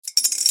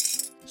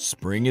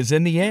Spring is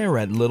in the air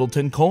at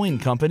Littleton Coin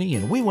Company,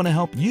 and we want to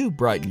help you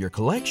brighten your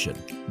collection.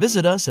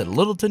 Visit us at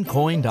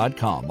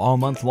littletoncoin.com all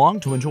month long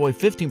to enjoy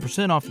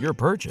 15% off your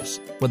purchase.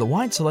 With a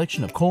wide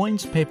selection of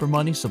coins, paper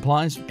money,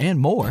 supplies, and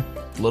more,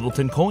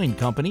 Littleton Coin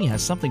Company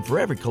has something for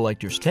every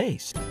collector's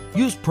taste.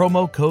 Use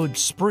promo code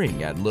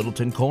SPRING at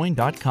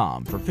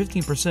littletoncoin.com for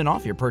 15%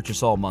 off your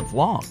purchase all month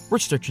long.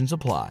 Restrictions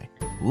apply.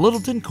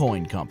 Littleton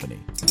Coin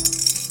Company.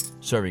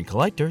 Serving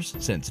collectors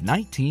since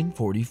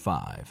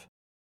 1945.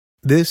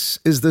 This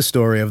is the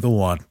story of the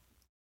one.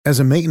 As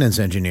a maintenance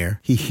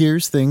engineer, he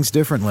hears things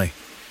differently.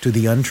 To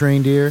the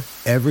untrained ear,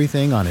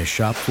 everything on his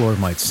shop floor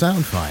might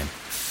sound fine,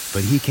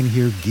 but he can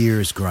hear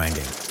gears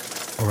grinding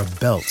or a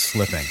belt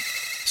slipping.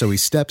 So he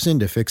steps in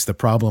to fix the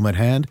problem at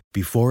hand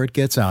before it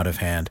gets out of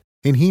hand.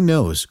 And he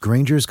knows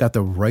Grainger's got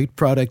the right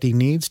product he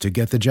needs to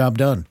get the job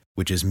done,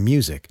 which is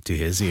music to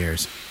his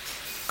ears.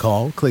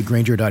 Call, click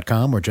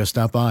Grainger.com, or just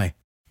stop by.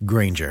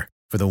 Grainger,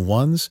 for the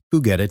ones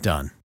who get it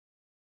done.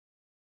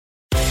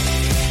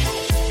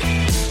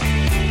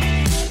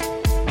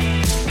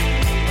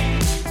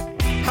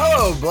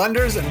 Hello,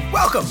 Blenders, and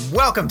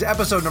welcome to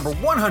episode number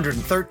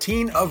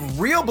 113 of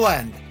Real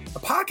Blend, a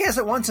podcast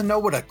that wants to know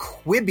what a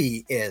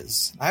Quibi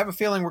is. I have a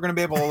feeling we're going to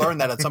be able to learn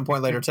that at some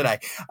point later today.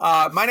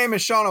 My name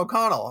is Sean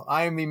O'Connell.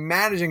 I am the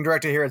managing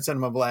director here at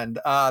Cinema Blend.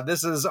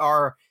 This is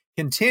our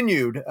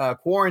continued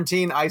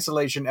quarantine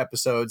isolation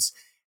episodes,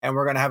 and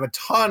we're going to have a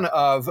ton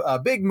of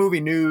big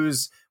movie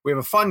news. We have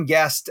a fun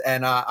guest,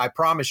 and I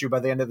promise you by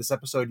the end of this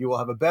episode, you will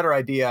have a better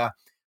idea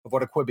of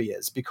what a Quibi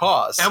is,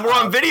 because... And we're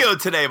on video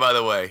today, by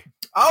the way.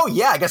 Oh,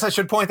 yeah, I guess I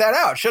should point that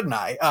out, shouldn't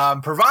I?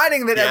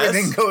 Providing that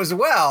everything goes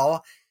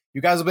well, you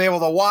guys will be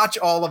able to watch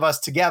all of us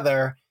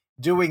together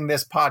doing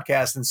this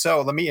podcast. And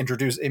so let me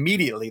introduce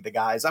immediately the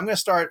guys. I'm going to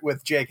start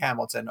with Jake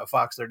Hamilton of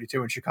Fox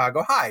 32 in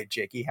Chicago. Hi,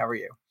 Jakey. How are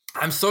you?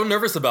 I'm so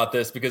nervous about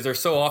this because there's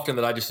so often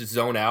that I just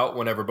zone out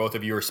whenever both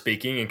of you are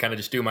speaking and kind of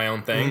just do my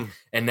own thing.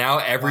 And now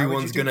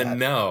everyone's going to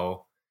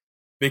know,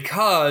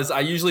 because I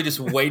usually just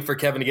wait for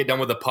Kevin to get done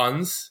with the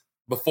puns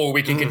before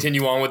we can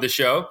continue on with the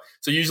show.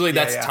 So usually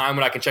that's time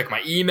when I can check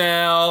my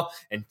email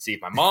and see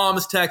if my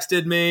mom's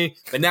texted me.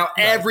 But now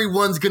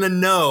everyone's going to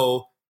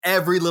know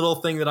every little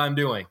thing that I'm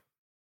doing.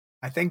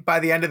 I think by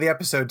the end of the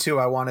episode, too,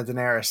 I want a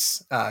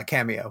Daenerys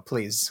cameo,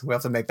 please. We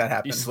have to make that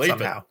happen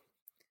somehow.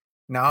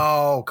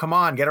 No, come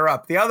on, get her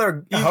up. The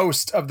other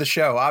host of the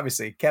show,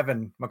 obviously,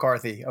 Kevin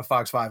McCarthy of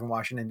Fox 5 in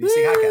Washington, D.C.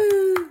 Hi,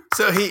 Kevin.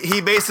 So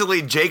he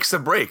basically jakes a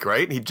break,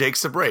 right? He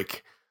jakes a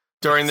break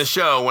during the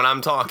show when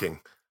I'm talking.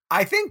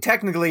 I think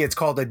technically it's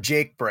called a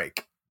Jake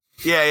break.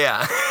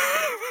 Yeah.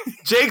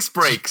 Jake's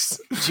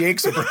breaks.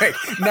 Jake's break.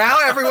 Now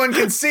everyone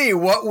can see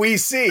what we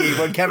see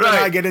when Kevin and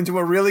I get into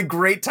a really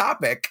great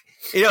topic.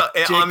 Yeah,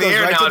 Jake on the goes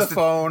air right now. to the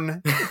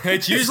phone.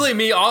 It's usually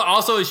me.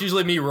 Also, it's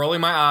usually me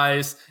rolling my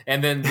eyes.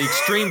 And then the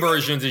extreme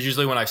versions is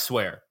usually when I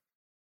swear.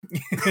 All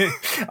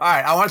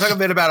right. I want to talk a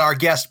bit about our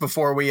guest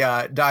before we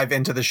dive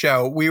into the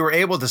show. We were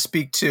able to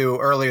speak to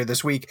earlier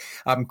this week,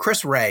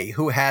 Chris Ray,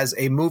 who has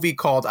a movie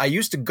called I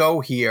Used to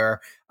Go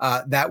Here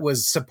that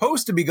was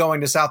supposed to be going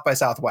to South by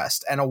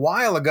Southwest. And a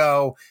while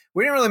ago,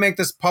 we didn't really make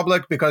this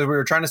public because we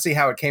were trying to see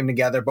how it came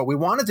together, but we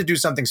wanted to do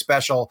something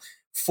special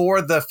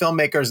for the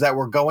filmmakers that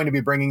were going to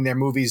be bringing their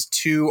movies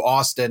to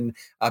Austin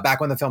back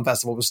when the film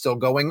festival was still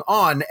going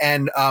on.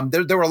 And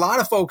there were a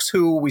lot of folks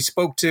who we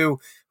spoke to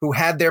who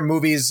had their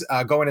movies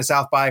going to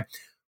South by,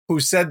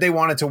 who said they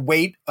wanted to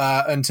wait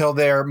until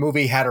their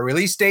movie had a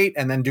release date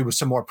and then do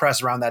some more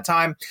press around that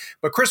time.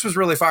 But Chris was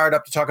really fired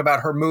up to talk about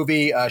her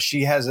movie.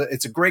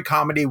 It's a great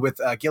comedy with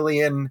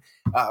Gillian,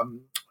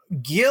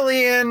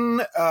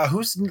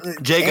 who's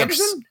Jacobs.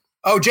 Anderson?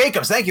 Oh,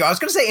 Jacobs. Thank you. I was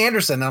going to say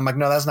Anderson. And I'm like,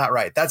 no, that's not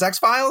right. That's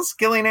X-Files?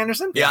 Gillian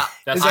Anderson? Yeah.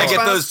 I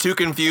get those two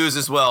confused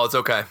as well. It's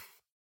okay.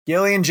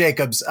 Gillian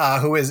Jacobs,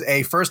 who is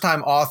a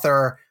first-time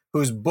author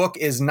whose book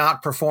is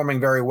not performing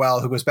very well,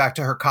 who goes back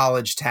to her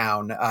college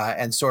town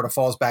and sort of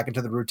falls back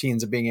into the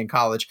routines of being in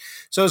college.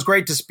 So it was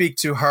great to speak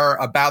to her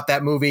about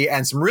that movie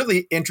and some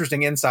really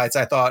interesting insights,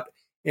 I thought,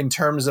 in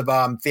terms of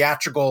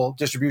theatrical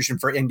distribution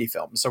for indie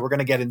films. So we're going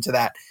to get into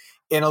that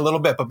in a little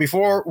bit. But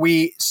before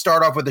we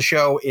start off with the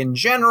show in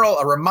general,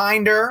 a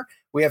reminder,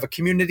 we have a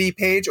community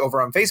page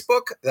over on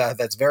Facebook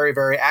that's very,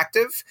 very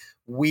active.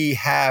 We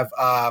have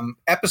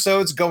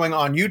episodes going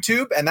on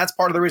YouTube, and that's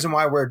part of the reason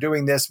why we're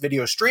doing this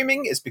video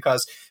streaming, is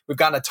because we've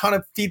gotten a ton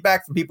of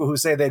feedback from people who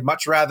say they'd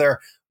much rather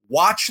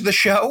watch the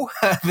show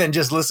than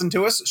just listen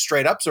to us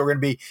straight up. So we're going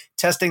to be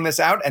testing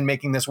this out and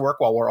making this work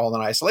while we're all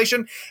in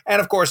isolation.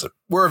 And of course,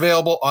 we're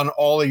available on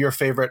all of your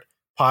favorite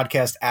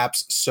podcast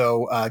apps.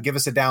 So give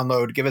us a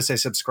download, give us a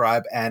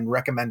subscribe, and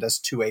recommend us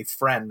to a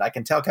friend. I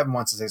can tell Kevin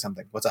wants to say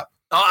something. What's up?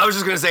 Oh, I was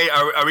just going to say,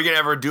 are we going to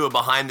ever do a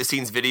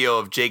behind-the-scenes video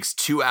of Jake's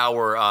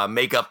 2-hour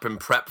makeup and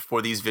prep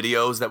for these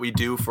videos that we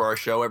do for our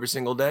show every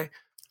single day?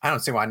 I don't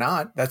see why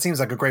not. That seems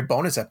like a great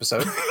bonus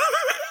episode.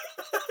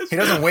 He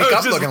doesn't wake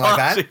up looking like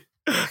that.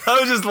 I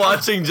was just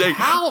watching Jake.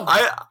 How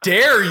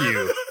dare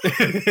you?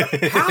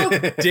 How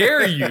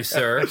dare you,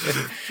 sir?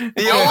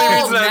 The only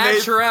reason I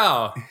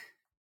made...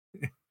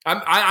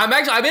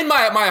 I'm in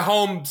my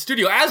home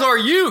studio, as are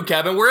you,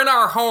 Kevin. We're in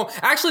our home.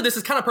 Actually, this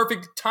is kind of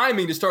perfect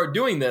timing to start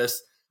doing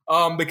this.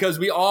 Because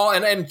we all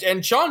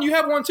and Sean, you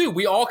have one too.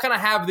 We all kind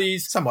of have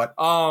these somewhat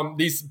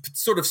these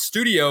sort of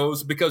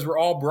studios because we're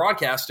all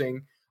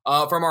broadcasting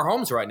from our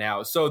homes right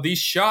now. So these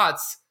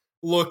shots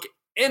look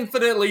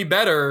infinitely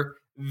better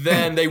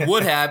than they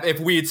would have if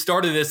we had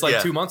started this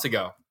 2 months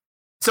ago.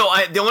 So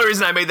the only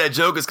reason I made that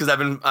joke is because I've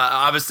been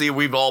obviously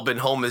we've all been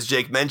home, as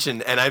Jake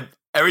mentioned, and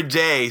every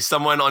day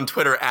someone on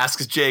Twitter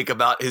asks Jake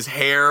about his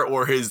hair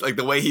or his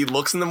the way he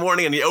looks in the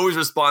morning, and he always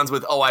responds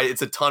with,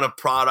 it's a ton of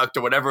product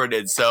or whatever it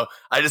is. So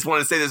I just want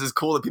to say this is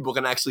cool that people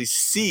can actually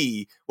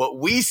see what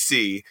we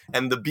see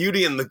and the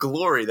beauty and the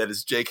glory that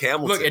is Jake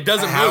Hamilton. Look, it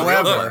doesn't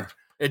move.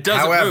 It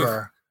doesn't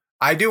move.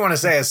 I do want to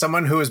say, as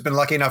someone who has been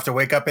lucky enough to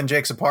wake up in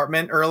Jake's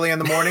apartment early in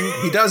the morning,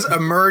 he does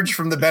emerge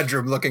from the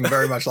bedroom looking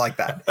very much like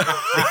that.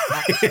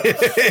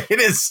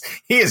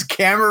 He is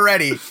camera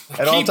ready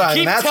at all times.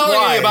 Keep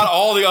telling me about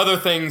all the other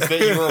things that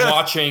you were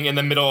watching in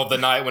the middle of the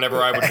night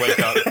whenever I would wake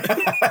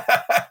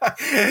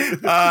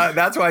up.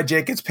 That's why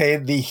Jake gets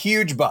paid the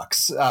huge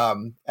bucks,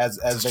 as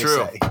they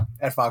say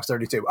at Fox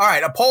 32. All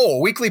right,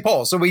 weekly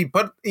poll. So we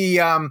put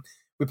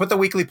the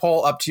weekly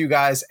poll up to you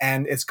guys,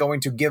 and it's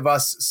going to give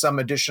us some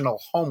additional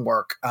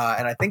homework.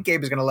 And I think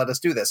Gabe is going to let us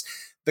do this.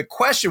 The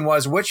question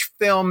was, which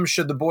film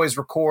should the boys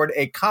record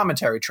a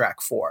commentary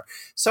track for?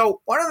 So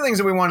one of the things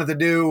that we wanted to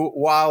do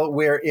while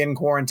we're in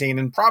quarantine,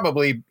 and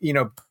probably,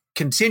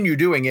 continue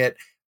doing it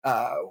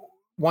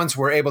once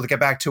we're able to get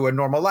back to a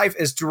normal life,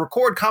 is to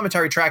record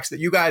commentary tracks that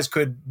you guys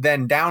could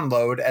then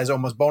download as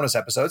almost bonus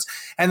episodes,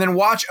 and then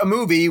watch a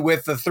movie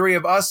with the three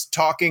of us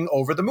talking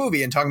over the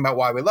movie and talking about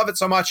why we love it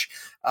so much,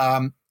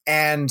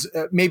 and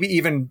maybe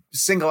even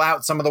single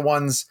out some of the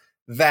ones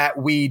that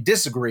we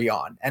disagree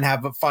on and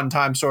have a fun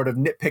time sort of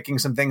nitpicking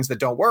some things that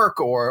don't work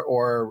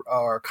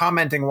or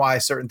commenting why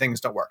certain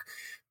things don't work.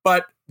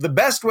 But the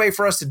best way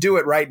for us to do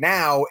it right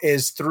now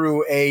is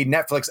through a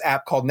Netflix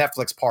app called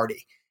Netflix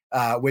Party.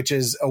 Which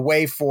is a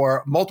way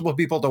for multiple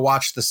people to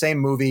watch the same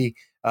movie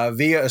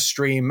via a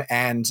stream.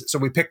 And so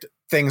we picked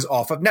things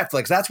off of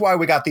Netflix. That's why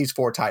we got these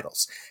 4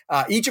 titles.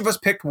 Each of us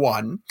picked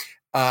one.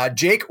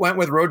 Jake went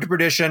with Road to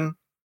Perdition.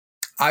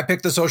 I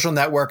picked The Social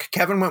Network.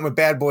 Kevin went with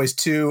Bad Boys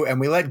 2. And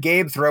we let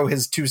Gabe throw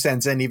his 2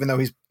 cents in, even though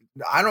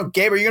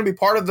Gabe, are you going to be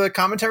part of the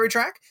commentary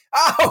track?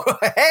 Oh,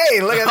 hey,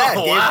 look at that.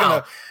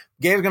 Wow.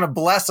 Gabe's going to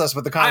bless us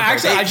with the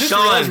commentary. I just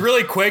realized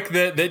really quick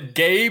that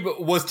Gabe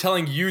was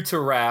telling you to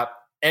rap.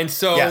 And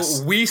so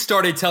we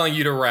started telling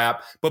you to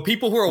rap, but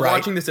people who are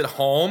watching this at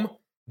home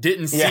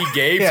didn't see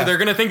Gabe, so they're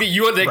going to think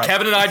that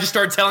Kevin and I just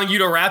started telling you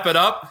to wrap it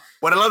up.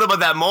 What I loved about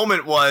that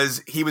moment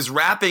was he was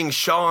rapping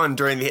Sean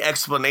during the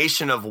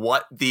explanation of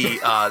what the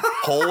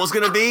poll was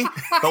going to be,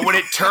 but when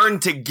it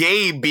turned to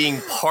Gabe being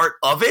part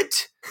of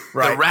it,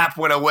 the rap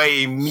went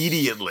away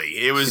immediately.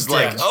 It was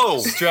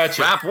stretch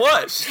rap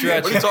what?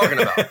 Stretch. What are you talking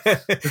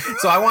about?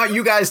 So I want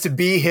you guys to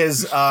be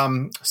his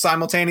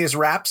simultaneous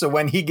rap. So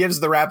when he gives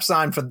the rap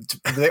sign for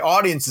the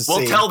audience to see,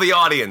 we'll tell the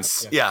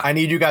audience. Yeah. I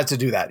need you guys to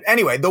do that.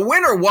 Anyway, the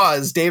winner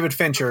was David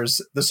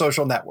Fincher's The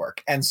Social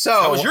Network. And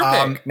so that was your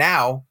pick.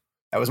 Now,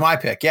 that was my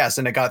pick, yes.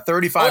 And it got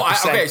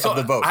 35% of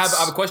the votes. I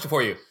have a question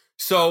for you.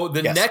 So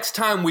the next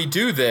time we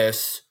do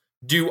this,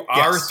 do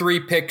our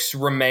 3 picks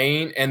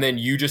remain and then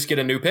you just get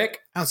a new pick?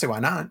 I don't see why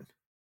not.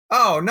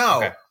 Oh, no.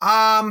 Okay.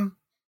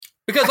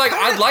 Because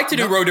I'd like to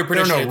do Road to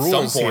Perdition at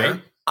some point.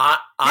 Here. I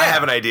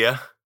have an idea.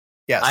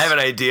 Yes. I have an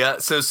idea.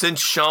 So since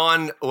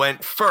Sean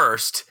went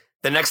first,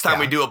 the next time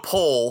we do a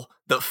poll,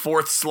 the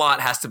 4th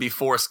slot has to be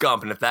Forrest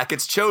Gump. And if that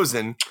gets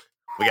chosen,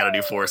 we got to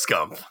do Forrest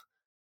Gump.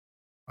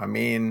 I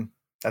mean,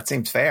 that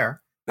seems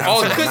fair.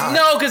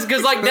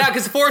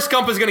 Because Forrest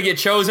Gump is going to get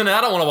chosen, and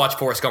I don't want to watch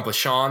Forrest Gump with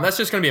Sean. That's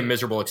just going to be a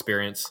miserable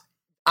experience.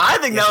 I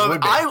think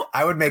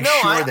I would make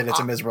sure that it's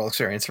a miserable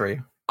experience for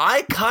you.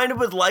 I kind of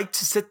would like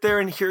to sit there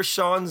and hear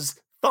Sean's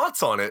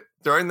thoughts on it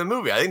during the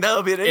movie. I think that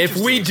would be an interesting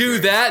If we do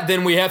experience. that,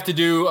 then we have to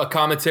do a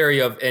commentary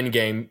of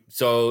Endgame,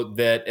 so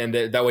that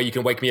way you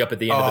can wake me up at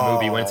the end of the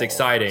movie when it's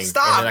exciting, and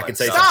then I can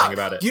say something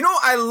about it. You know,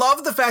 I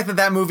love the fact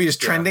that movie is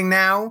trending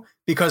now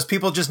because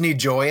people just need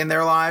joy in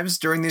their lives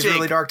during these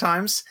really dark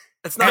times.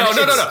 It's not.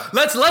 No.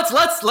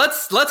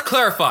 Let's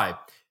clarify.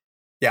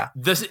 Yeah.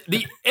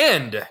 The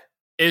end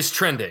is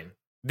trending.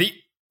 The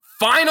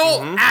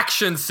final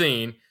action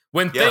scene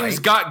when things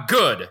got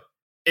good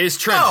is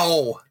trending.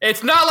 No.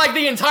 It's not like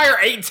the entire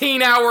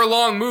 18-hour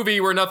long movie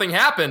where nothing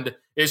happened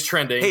is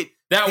trending.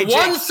 That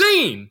one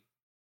scene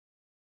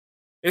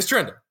is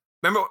trending.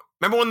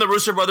 Remember when the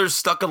Russo brothers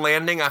stuck a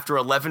landing after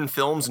 11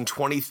 films and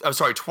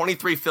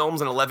 23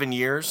 films in 11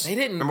 years? They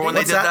didn't. Remember when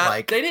they did that?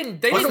 Like? They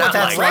didn't what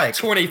that's like?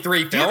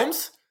 23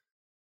 films.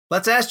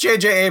 Let's ask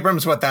J.J.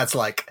 Abrams what that's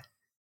like.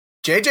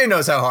 J.J.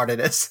 knows how hard it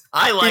is.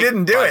 He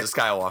didn't do it.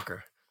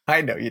 Skywalker.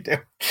 I know you do.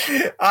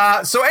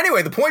 So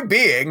anyway, the point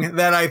being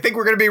that I think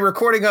we're going to be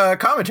recording a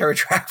commentary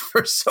track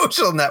for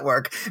Social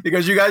Network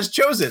because you guys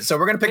chose it. So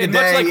we're going to pick a day.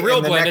 Much like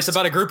Real Blend, Blend, it's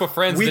about a group of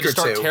friends that just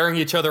start tearing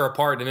each other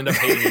apart and end up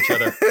hating each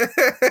other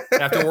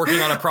after working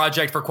on a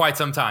project for quite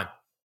some time.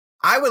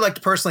 I would like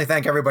to personally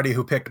thank everybody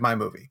who picked my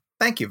movie.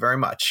 Thank you very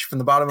much from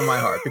the bottom of my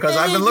heart, because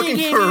I've been looking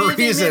for a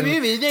reason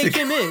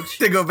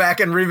to go back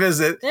and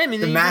revisit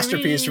the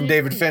masterpiece from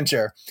David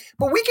Fincher.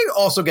 But we can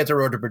also get to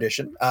Road to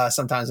Perdition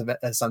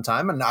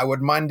sometime, and I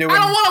wouldn't mind doing. I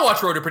don't want to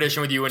watch Road to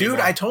Perdition with you anymore.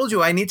 Dude, I told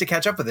you I need to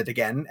catch up with it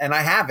again, and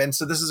I haven't,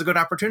 so this is a good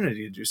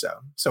opportunity to do so.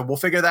 So we'll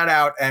figure that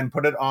out and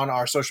put it on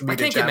our social media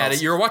channels. I can't get mad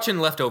at you. You're watching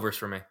Leftovers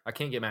for me. I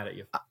can't get mad at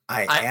you.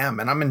 I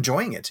am, and I'm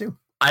enjoying it too.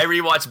 I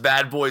rewatched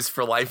Bad Boys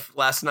for Life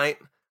last night,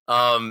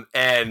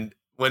 and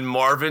when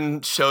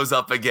Marvin shows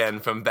up again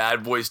from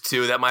Bad Boys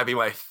 2, that might be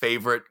my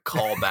favorite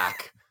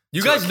callback.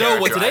 You guys know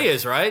what today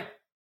is, right?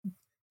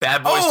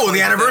 Bad Boys. Oh,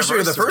 the anniversary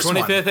of the first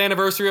 25th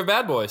anniversary of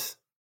Bad Boys.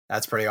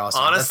 That's pretty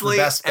awesome. Honestly,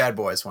 that's the best Bad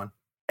Boys one.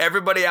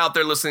 Everybody out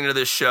there listening to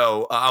this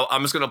show,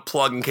 I'm just going to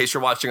plug, in case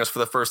you're watching us for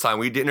the first time,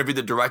 we interviewed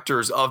the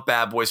directors of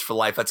Bad Boys for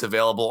Life. That's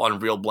available on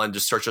Real Blend.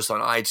 Just search us on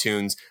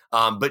iTunes.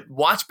 But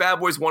watch Bad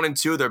Boys 1 and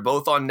 2. They're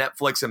both on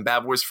Netflix, and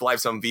Bad Boys for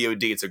Life's on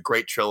VOD. It's a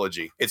great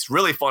trilogy. It's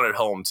really fun at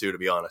home, too, to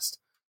be honest.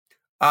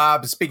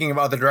 Speaking of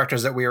other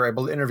directors that we were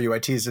able to interview, I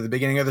teased at the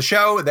beginning of the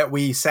show that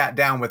we sat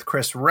down with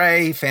Chris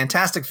Ray,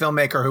 fantastic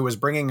filmmaker who was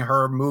bringing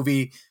her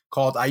movie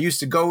called I Used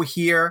to Go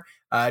Here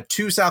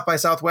to South by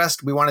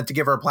Southwest. We wanted to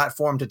give her a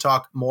platform to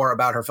talk more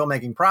about her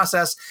filmmaking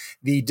process,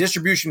 the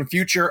distribution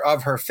future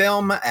of her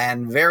film,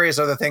 and various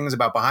other things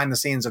about behind the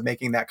scenes of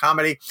making that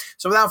comedy.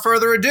 So without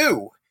further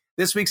ado,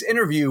 this week's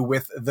interview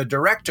with the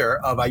director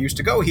of I Used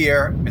to Go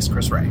Here, Miss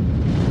Chris Ray.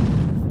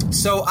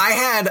 So I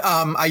had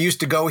I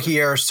Used to Go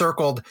Here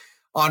circled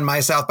on my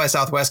South by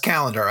Southwest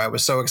calendar. I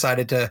was so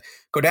excited to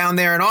go down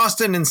there in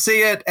Austin and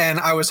see it. And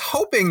I was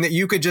hoping that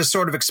you could just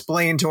sort of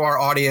explain to our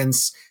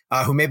audience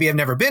who maybe have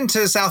never been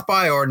to South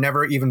by or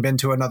never even been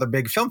to another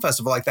big film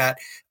festival like that,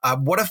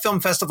 what a film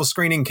festival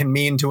screening can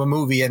mean to a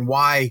movie and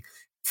why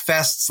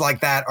fests like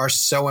that are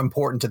so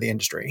important to the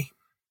industry.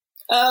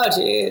 Oh,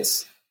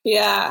 geez.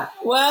 Yeah.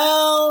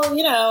 Well,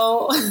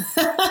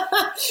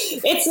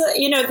 it's,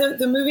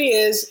 the movie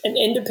is an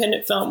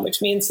independent film, which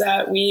means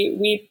that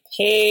we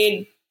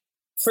paid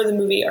for the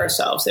movie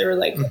ourselves. They were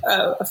like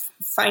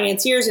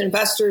financiers,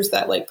 investors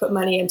that like put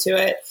money into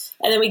it.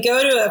 And then we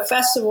go to a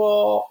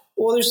festival.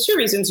 Well, there's two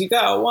reasons you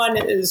go. One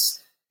is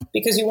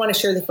because you want to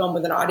share the film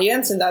with an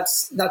audience, and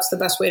that's the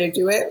best way to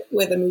do it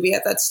with a movie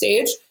at that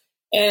stage.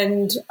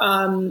 And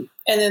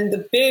then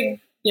the big,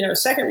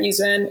 second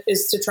reason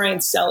is to try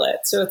and sell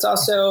it. So it's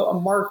also a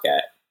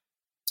market.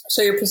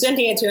 So you're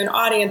presenting it to an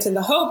audience, and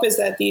the hope is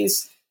that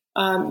these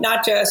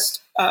not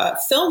just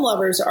film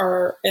lovers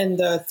are in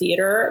the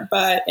theater,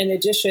 but in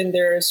addition,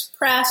 there's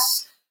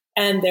press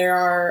and there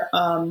are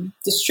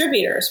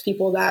distributors,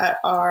 people that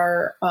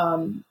are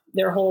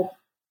their whole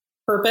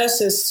purpose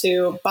is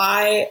to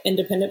buy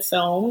independent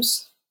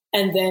films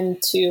and then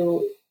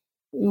to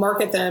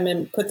market them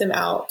and put them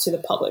out to the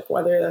public,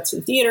 whether that's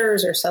in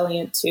theaters or selling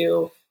it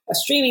to a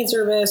streaming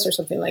service or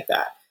something like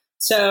that.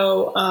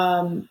 So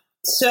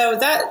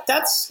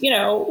that's,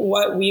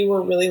 what we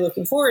were really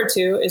looking forward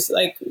to is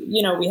like,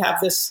 we have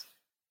this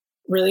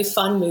really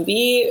fun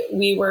movie.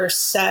 We were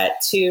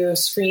set to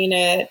screen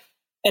it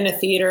in a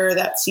theater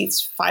that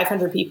seats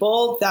 500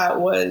 people. That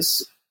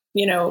was,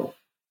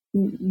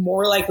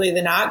 more likely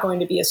than not going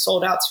to be a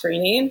sold out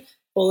screening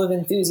full of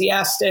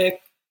enthusiastic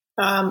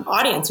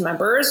audience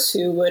members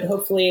who would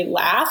hopefully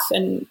laugh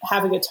and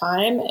have a good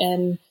time.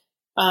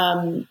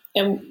 And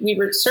we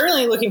were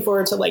certainly looking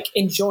forward to like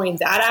enjoying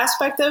that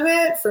aspect of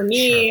it. For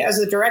me, as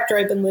a director,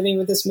 I've been living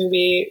with this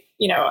movie.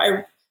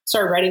 I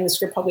started writing the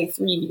script probably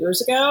 3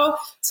 years ago.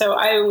 So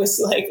I was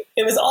like,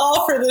 it was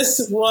all for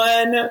this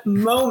one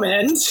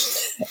moment.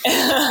 So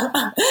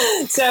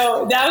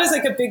that was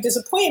like a big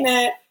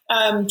disappointment.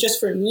 Just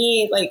for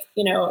me, like,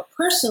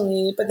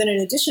 personally, but then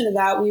in addition to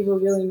that, we were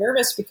really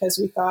nervous because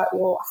we thought,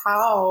 well,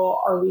 how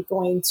are we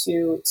going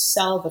to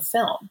sell the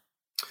film?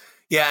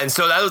 Yeah, and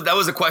so that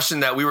was a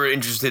question that we were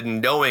interested in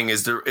knowing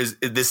is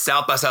this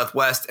South by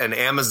Southwest and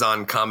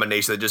Amazon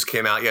combination that just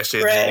came out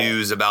yesterday in the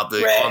news about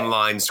the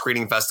online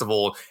screening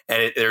festival,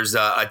 and there's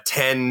a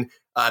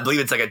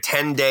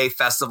 10-day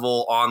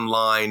festival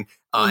online,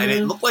 and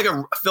it looked like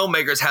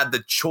filmmakers had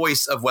the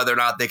choice of whether or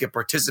not they could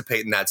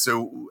participate in that.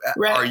 So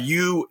are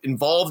you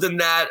involved in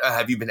that?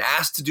 Have you been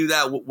asked to do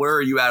that? Where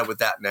are you at with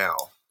that now?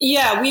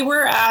 Yeah, we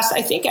were asked.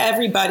 I think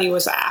everybody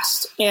was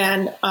asked.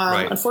 And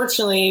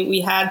unfortunately,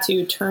 we had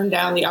to turn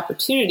down the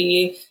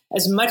opportunity.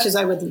 As much as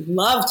I would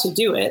love to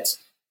do it,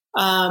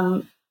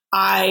 the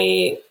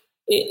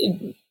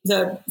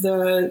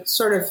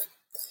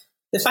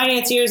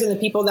financiers and the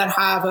people that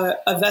have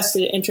a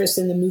vested interest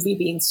in the movie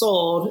being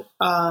sold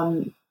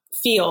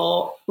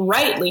feel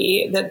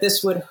rightly that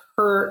this would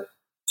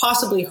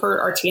possibly hurt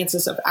our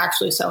chances of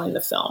actually selling the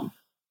film.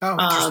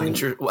 Oh,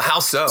 interesting. How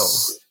so?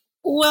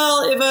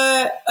 Well, if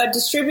a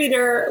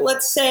distributor,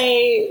 let's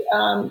say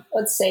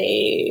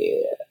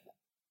IFC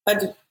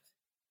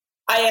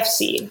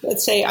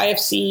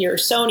or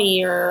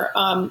Sony or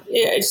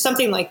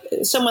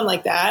someone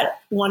like that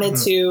wanted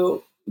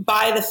to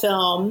buy the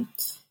film,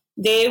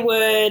 they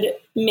would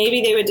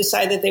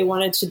decide that they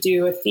wanted to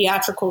do a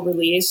theatrical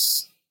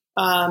release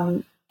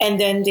And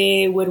then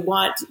they would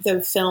want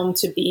the film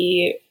to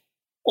be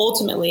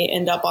ultimately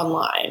end up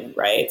online,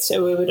 right?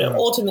 So we would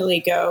ultimately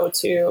go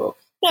to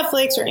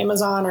Netflix or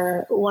Amazon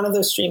or one of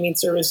those streaming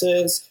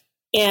services,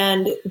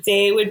 and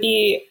they would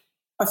be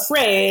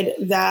afraid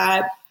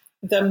that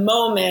the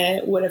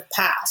moment would have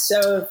passed.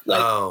 So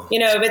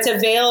if it's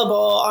available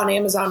on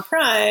Amazon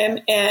Prime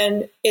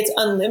and it's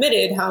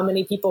unlimited how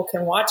many people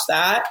can watch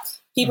that,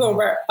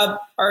 people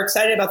are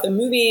excited about the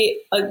movie,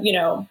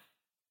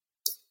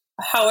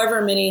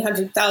 however many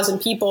 100,000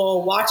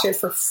 people watch it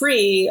for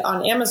free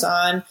on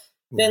Amazon.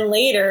 Then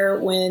later,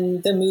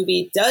 when the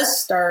movie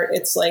does start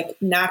its like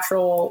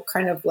natural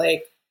kind of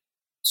like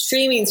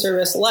streaming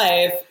service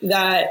life,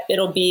 that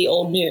it'll be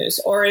old news.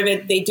 Or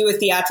if they do a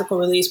theatrical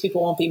release,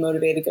 people won't be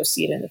motivated to go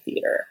see it in the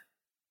theater.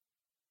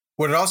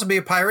 Would it also be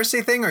a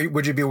piracy thing, or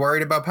would you be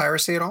worried about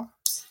piracy at all?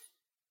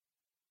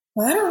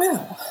 I don't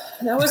know.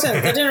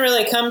 That didn't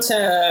really come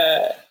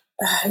to,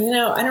 I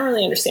don't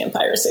really understand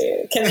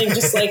piracy. Can they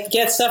just like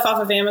get stuff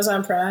off of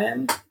Amazon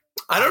Prime?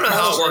 I don't know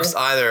how it works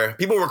either.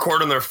 People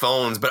record on their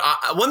phones, but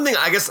one thing,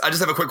 I guess I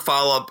just have a quick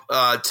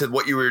follow-up to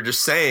what you were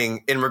just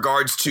saying in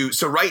regards to,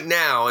 so right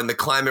now in the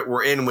climate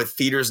we're in with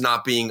theaters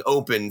not being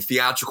open,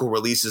 theatrical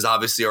releases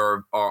obviously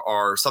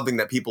are something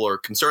that people are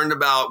concerned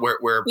about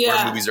where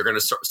movies are going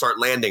to start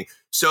landing.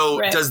 So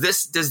does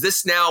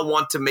this now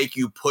want to make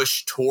you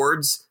push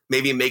towards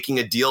maybe making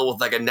a deal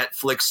with like a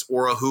Netflix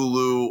or a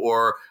Hulu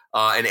or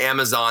an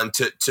Amazon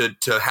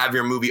to have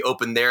your movie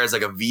open there as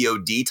like a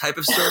VOD type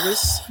of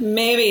service?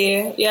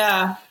 Maybe.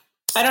 Yeah.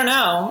 I don't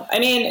know. I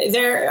mean,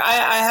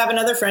 I have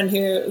another friend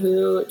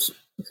who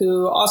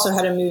also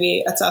had a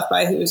movie at South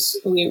by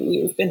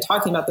we've been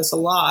talking about this a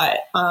lot.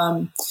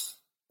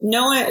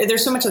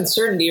 There's so much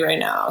uncertainty right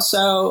now.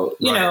 So,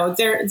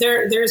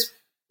 there's,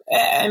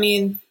 I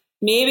mean,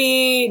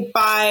 maybe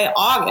by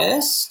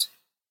August,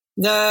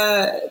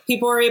 the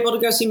people are able to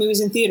go see movies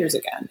in theaters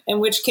again, in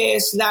which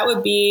case that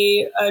would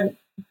be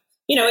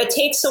it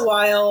takes a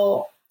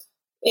while.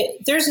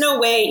 There's no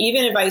way,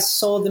 even if I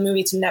sold the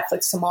movie to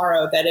Netflix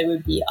tomorrow, that it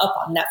would be up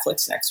on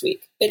Netflix next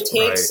week. It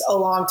takes a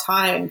long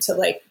time to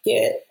like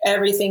get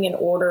everything in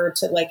order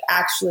to like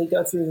actually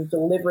go through the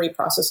delivery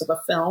process of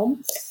a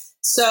film.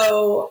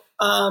 So,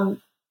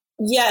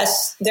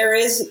 yes, there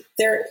is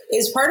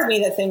part of me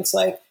that thinks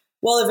like,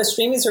 well, if a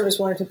streaming service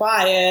wanted to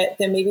buy it,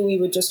 then maybe we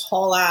would just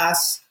haul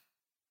ass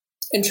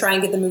and try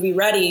and get the movie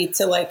ready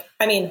to like,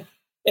 I mean,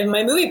 if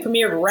my movie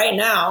premiered right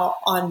now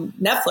on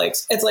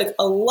Netflix, it's like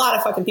a lot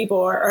of fucking people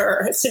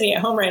are sitting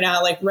at home right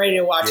now, like ready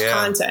to watch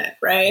content.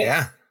 Right.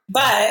 Yeah.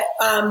 But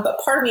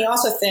part of me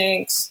also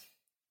thinks,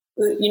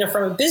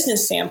 from a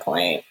business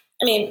standpoint,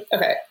 I mean,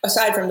 okay,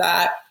 aside from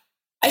that,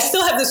 I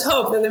still have this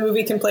hope that the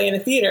movie can play in a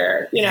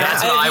theater.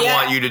 That's what I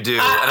want you to do.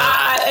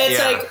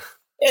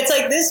 It's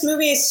like this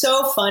movie is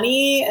so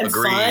funny and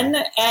fun,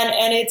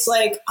 and it's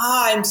like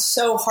I'm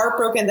so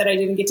heartbroken that I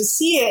didn't get to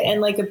see it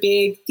in like a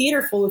big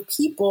theater full of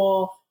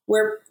people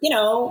where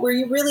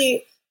you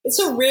really, it's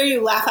so rare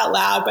you laugh out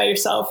loud by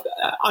yourself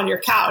on your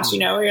couch,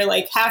 where you're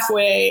like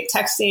halfway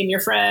texting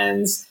your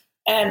friends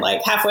and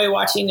like halfway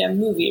watching a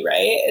movie,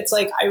 right? It's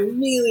like I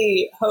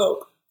really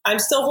hope, I'm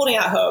still holding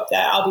out hope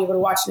that I'll be able to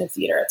watch it in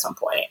theater at some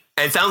point.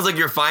 And it sounds like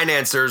your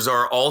financiers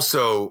are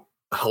also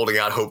holding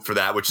out hope for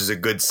that, which is a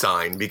good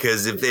sign,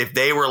 because if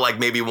they were like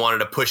maybe wanted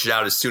to push it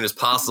out as soon as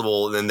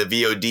possible, then the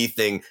VOD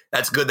thing,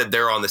 that's good that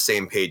they're on the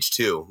same page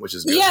too, which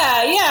is good. Yeah.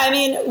 I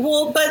mean,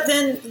 well, but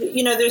then,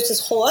 there's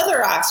this whole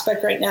other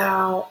aspect right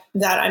now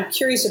that I'm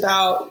curious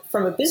about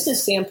from a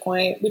business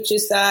standpoint, which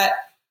is that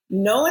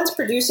no one's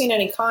producing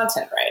any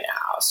content right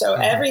now. So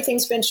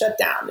everything's been shut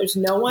down. There's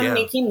no one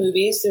making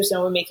movies. There's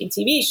no one making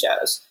TV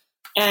shows.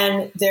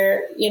 And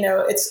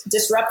it's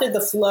disrupted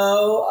the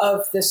flow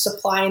of the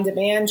supply and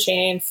demand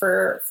chain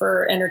for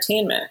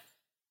entertainment.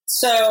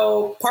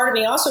 So part of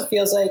me also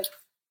feels like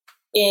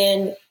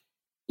even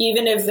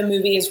if the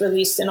movie is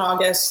released in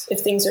August,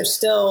 if things are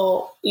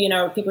still,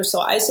 people are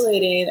still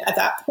isolating at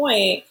that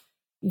point,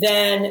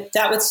 then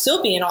that would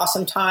still be an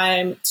awesome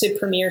time to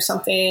premiere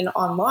something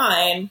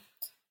online,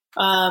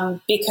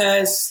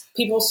 because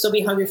people will still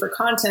be hungry for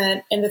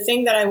content. And the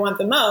thing that I want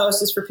the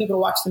most is for people to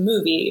watch the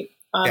movie.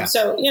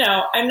 So,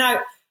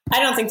 I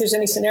don't think there's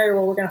any scenario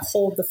where we're going to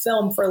hold the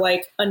film for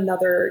like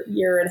another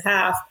year and a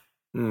half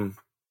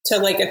to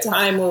like a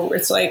time where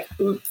it's like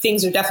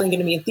things are definitely going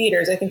to be in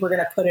theaters. I think we're going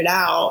to put it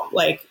out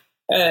like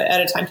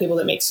at a timetable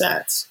that makes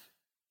sense.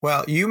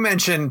 Well, you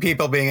mentioned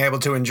people being able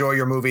to enjoy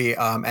your movie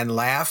and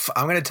laugh.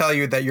 I'm going to tell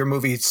you that your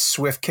movie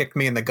Swift kicked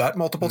me in the gut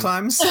multiple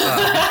times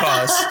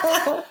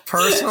because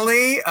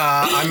personally,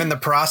 I'm in the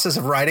process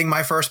of writing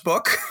my first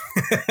book.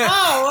 Oh,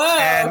 wow,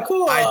 and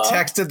cool. I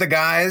texted the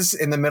guys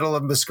in the middle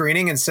of the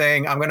screening and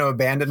saying, I'm going to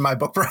abandon my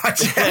book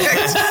project.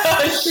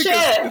 Oh,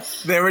 shit.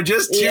 There were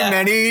just too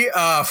many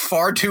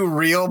far too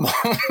real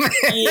moments.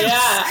 Yeah.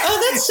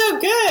 Oh, that's so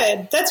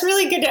good. That's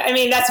really good. I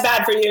mean, that's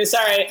bad for you.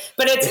 Sorry.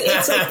 But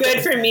it's like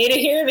good for me to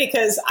hear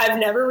because I've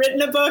never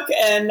written a book.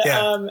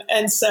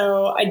 And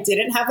so I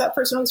didn't have that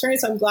personal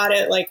experience. I'm glad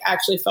it like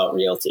actually felt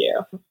real to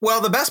you.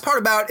 Well, the best part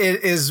about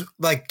it is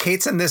like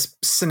Kate's in this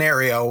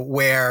scenario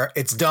where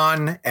it's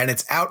done and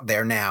it's out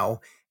there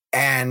now.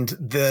 And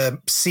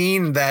the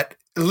scene that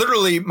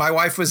literally my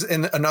wife was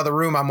in another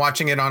room. I'm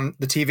watching it on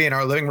the TV in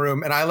our living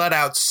room. And I let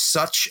out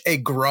such a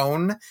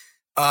groan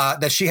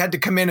that she had to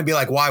come in and be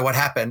like, why, what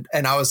happened?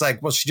 And I was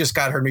like, well, she just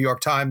got her New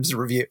York Times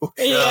review.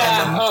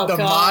 Yeah. And the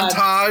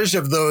montage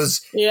of those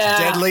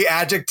deadly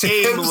adjectives.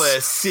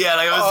 Aimless. Yeah.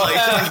 Like, I was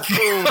like,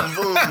 boom,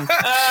 boom.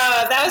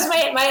 That was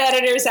my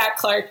editor, Zach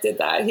Clark, did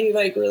that. He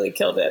like really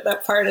killed it.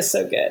 That part is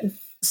so good.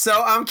 So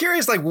I'm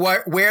curious, like,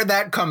 where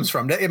that comes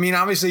from. I mean,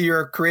 obviously,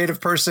 you're a creative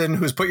person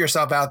who's put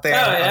yourself out there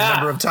a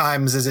number of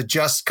times. Is it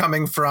just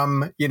coming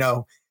from,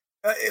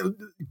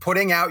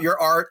 putting out your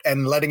art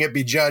and letting it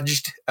be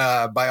judged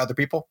by other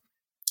people?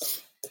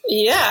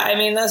 Yeah, I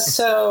mean, that's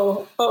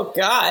so, oh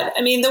God.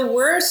 I mean, the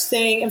worst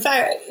thing, in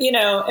fact,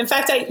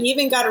 I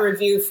even got a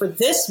review for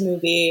this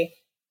movie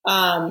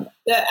that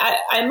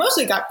I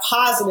mostly got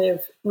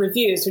positive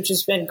reviews, which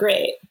has been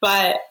great.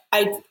 But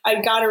I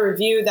got a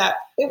review that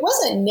it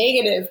wasn't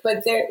negative,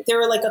 but there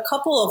were like a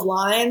couple of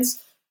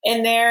lines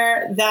in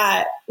there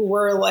that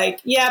were like,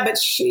 yeah, but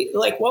she,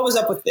 like, what was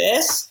up with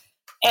this?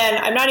 And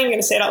I'm not even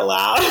going to say it out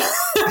loud.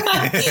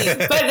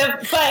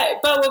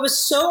 but what was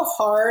so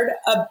hard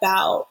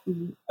about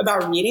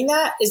reading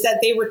that is that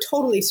they were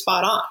totally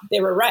spot on. They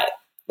were right.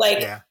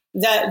 Like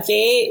that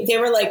they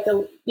were like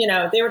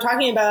they were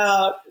talking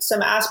about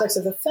some aspects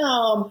of the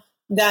film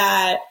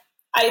that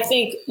I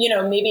think,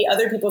 maybe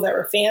other people that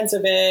were fans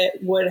of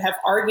it would have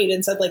argued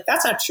and said like,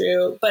 that's not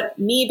true. But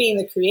me being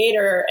the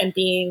creator and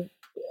being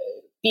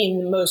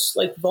the most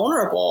like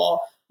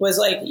vulnerable was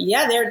like,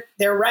 yeah,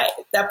 they're right.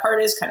 That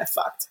part is kind of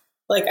fucked.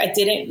 Like I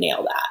didn't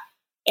nail that.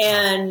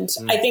 And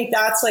I think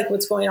that's like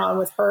what's going on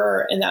with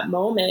her in that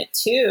moment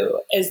too,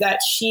 is that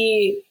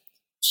she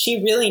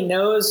really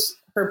knows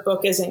her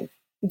book isn't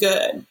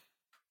good.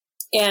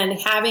 And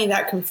having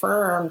that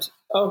confirmed,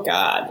 oh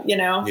God,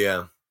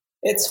 Yeah.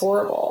 It's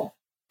horrible.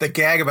 The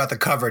gag about the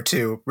cover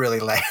too really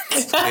lands.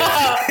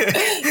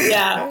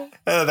 Yeah.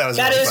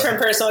 That is from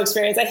personal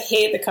experience. I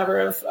hate the cover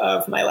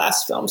of my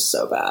last film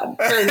so bad.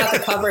 Or not the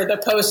cover, the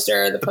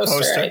poster. The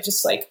poster. I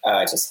just like,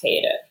 I just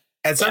hate it.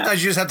 And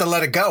sometimes you just have to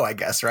let it go, I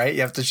guess, right?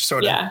 You have to just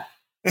sort of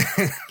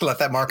let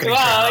that marketing.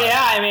 Well,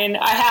 yeah. I mean,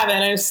 I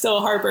haven't. I'm still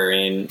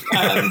harboring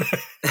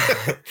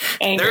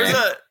anger.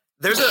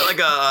 There's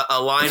a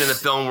line in the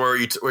film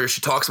where she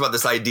talks about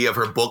this idea of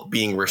her book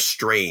being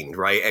restrained,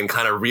 right? And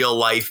kind of real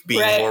life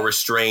being more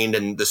restrained,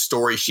 and the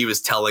story she was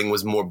telling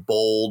was more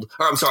bold.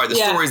 Or I'm sorry, the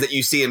stories that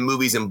you see in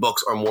movies and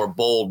books are more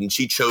bold, and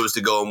she chose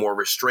to go a more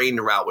restrained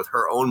route with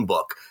her own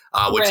book.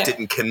 Which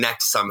didn't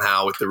connect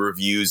somehow with the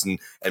reviews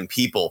and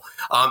people.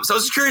 So I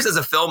was curious, as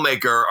a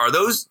filmmaker, are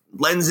those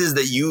lenses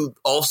that you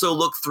also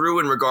look through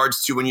in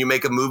regards to when you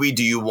make a movie?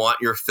 Do you want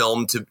your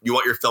films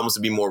to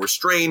be more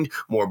restrained,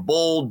 more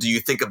bold? Do you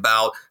think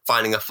about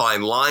finding a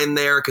fine line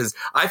there? Because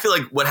I feel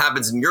like what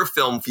happens in your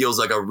film feels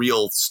like a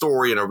real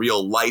story and a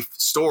real life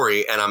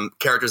story, and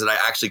characters that I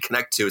actually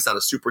connect to. It's not a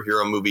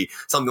superhero movie,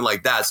 something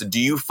like that. So do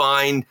you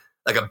find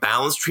like a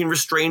balance between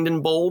restrained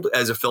and bold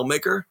as a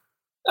filmmaker?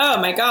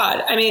 Oh my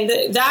God. I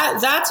mean,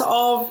 that's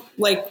all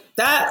like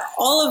that.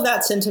 All of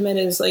that sentiment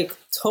is like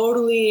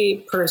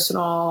totally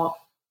personal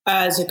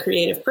as a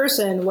creative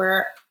person,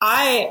 where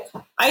I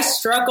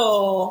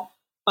struggle.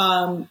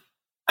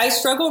 I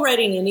struggle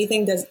writing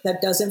anything that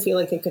doesn't feel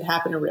like it could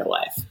happen in real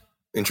life.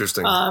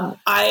 Interesting.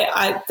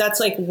 That's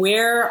like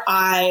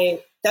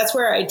that's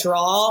where I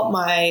draw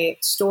my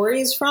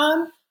stories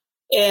from.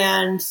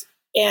 And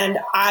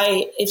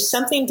if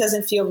something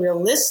doesn't feel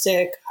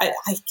realistic, I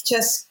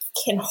just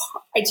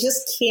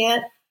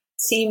can't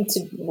seem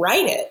to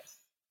write it.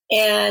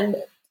 And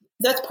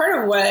that's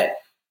part of what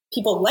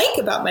people like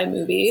about my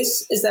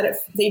movies, is that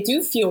they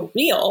do feel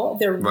real.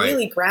 They're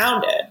really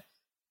grounded.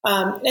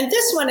 And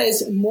this one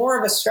is more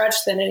of a stretch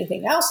than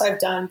anything else I've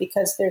done,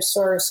 because there's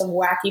sort of some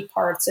wacky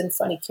parts and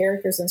funny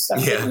characters and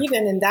stuff. Yeah. But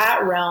even in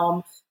that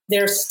realm,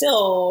 they're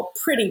still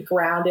pretty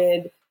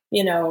grounded,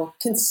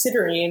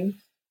 considering,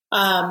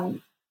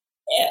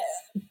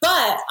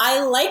 but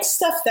I like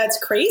stuff that's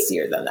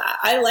crazier than that.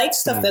 I like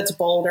stuff that's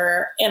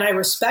bolder, and I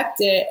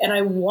respect it. And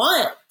I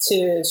want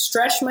to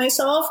stretch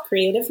myself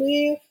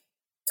creatively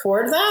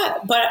toward that,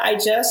 but I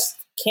just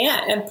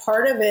can't. And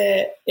part of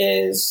it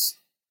is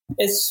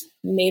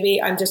maybe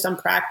I'm just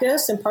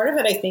unpracticed. And part of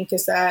it, I think,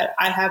 is that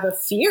I have a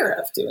fear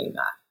of doing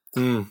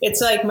that.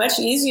 It's like much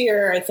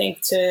easier, I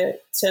think, to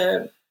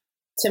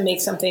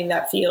make something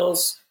that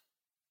feels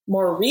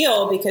more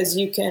real, because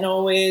you can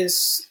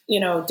always,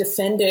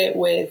 defend it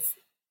with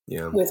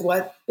with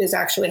what is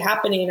actually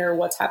happening or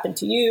what's happened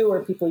to you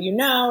or people you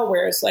know.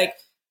 Whereas like,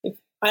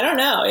 I don't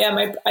know.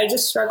 Yeah, I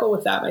just struggle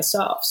with that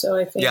myself. So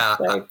I think,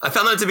 I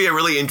found that to be a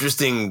really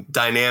interesting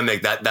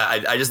dynamic that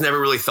I just never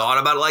really thought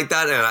about it like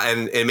that,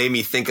 and it made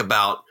me think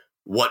about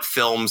what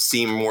films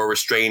seem more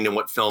restrained and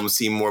what films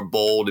seem more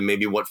bold, and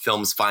maybe what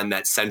films find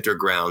that center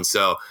ground.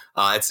 So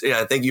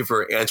thank you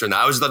for answering that.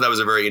 I always thought that was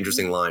a very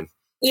interesting line.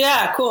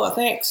 Yeah, cool.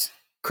 Thanks.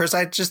 Chris,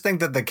 I just think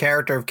that the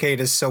character of Kate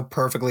is so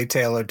perfectly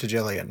tailored to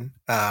Gillian.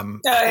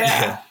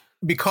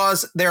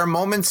 Because there are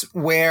moments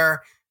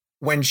where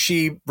when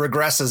she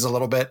regresses a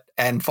little bit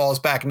and falls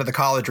back into the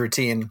college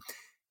routine,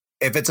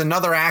 if it's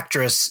another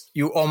actress,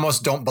 you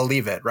almost don't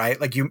believe it, right?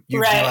 Like you'd be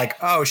like,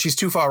 oh, she's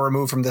too far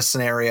removed from this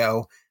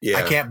scenario. Yeah.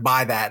 I can't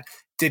buy that.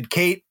 Did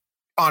Kate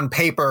on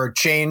paper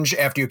change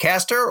after you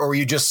cast her, or were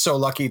you just so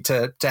lucky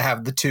to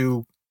have the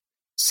two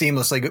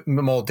seamlessly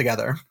mold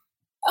together?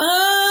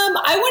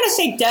 I want to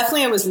say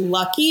definitely I was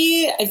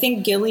lucky. I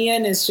think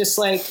Gillian is just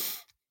like,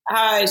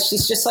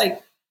 she's just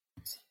like,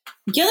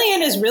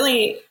 Gillian is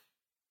really,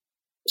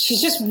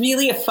 she's just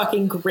really a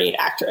fucking great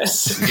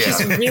actress. Yeah.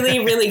 She's really,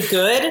 really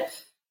good.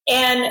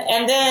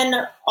 And then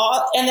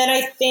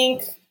I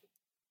think,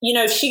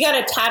 she got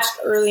attached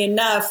early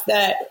enough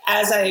that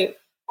as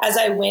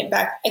I went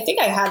back, I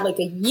think I had like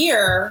a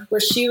year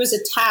where she was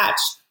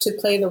attached to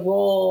play the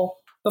role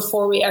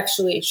before we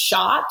actually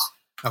shot.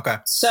 Okay.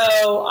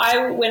 So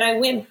when I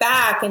went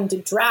back and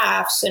did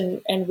drafts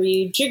and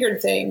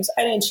rejiggered things,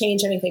 I didn't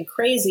change anything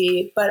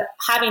crazy, but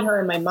having her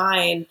in my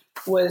mind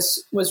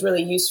was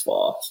really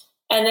useful.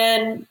 And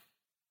then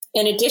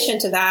in addition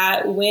to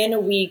that,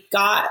 when we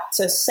got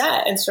to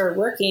set and started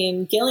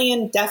working,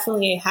 Gillian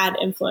definitely had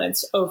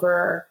influence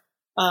over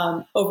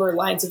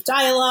lines of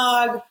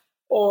dialogue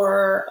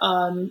or,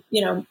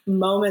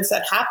 moments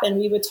that happened.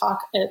 We would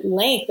talk at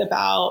length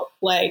about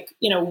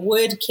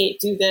would Kate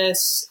do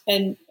this?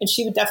 And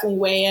she would definitely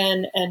weigh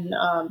in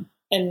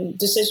and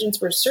decisions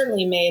were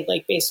certainly made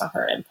based on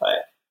her input.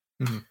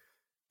 Mm-hmm.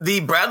 The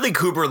Bradley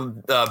Cooper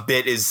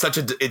bit is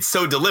it's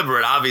so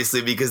deliberate,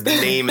 obviously, because the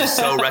name is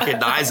so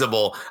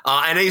recognizable.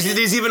 And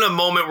there's even a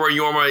moment where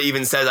Jorma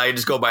even says, I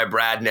just go by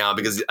Brad now,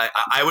 because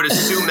I would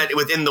assume that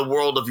within the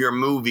world of your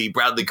movie,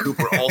 Bradley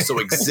Cooper also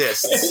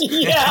exists.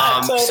 Totally.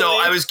 So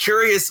I was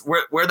curious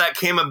where that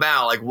came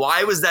about. Like,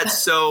 why was that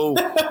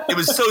it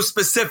was so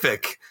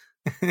specific?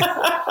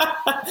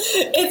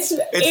 It's so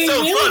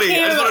really funny.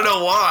 I just want to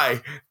know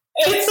why.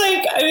 It's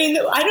like,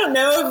 I don't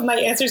know if my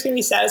answer is going to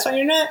be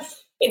satisfying or not.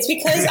 It's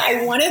because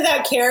I wanted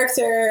that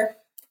character.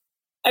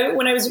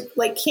 When I was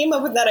came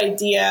up with that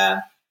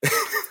idea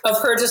of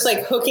her just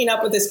hooking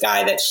up with this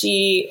guy that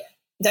she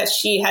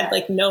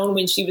had known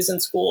when she was in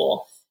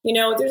school.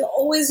 There's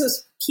always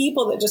those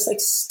people that just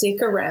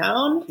stick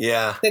around.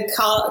 Yeah. The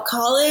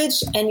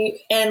college and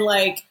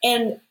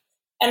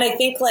I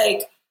think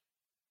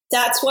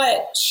that's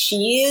what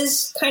she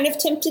is kind of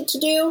tempted to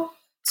do.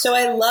 So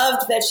I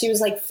loved that she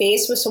was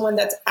faced with someone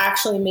that's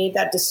actually made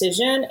that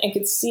decision and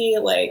could see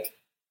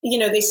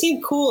they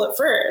seem cool at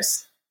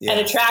first and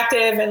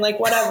attractive and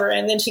whatever.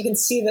 And then she can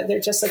see that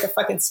they're just a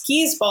fucking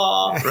skis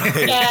ball.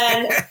 Right.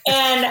 And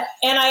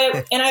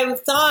I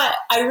thought,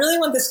 I really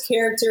want this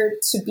character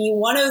to be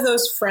one of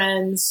those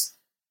friends,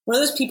 one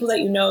of those people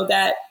that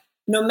that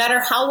no matter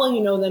how well you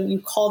know them, you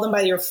call them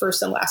by your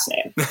first and last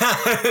name.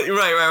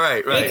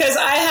 Right. Because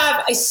I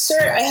have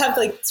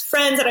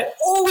friends that I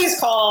always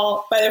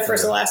call by their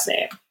first and last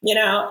name,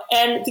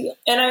 and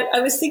I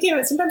was thinking of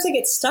it. Sometimes I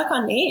get stuck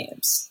on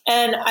names,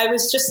 and I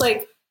was just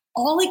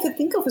all I could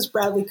think of was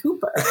Bradley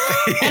Cooper.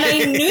 And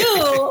I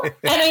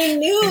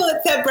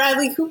knew that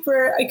Bradley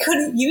Cooper, I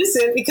couldn't use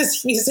it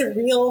because he's a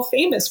real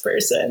famous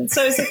person.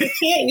 So I was like, I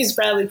can't use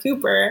Bradley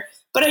Cooper,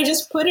 but I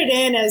just put it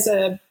in as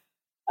a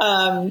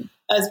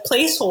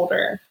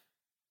placeholder.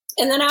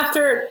 And then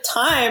after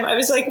time, I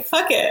was like,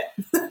 fuck it.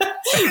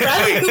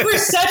 Bradley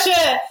Cooper's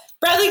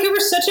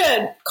such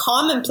a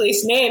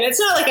commonplace name. It's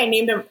not like I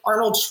named him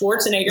Arnold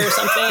Schwarzenegger or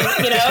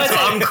something, It's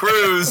Tom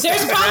Cruise.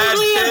 There's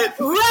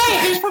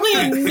probably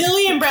a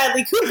million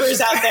Bradley Coopers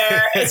out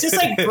there. It's just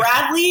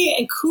Bradley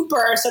and Cooper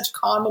are such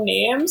common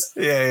names.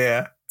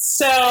 Yeah.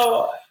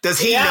 So does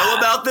he know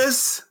about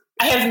this?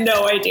 I have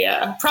no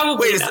idea.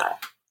 Probably not.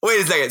 Wait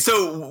a second.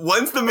 So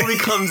once the movie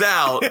comes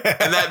out and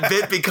that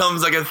bit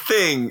becomes a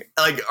thing,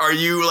 are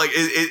you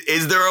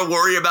is there a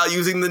worry about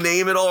using the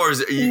name at all, or is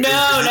it legally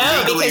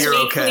because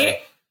you're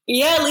okay?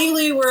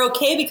 Legally we're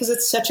okay because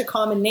it's such a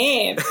common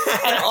name,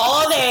 and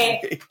all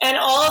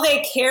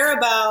they care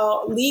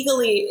about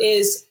legally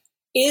is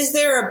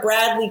there a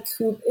Bradley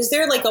Cooper? Is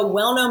there a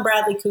well-known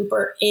Bradley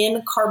Cooper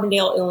in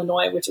Carbondale,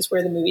 Illinois, which is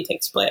where the movie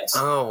takes place?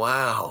 Oh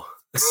wow.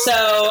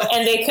 So,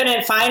 and they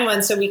couldn't find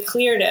one, so we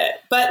cleared it.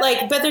 But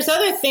there's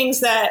other things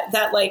that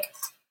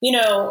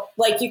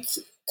you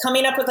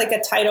coming up with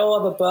a title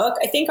of a book.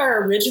 I think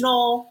our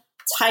original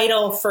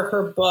title for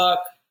her book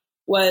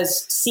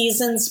was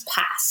Seasons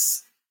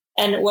Pass.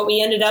 And what we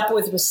ended up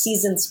with was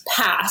Seasons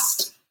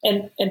Past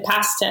in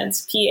past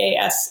tense,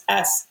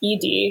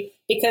 PASSED,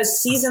 because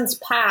Seasons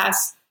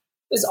Pass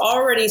is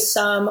already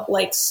some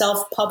like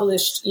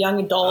self-published young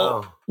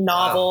adult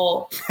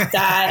novel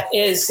that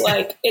is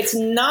like, it's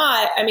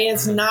not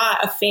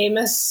a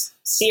famous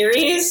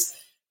series,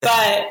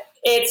 but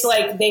it's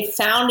like they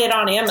found it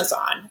on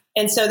Amazon.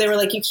 And so they were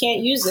like, you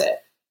can't use it.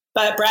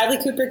 But Bradley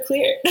Cooper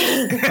cleared.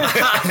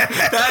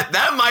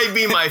 that might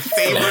be my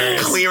favorite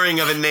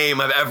clearing of a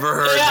name I've ever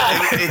heard.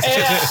 Yeah. It's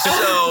just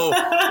so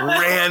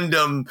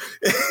random.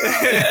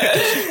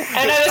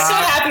 And I was so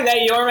happy that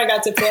Jorma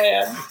got to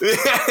play him.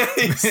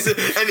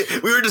 And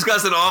we were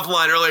discussing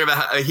offline earlier about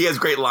how he has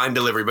great line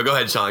delivery. But go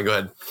ahead, Sean.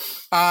 Go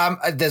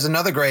ahead. There's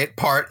another great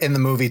part in the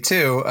movie,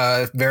 too,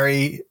 a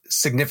very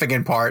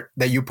significant part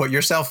that you put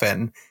yourself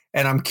in.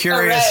 And I'm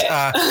curious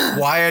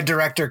why a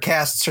director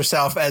casts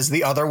herself as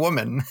the other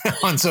woman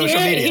on social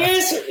media.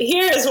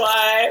 Here's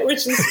why,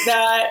 which is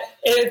that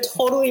a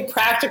totally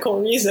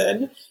practical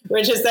reason,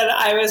 which is that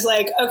I was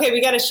like, okay,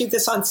 we got to shoot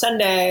this on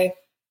Sunday.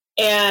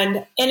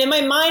 And in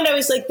my mind, I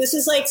was like, this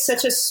is like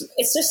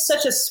it's just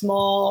such a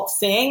small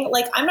thing.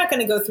 Like, I'm not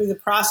going to go through the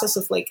process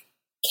of like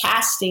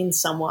casting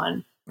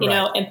someone, you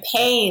know, and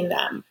paying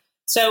them.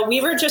 So we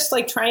were just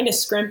like trying to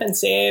scrimp and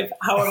save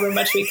however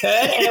much we could.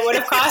 And it would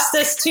have cost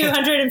us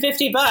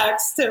 $250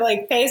 to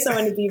like pay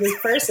someone to be this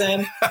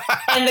person.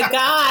 And the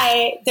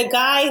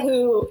guy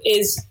who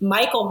is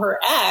Michael, her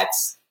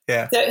ex,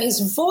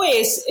 his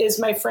voice is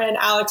my friend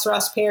Alex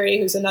Ross Perry,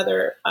 who's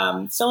another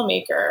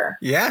filmmaker.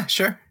 Yeah,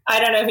 sure. I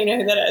don't know if you know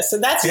who that is. So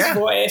that's his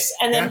voice.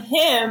 And then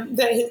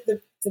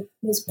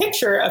his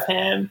picture of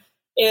him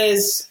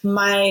is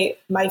my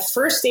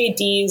first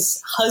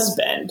AD's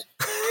husband,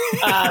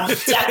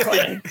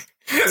 Declan.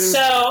 So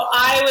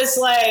I was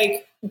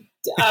like,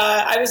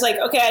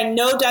 okay, I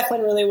know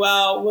Declan really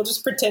well. We'll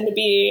just pretend to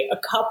be a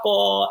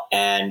couple.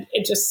 And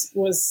it just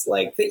was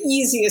like the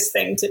easiest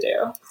thing to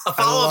do. A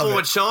follow up on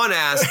what Sean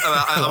asked.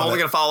 I'm only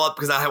going to follow up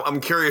because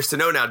I'm curious to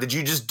know now. Did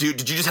you just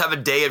have a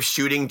day of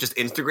shooting just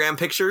Instagram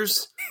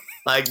pictures?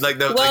 To get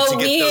those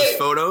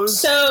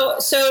photos?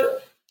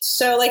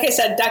 So like I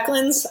said,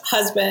 Declan's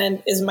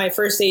husband is my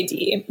first AD,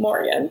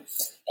 Morgan.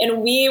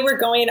 And we were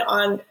going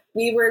on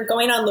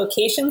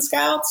location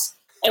scouts,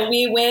 and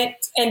we went,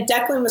 and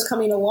Declan was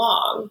coming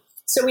along.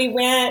 So we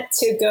went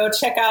to go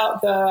check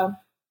out the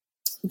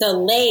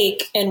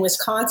lake in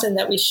Wisconsin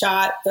that we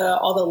shot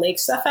all the lake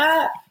stuff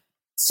at.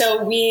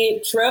 So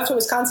we drove to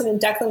Wisconsin, and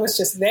Declan was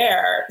just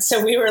there.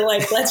 So we were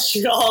like, let's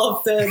shoot all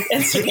of the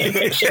Instagram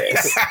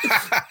pictures.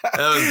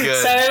 That was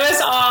good. So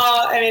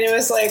it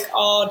was like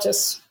all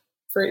just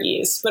for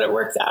ease, but it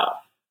worked out.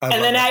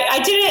 And then I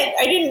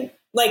didn't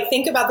like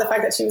think about the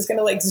fact that she was going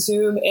to like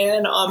zoom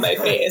in on my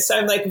face. So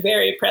I'm like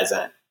very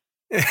present.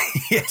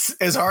 Yes.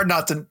 It's hard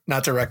not to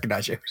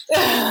recognize you.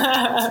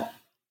 There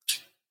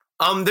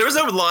was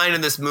a line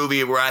in this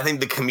movie where I think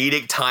the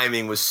comedic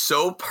timing was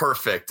so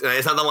perfect. And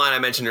it's not the line I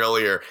mentioned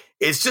earlier.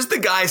 It's just the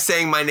guy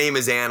saying, "My name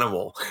is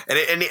Animal."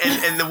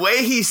 And the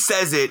way he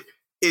says it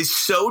is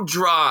so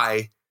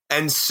dry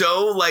and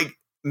so like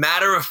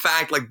matter of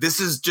fact, like, this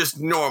is just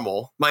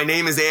normal. My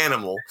name is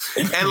Animal.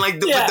 And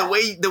like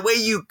the way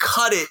you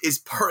cut it is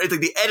perfect.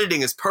 Like the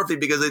editing is perfect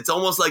because it's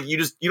almost like you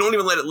don't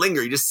even let it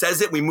linger. He just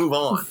says it, we move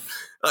on.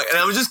 And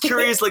I was just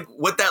curious, like,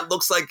 what that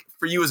looks like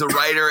for you as a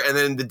writer. And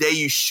then the day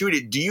you shoot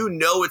it, do you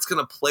know it's going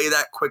to play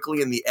that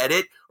quickly in the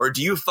edit, or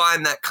do you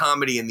find that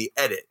comedy in the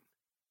edit?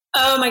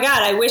 Oh my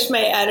God, I wish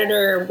my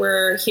editor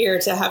were here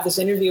to have this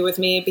interview with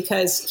me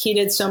because he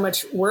did so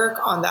much work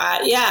on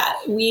that. Yeah,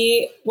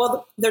 the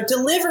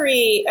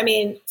delivery, I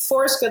mean,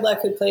 Forrest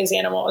Goodluck, who plays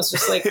Animal, is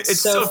just like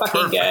so fucking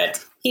perfect. Good.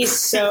 He's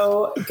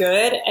so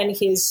good. And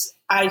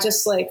I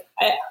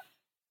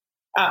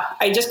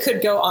just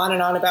could go on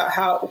and on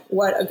about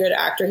what a good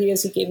actor he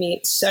is. He gave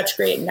me such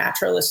great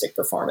naturalistic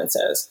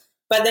performances.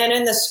 But then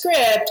in the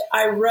script,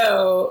 I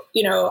wrote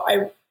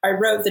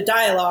the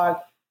dialogue,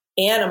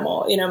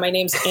 Animal, my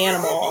name's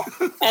Animal.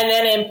 And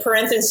then in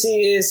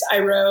parentheses, I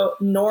wrote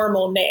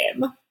normal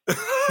name.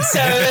 So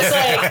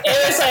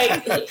it was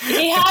like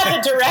he had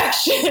the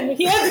direction.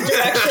 He had the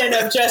direction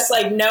of just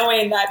like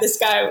knowing that this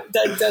guy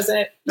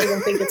doesn't even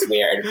think it's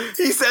weird.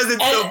 He says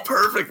it so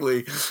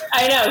perfectly.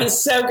 I know,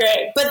 he's so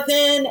great. But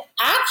then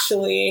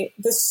actually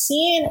the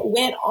scene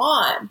went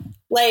on.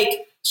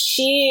 Like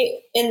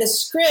in the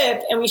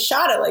script, and we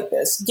shot it like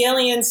this.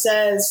 Gillian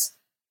says,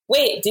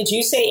 "Wait, did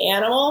you say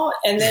Animal?"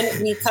 And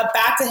then we cut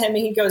back to him and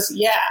he goes,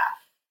 "Yeah."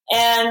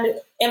 And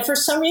for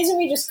some reason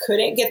we just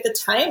couldn't get the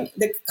time.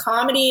 The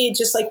comedy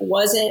just like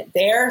wasn't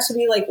there. So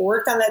we like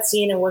worked on that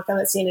scene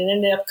and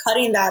ended up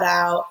cutting that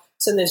out.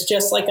 So there's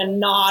just like a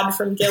nod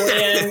from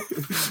Gillian.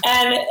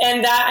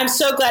 and that I'm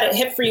so glad it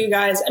hit for you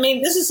guys. I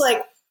mean, this is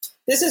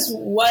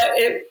what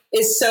it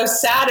is so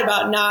sad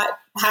about not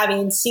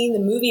having seen the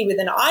movie with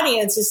an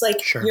audience is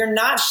like, sure, you're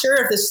not sure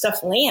if this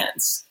stuff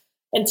lands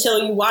until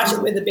you watch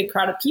it with a big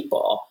crowd of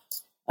people.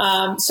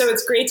 So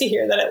it's great to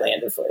hear that it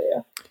landed for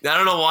you. I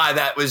don't know why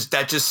that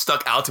just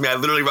stuck out to me. I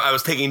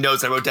was taking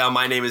notes. I wrote down,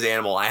 "My name is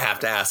Animal." I have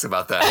to ask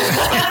about that.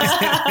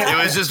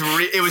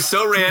 It was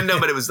so random,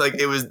 but I felt like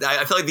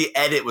the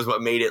edit was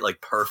what made it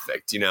like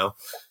perfect,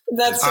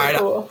 That's so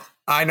cool.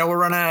 I know we're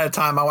running out of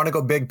time. I want to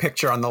go big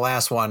picture on the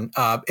last one.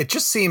 It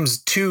just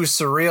seems too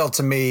surreal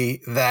to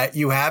me that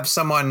you have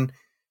someone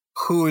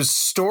whose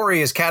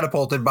story is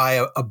catapulted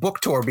by a book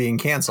tour being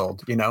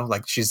canceled. You know,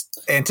 like she's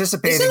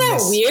anticipating. Isn't that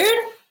this.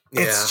 weird?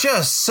 It's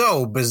just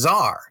so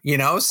bizarre, you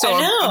know? So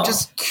I'm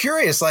just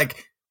curious,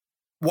 like,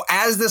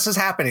 as this is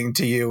happening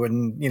to you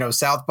and, you know,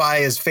 South by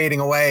is fading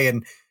away,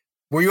 and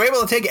were you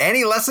able to take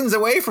any lessons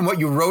away from what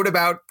you wrote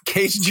about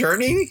Kate's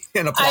journey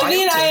and apply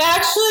it to-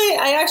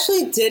 I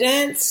actually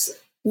didn't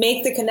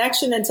make the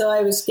connection until I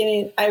was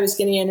getting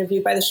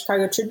interviewed by the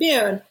Chicago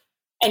Tribune,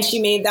 and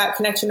she made that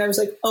connection. I was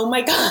like, oh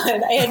my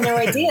God, I had no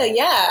idea.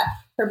 Yeah.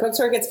 Her book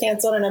tour gets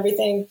canceled and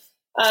everything.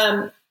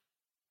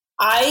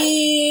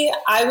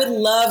 I would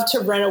love to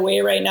run away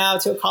right now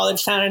to a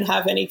college town and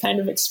have any kind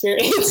of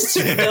experience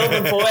to fill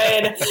the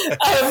void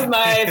of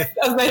my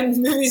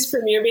movie's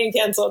premiere being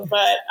canceled.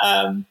 But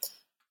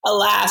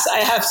alas,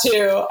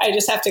 I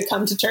just have to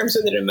come to terms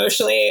with it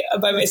emotionally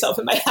by myself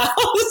in my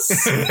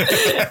house.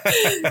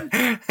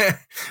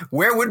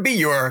 Where would be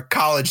your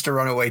college to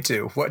run away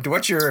to?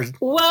 What's your?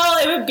 Well,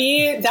 it would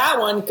be that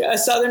one,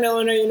 Southern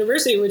Illinois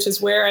University, which is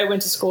where I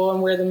went to school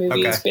and where the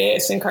movie is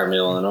based in Carmel,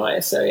 Illinois.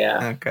 So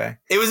yeah. Okay.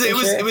 It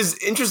was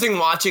interesting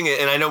watching it,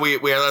 and I know we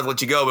had to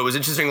let you go, but it was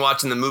interesting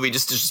watching the movie.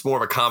 Just more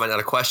of a comment, not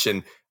a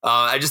question.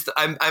 I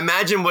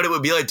imagine what it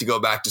would be like to go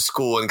back to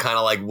school and kind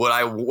of like what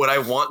I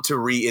want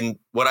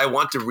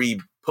to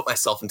put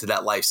myself into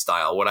that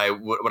lifestyle. Would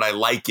I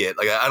like it?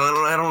 Like I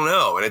don't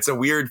know. And it's a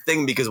weird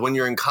thing because when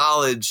you're in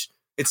college,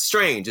 it's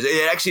strange.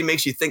 It actually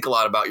makes you think a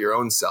lot about your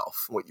own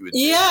self, what you would do.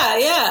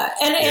 Yeah.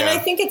 And I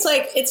think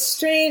it's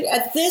strange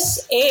at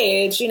this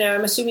age, you know,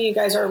 I'm assuming you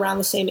guys are around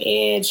the same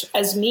age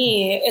as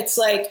me. It's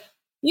like,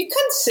 you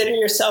consider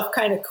yourself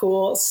kind of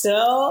cool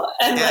still,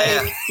 and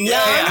young.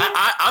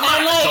 I'm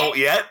not an adult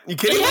yet. You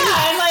kidding me?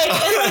 Yeah,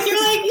 and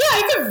you're like, yeah,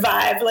 I could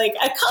vibe. Like,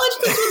 college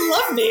kids would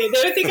love me.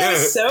 They would think I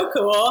was so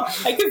cool.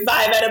 I could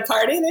vibe at a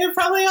party. They would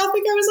probably all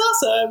think I was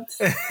awesome.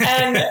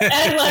 And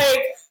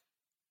like,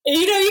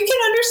 you know, you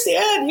can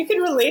understand. You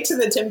can relate to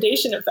the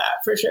temptation of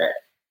that for sure.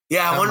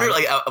 Yeah, I wonder,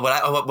 like,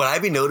 would I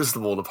be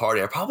noticeable at a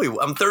party?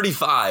 I'm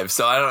 35,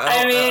 so I don't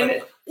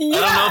know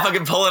if I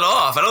can pull it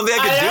off. I don't think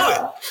I can do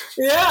it.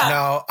 Yeah.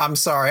 No, I'm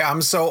sorry.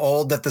 I'm so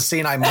old that the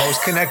scene I'm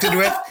most connected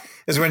with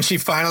is when she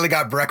finally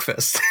got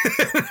breakfast.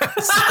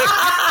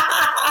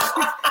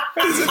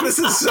 This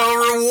is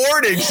so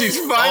rewarding. She's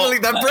finally,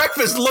 that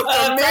breakfast looked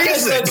amazing.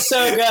 Breakfast looked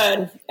so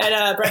good.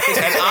 And breakfast.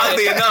 And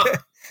oddly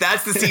enough,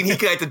 that's the scene he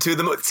connected to.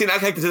 The scene I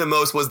connected to the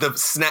most was the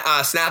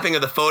snapping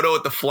of the photo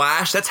with the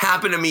flash. That's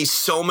happened to me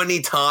so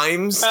many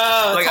times.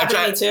 Oh, like, it's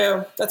happened to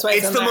me too. That's why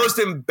it's the most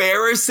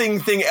embarrassing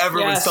thing ever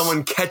when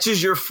someone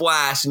catches your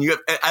flash. And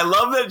I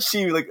love that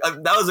she, like,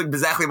 that was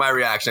exactly my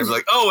reaction. I was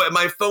like, oh,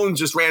 my phone's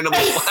just randomly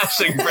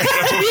flashing.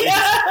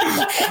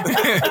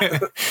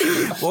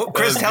 Well,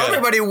 Chris, tell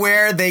everybody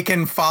where they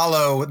can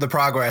follow the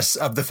progress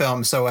of the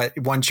film. So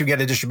once you get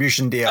a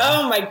distribution deal.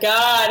 Oh my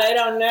God, I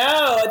don't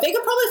know. They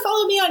could probably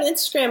follow me on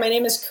Instagram. My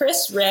name is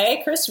Chris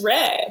Ray on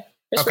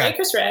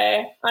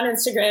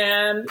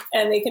Instagram,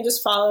 and they can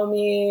just follow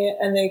me,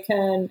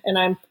 and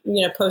I'm,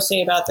 you know,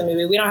 posting about the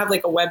movie. We don't have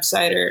like a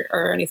website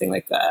or anything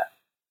like that.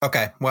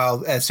 Okay.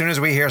 Well, as soon as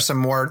we hear some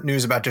more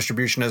news about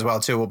distribution as well,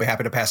 too, we'll be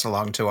happy to pass it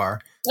along to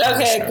our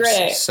listeners.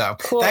 Great. So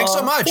cool. Thanks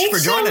so much for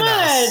joining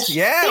us.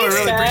 Yeah, we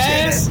really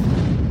appreciate it.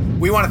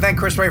 We want to thank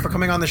Chris Ray for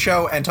coming on the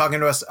show and talking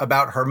to us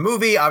about her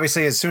movie.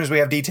 Obviously, as soon as we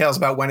have details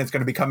about when it's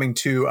going to be coming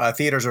to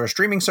theaters or a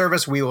streaming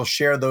service, we will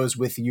share those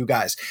with you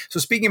guys. So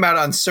speaking about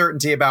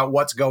uncertainty about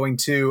what's going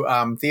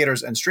to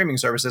theaters and streaming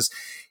services,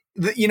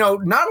 you know,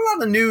 not a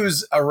lot of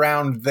news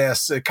around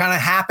this. It kind of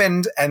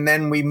happened and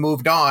then we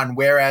moved on.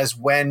 Whereas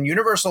when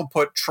Universal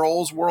put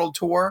Trolls World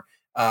Tour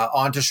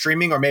onto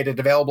streaming or made it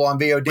available on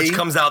VOD. Which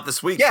comes out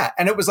this week. Yeah,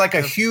 and it was like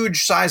a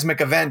huge seismic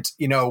event,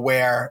 you know,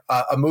 where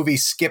a movie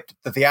skipped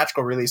the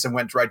theatrical release and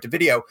went right to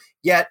video.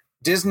 Yet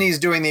Disney's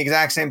doing the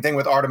exact same thing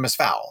with Artemis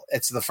Fowl.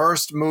 It's the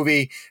first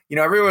movie, you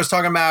know, everyone was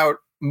talking about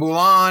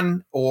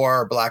Mulan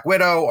or Black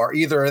Widow, or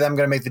either of them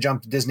going to make the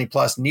jump to Disney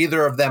Plus.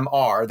 Neither of them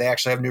are. They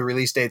actually have new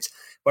release dates.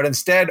 But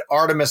instead,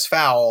 Artemis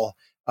Fowl,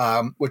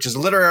 which is a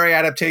literary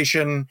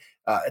adaptation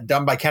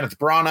done by Kenneth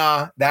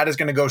Branagh, that is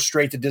going to go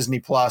straight to Disney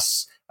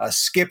Plus.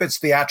 Skip its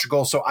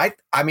theatrical. So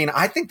I mean,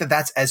 I think that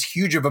that's as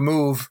huge of a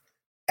move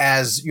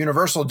as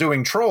Universal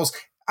doing Trolls.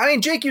 I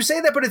mean, Jake, you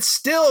say that, but it's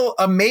still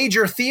a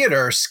major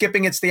theater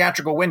skipping its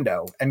theatrical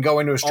window and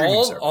going to a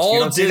streaming service.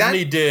 All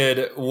Disney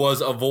did was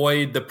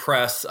avoid the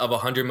press of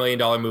 $100 million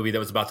movie that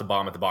was about to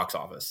bomb at the box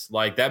office.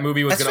 Like, that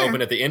movie was going to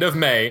open at the end of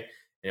May, and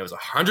it was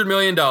 $100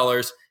 million,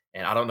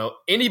 and I don't know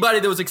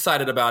anybody that was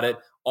excited about it.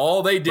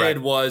 All they did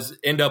was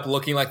end up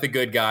looking like the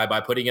good guy by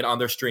putting it on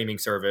their streaming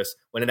service,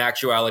 when in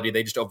actuality,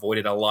 they just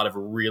avoided a lot of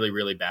really,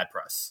 really bad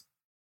press.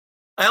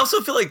 I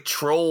also feel like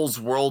Trolls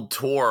World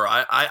Tour.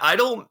 I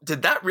don't.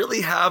 Did that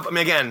really have? I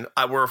mean, again,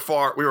 we were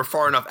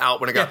far enough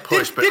out when it got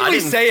pushed. Didn't we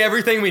say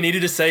everything we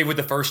needed to say with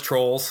the first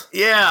Trolls?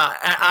 Yeah,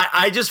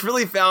 I just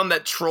really found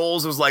that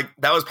Trolls was like,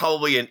 that was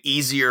probably an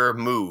easier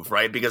move,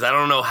 right? Because I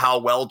don't know how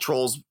well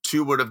Trolls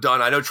 2 would have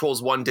done. I know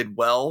Trolls 1 did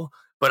well,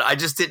 but I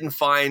just didn't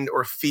find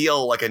or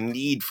feel like a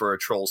need for a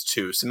Trolls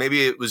 2. So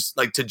maybe it was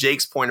like to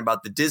Jake's point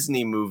about the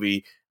Disney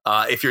movie,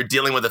 if you're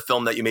dealing with a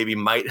film that you maybe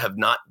might have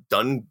not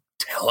done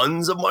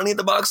tons of money at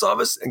the box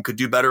office and could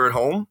do better at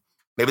home,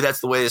 maybe that's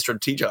the way they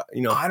strategize.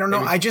 I don't know.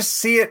 Maybe. I just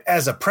see it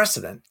as a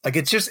precedent. Like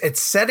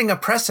it's setting a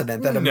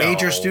precedent that a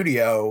major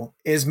studio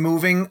is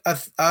moving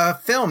a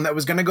film that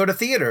was going to go to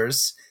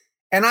theaters.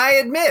 And I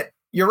admit,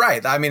 you're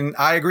right. I mean,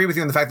 I agree with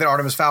you on the fact that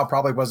Artemis Fowl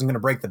probably wasn't going to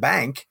break the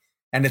bank,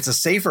 and it's a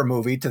safer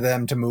movie to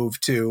them to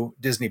move to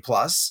Disney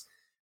Plus.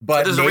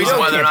 But there's a reason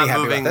why they're not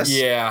moving.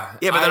 Yeah,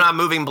 but they're not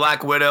moving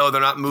Black Widow. They're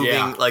not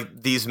moving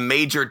like these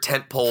major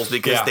tent poles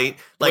because they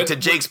like. To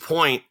Jake's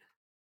point,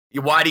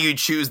 why do you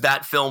choose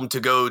that film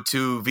to go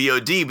to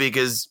VOD?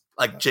 Because,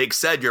 like Jake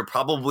said, it's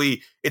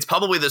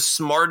probably the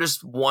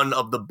smartest one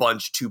of the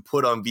bunch to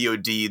put on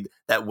VOD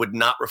that would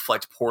not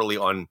reflect poorly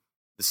on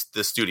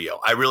the studio.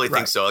 I really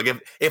think so. Like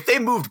if they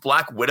moved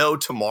Black Widow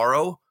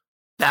tomorrow,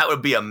 that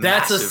would be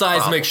that's a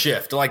seismic problem.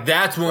 shift. Like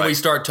that's when we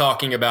start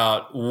talking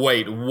about,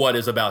 wait, what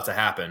is about to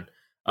happen?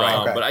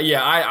 Right. But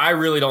yeah, I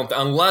really don't,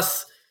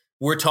 unless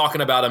we're talking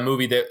about a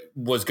movie that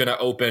was going to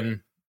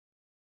open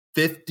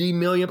 50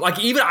 million. Like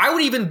I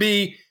would even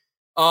be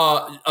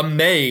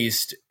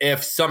amazed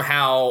if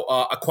somehow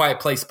A Quiet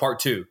Place Part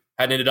 2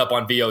 had ended up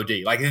on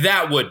VOD. Like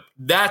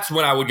that's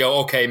when I would go,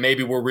 okay,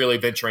 maybe we're really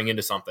venturing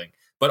into something.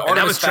 But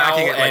Artemis Fowl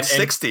tracking at like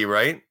 60,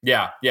 right?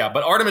 Yeah.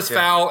 But Artemis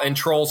Fowl and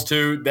Trolls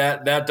 2,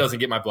 that doesn't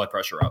get my blood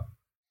pressure up.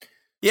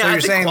 Yeah, so you're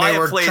saying they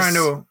were trying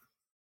to.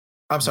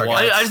 I'm sorry.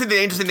 I just think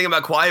the interesting thing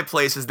about Quiet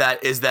Place is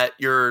that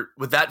you're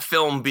with that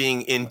film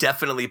being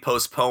indefinitely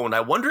postponed. I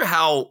wonder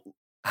how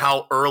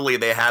early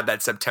they had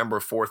that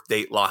September 4th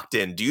date locked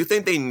in. Do you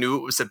think they knew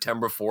it was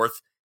September 4th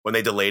when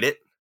they delayed it?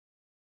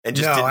 And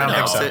just didn't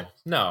announce it?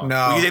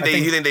 No. You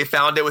think they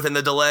found it within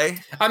the delay?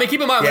 I mean, keep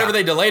in mind, whenever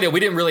they delayed it, we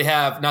didn't really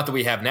have, not that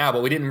we have now,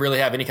 but we didn't really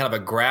have any kind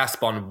of a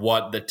grasp on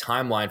what the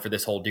timeline for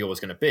this whole deal was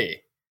going to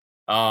be.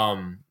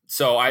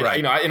 So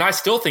I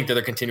still think that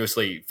they're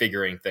continuously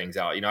figuring things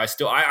out.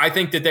 I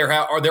think that there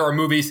are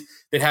movies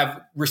that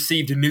have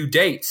received new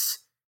dates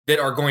that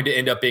are going to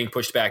end up being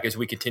pushed back as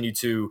we continue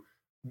to,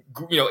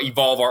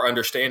 evolve our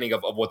understanding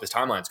of what this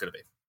timeline is going to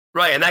be.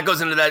 Right. And that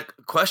goes into that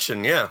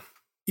question. Yeah.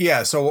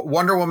 Yeah, so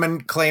Wonder Woman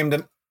claimed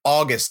an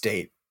August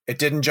date. It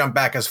didn't jump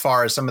back as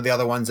far as some of the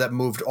other ones that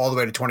moved all the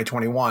way to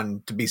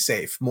 2021 to be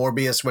safe.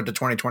 Morbius went to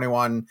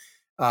 2021.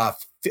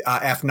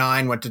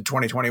 F9 went to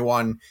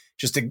 2021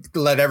 just to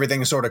let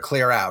everything sort of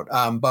clear out.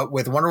 But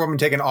with Wonder Woman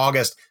taking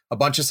August, a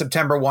bunch of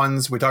September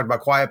ones. We talked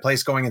about Quiet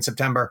Place going in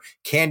September.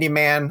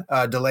 Candyman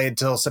delayed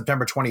till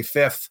September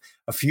 25th.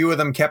 A few of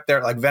them kept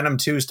their, like Venom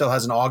 2 still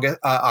has an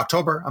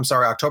October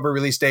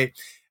release date.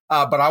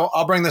 But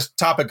I'll bring this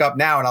topic up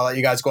now and I'll let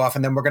you guys go off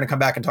and then we're going to come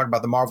back and talk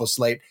about the Marvel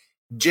slate.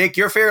 Jake,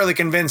 you're fairly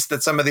convinced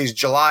that some of these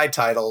July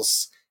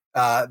titles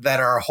that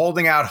are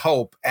holding out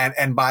hope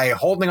and by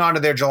holding on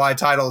to their July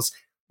titles,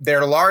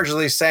 they're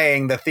largely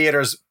saying the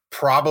theaters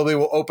probably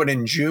will open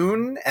in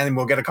June and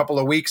we'll get a couple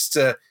of weeks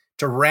to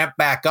ramp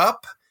back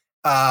up,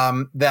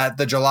 that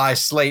the July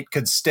slate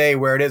could stay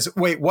where it is.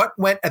 Wait, what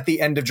went at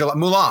the end of July?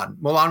 Mulan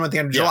went at the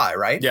end of July,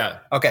 right? Yeah.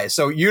 Okay,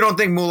 so you don't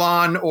think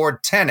Mulan or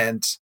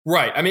Tenet.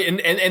 Right. I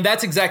mean, and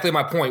that's exactly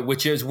my point,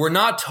 which is we're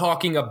not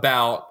talking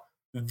about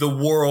the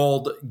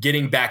world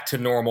getting back to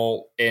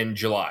normal in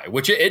July,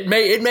 which it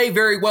may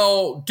very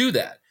well do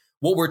that.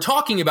 What we're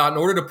talking about in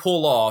order to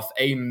pull off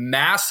a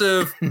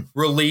massive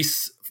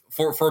release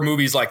for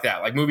movies like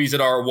that, like movies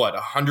that are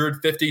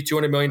 $150,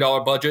 $200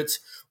 million budgets,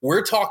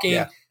 we're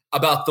talking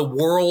about the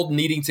world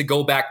needing to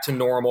go back to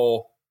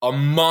normal a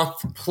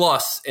month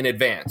plus in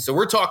advance. So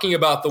we're talking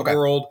about the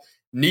world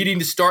needing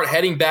to start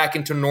heading back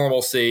into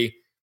normalcy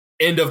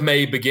end of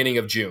May, beginning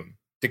of June,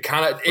 to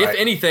kind of, if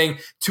anything,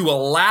 to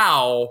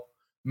allow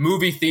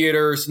movie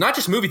theaters, not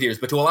just movie theaters,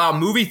 but to allow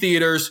movie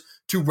theaters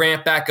to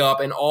ramp back up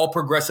and all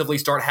progressively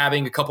start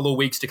having a couple of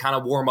weeks to kind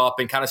of warm up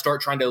and kind of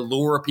start trying to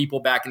lure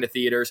people back into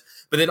theaters,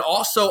 but then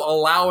also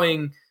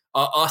allowing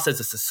us as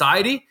a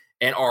society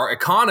and our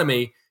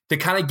economy to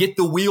kind of get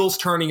the wheels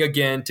turning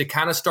again, to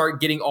kind of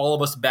start getting all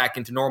of us back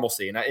into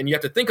normalcy. And you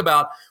have to think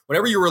about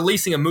whenever you're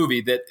releasing a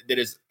movie that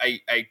is a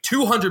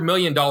 $200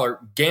 million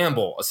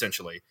gamble,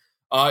 essentially,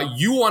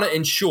 you want to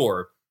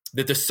ensure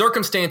that the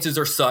circumstances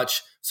are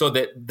such so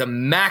that the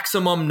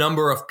maximum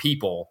number of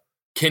people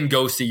can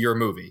go see your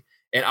movie.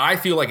 And I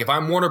feel like if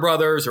I'm Warner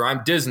Brothers or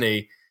I'm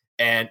Disney,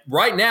 and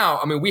right now,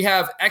 I mean, we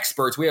have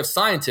experts, we have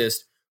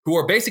scientists who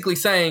are basically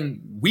saying,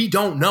 we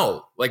don't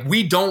know. Like,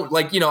 we don't,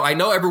 like, I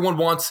know everyone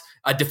wants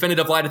a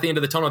definitive light at the end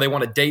of the tunnel. They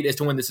want a date as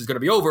to when this is going to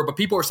be over, but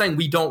people are saying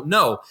we don't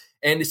know.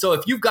 And so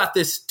if you've got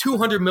this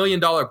 $200 million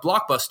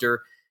blockbuster,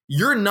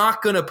 you're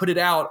not going to put it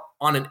out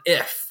on an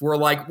if. We're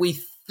like, we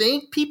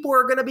think people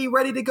are going to be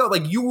ready to go.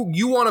 Like, you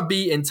want to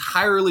be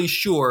entirely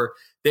sure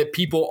that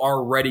people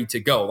are ready to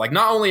go. Like,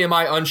 not only am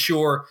I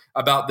unsure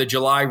about the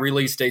July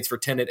release dates for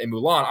Tenet and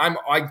Mulan,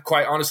 I'm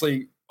quite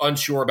honestly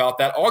unsure about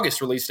that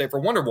August release date for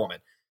Wonder Woman.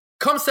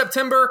 Come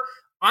September,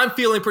 I'm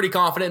feeling pretty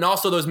confident. And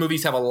also those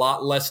movies have a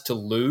lot less to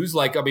lose.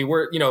 Like, I mean,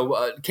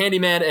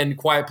 Candyman and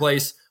Quiet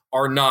Place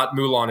are not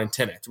Mulan and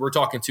Tenet. We're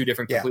talking two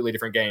completely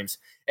different games.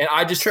 And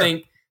I just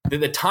think that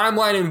the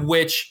timeline in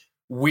which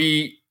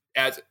we,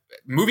 as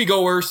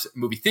moviegoers,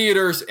 movie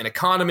theaters, and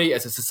economy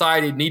as a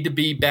society need to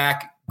be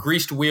back,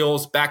 greased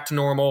wheels, back to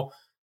normal.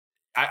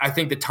 I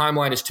think the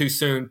timeline is too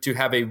soon to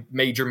have a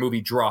major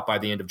movie drop by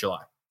the end of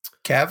July.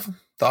 Kev,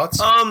 thoughts?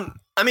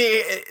 I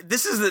mean,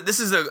 this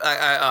is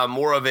a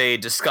more of a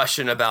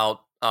discussion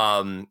about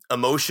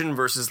emotion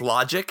versus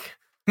logic.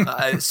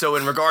 So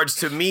in regards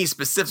to me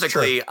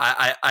specifically, sure.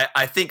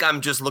 I think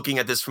I'm just looking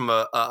at this from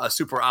a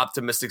super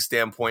optimistic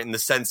standpoint in the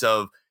sense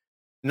of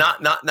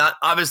not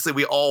obviously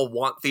we all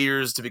want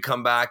theaters to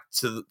come back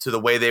to the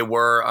way they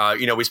were.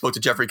 We spoke to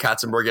Jeffrey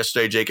Katzenberg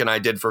yesterday, Jake and I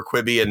did, for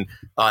Quibi, and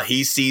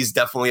he sees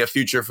definitely a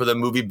future for the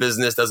movie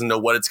business, doesn't know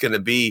what it's going to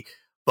be.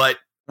 But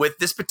with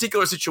this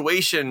particular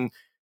situation,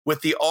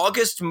 with the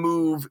August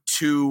move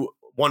to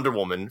Wonder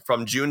Woman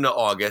from June to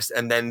August,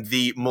 and then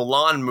the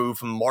Mulan move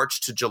from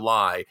March to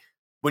July,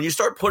 when you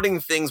start putting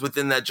things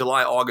within that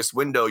July-August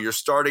window, you're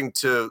starting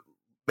to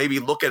maybe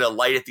look at a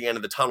light at the end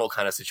of the tunnel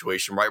kind of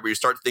situation, right? Where you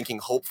start thinking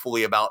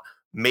hopefully about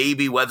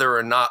maybe whether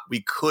or not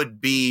we could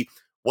be,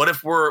 what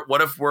if we're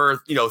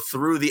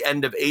through the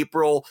end of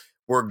April,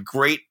 we're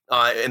great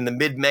in the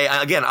mid-May.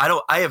 Again,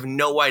 I have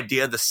no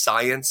idea the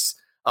science.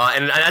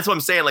 And that's what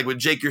I'm saying. Like with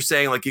Jake, you're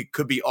saying like it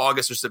could be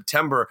August or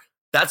September.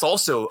 That's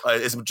also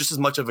is just as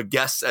much of a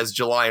guess as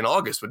July and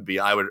August would be,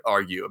 I would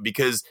argue,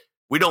 because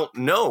we don't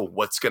know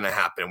what's going to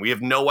happen. We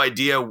have no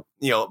idea.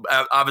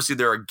 Obviously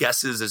there are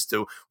guesses as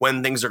to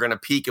when things are going to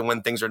peak and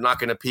when things are not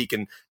going to peak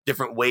and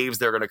different waves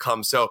that are going to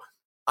come. So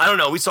I don't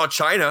know. We saw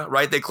China,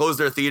 right? They closed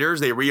their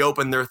theaters, they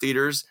reopened their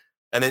theaters,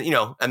 and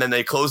then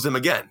they closed them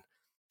again.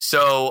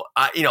 So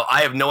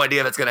I have no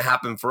idea if that's going to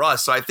happen for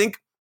us. So I think,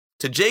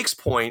 to Jake's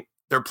point,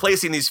 they're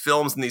placing these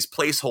films in these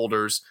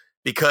placeholders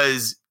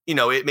because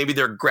maybe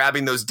they're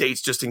grabbing those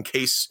dates just in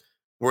case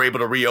we're able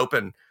to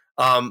reopen.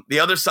 The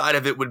other side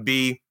of it would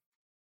be,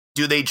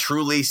 do they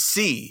truly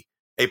see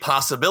a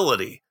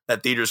possibility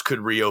that theaters could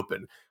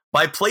reopen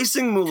by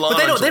placing Mulan?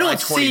 But they don't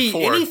see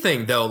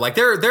anything though. Like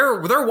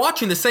they're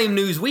watching the same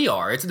news we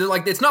are. It's not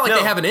like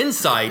they have an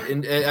insight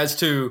as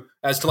to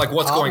like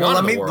what's going on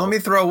in the world. Let me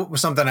throw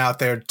something out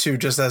there too,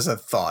 just as a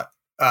thought,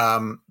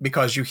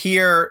 because you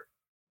hear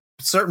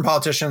certain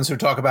politicians who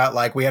talk about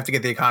like we have to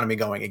get the economy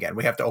going again.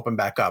 We have to open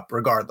back up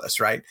regardless,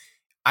 right?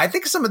 I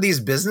think some of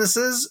these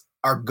businesses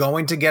are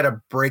going to get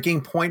a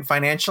breaking point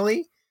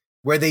financially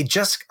where they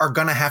just are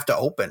going to have to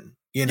open,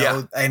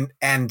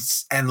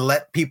 and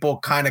let people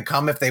kind of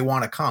come if they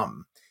want to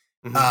come.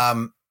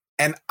 Mm-hmm.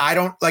 And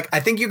I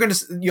think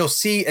you'll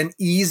see an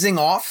easing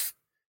off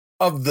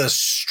of the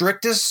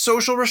strictest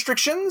social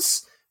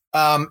restrictions.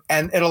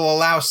 And it'll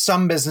allow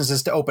some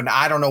businesses to open.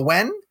 I don't know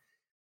when,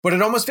 but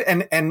it almost,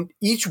 and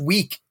each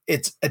week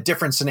it's a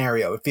different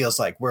scenario. It feels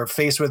like we're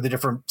faced with a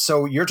different.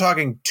 So you're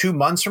talking 2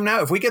 months from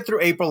now, if we get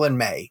through April and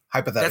May,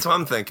 hypothetically. That's what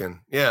I'm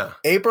thinking. Yeah.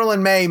 April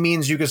and May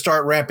means you can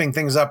start ramping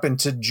things up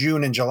into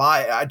June and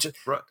July.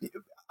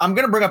 I'm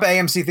going to bring up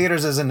AMC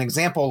Theaters as an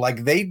example.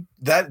 Like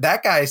that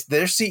guy,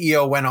 their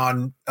CEO went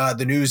on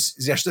the news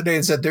yesterday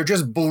and said they're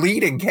just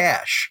bleeding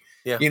cash,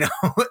 and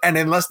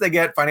unless they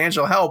get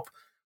financial help,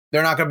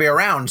 they're not going to be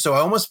around. So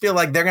I almost feel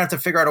like they're going to have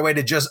to figure out a way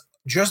to just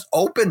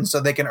open so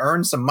they can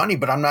earn some money,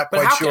 but I'm not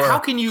quite sure. How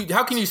can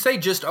you say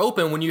just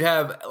open when you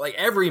have like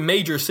every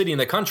major city in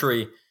the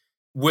country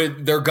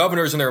with their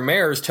governors and their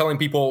mayors telling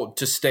people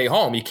to stay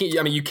home? You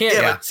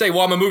can't say,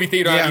 well, I'm a movie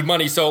theater, I need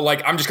money, so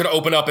like I'm just going to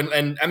open up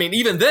and I mean,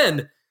 even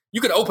then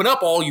you could open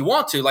up all you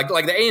want to. Like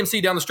the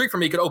AMC down the street from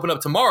me could open up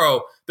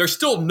tomorrow. There's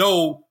still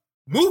no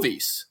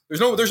movies.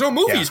 There's no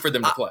movies for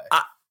them to play.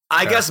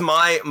 I guess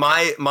my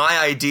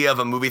idea of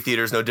a movie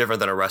theater is no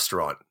different than a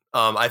restaurant.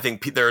 I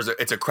think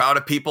it's a crowd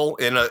of people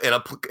in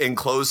a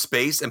enclosed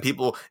space, and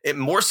people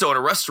more so in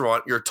a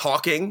restaurant. You're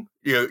talking,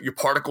 your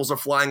particles are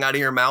flying out of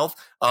your mouth.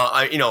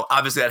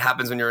 Obviously that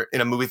happens when you're in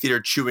a movie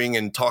theater, chewing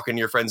and talking to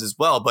your friends as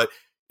well. But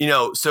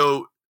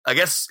so I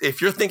guess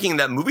if you're thinking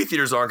that movie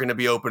theaters aren't going to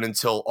be open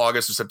until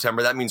August or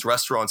September, that means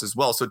restaurants as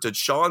well. So to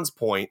Sean's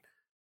point,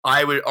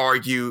 I would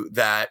argue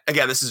that,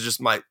 again, this is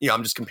just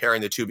I'm just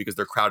comparing the two because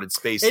they're crowded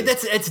spaces.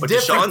 It's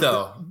different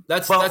though.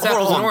 That's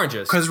apples and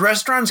oranges. Because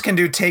restaurants can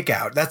do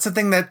takeout. That's the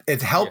thing that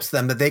it helps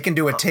them, that they can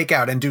do a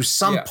takeout and do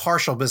some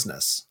partial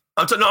business.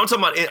 I'm talking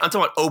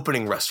about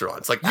opening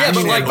restaurants. Like, but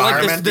like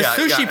the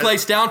sushi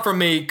place down from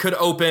me could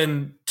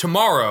open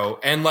tomorrow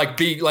and like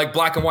be like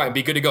black and white and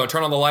be good to go and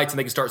turn on the lights and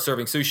they can start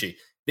serving sushi.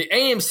 The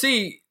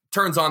AMC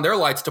turns on their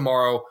lights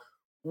tomorrow.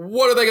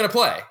 What are they going to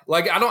play?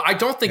 Like, I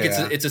don't think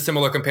it's a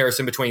similar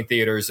comparison between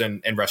theaters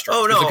and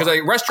restaurants. Oh no, because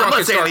a restaurant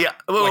can start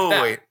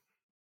wait.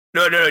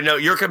 No.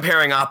 You're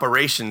comparing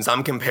operations.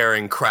 I'm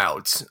comparing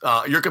crowds.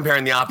 You're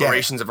comparing the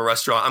operations of a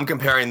restaurant. I'm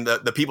comparing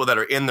the people that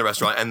are in the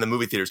restaurant and the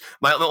movie theaters.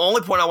 The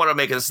only point I want to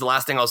make, and this is the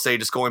last thing I'll say,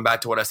 just going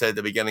back to what I said at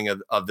the beginning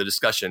of the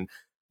discussion.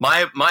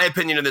 My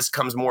opinion of this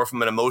comes more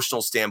from an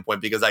emotional standpoint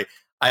because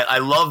I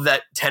love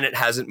that Tenet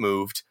hasn't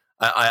moved.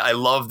 I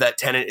love that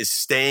Tenet is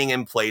staying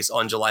in place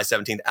on July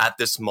 17th at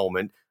this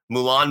moment.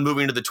 Mulan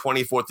moving to the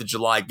 24th of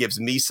July gives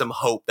me some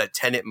hope that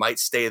Tenet might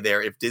stay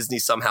there if Disney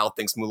somehow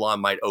thinks Mulan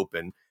might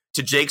open.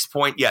 To Jake's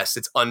point, yes,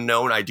 it's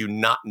unknown. I do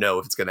not know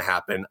if it's going to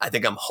happen. I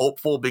think I'm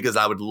hopeful because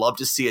I would love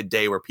to see a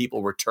day where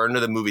people return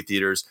to the movie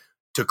theaters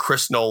to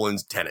Chris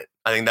Nolan's Tenet.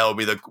 I think that would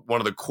be one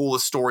of the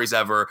coolest stories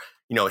ever.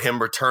 You know, him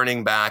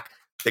returning back,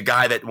 the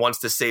guy that wants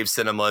to save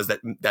cinemas,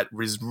 that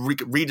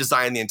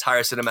redesigned the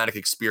entire cinematic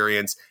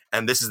experience,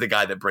 and this is the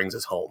guy that brings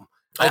us home.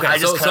 Okay,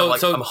 so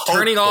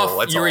turning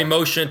off your all.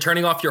 emotion,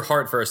 turning off your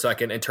heart for a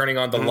second, and turning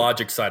on the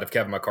logic side of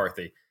Kevin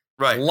McCarthy.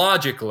 Right.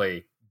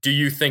 Logically, do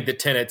you think that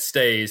Tenet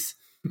stays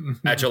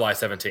at July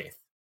 17th?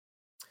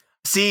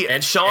 See,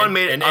 and Sean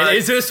made it. And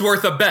is this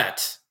worth a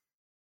bet?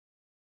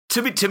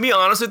 To be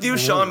honest with you,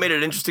 Sean made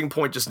an interesting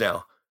point just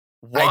now.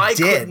 Why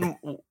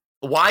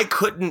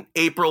couldn't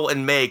April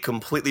and May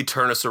completely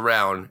turn us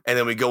around, and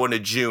then we go into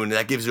June, and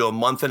that gives you a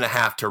month and a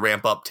half to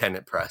ramp up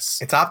Tenet press?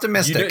 It's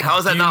optimistic. How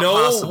is that not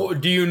possible?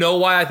 Do you know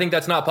why I think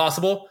that's not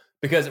possible?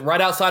 Because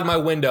right outside my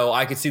window,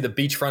 I could see the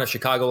beachfront of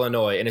Chicago,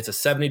 Illinois, and it's a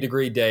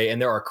 70-degree day,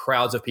 and there are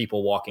crowds of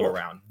people walking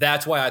around.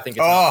 That's why I think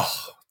it's not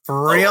possible.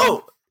 For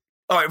real?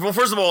 All right. Well,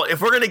 first of all,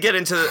 if we're going to get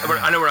into,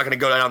 I know we're not going to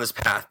go down this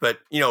path, but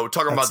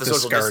talking about the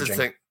social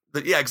distancing.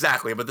 Yeah,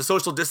 exactly. But the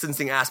social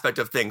distancing aspect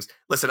of things.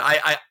 Listen,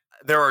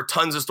 there are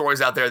tons of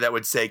stories out there that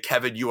would say,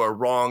 Kevin, you are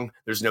wrong.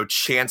 There's no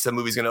chance the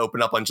movie's going to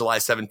open up on July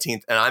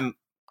 17th. And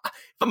if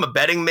I'm a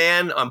betting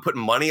man, I'm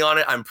putting money on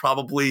it. I'm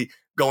probably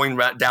going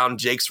down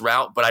Jake's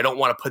route, but I don't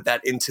want to put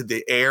that into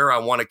the air. I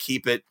want to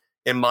keep it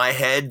in my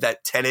head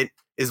that Tenet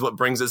is what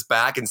brings us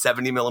back in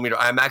 70 millimeter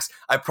IMAX.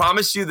 I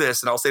promise you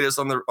this, and I'll say this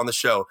on the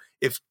show.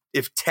 If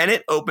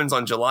Tenet opens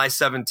on July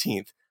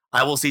 17th,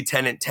 I will see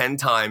Tenet 10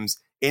 times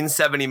in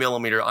 70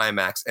 millimeter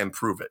IMAX and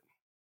prove it.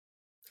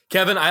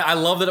 Kevin, I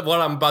love that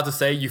what I'm about to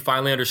say, you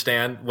finally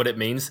understand what it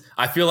means.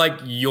 I feel like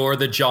you're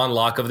the John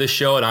Locke of this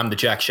show, and I'm the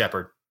Jack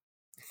Shepherd.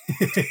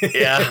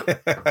 Yeah,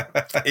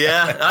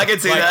 I can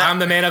see that. I'm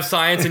the man of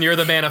science, and you're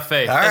the man of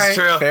faith. All That's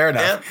right, true. Fair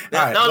enough.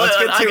 Yeah. All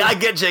right, I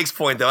get Jake's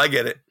point, though. I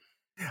get it.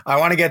 I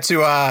want to get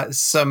to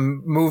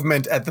some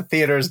movement at the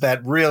theaters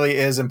that really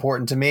is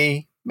important to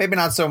me. Maybe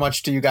not so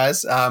much to you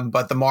guys,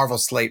 but the Marvel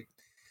slate.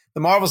 The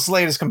Marvel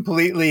slate is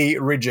completely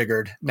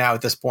rejiggered now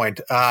at this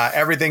point.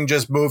 Everything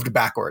just moved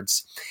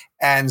backwards.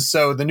 And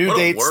so the new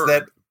dates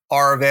that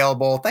are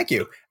available, thank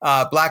you.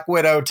 Black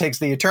Widow takes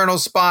the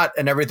Eternals spot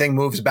and everything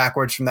moves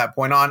backwards from that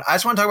point on. I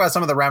just want to talk about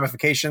some of the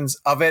ramifications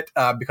of it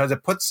because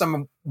it puts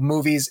some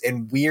movies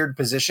in weird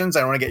positions.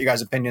 I want to get you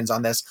guys' opinions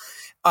on this.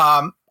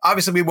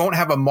 Obviously, we won't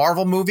have a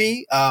Marvel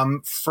movie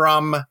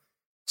from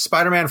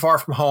Spider-Man Far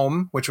From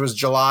Home, which was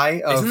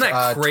July of Isn't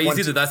that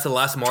crazy that that's the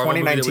last Marvel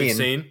movie that we've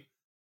seen?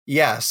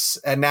 Yes.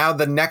 And now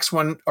the next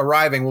one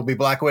arriving will be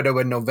Black Widow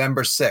in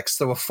November 6th.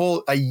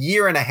 So a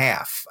year and a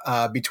half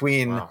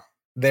between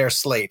their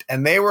slate.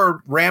 And they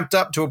were ramped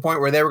up to a point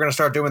where they were going to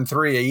start doing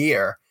 3 a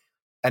year.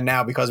 And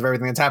now because of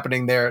everything that's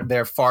happening,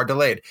 they're far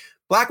delayed.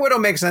 Black Widow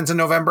makes sense in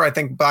November. I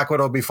think Black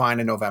Widow will be fine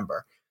in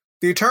November.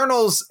 The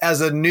Eternals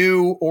as a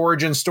new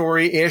origin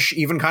story-ish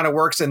even kind of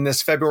works in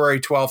this February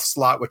 12th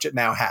slot, which it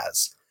now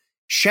has.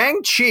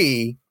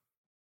 Shang-Chi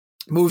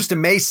moves to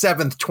May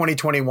 7th,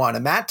 2021.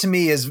 And that to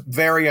me is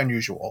very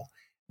unusual.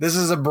 This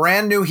is a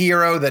brand new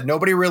hero that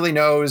nobody really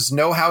knows,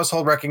 no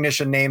household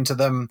recognition name to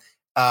them.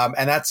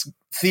 And that's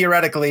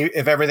theoretically,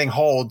 if everything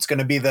holds, going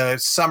to be the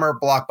summer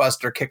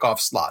blockbuster kickoff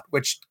slot,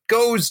 which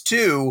goes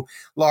to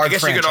large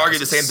franchises. You could argue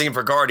the same thing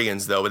for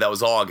Guardians, though, but that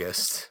was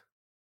August.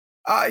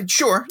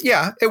 Sure.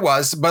 Yeah, it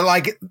was. But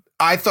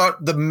I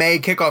thought the May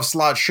kickoff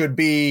slot should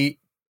be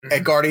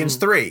at Guardians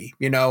 3,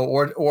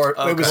 or it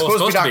was supposed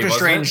to be Doctor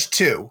Strange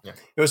 2. Yeah.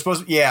 It was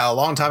supposed to, a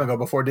long time ago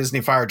before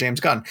Disney fired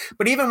James Gunn.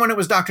 But even when it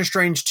was Doctor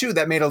Strange 2,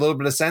 that made a little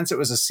bit of sense. It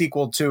was a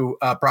sequel to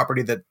a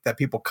property that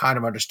people kind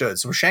of understood.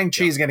 So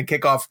Shang-Chi is going to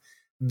kick off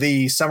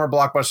the summer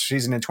blockbuster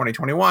season in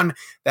 2021.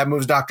 That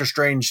moves Doctor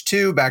Strange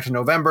 2 back to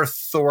November.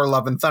 Thor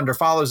Love and Thunder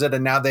follows it.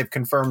 And now they've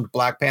confirmed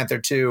Black Panther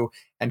 2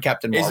 and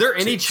Captain Marvel. Is there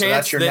any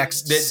chance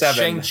that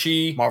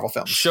Shang-Chi Marvel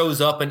films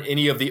shows up in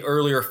any of the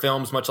earlier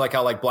films, much like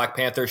how Black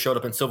Panther showed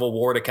up in Civil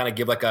War to kind of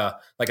give like a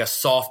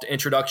soft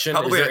introduction?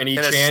 Probably is there any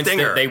chance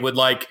that they would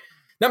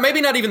now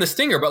maybe not even the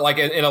stinger, but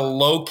in a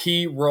low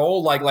key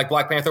role like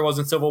Black Panther was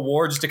in Civil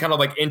War, just to kind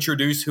of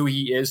introduce who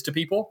he is to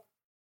people?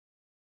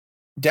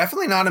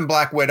 Definitely not in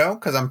Black Widow,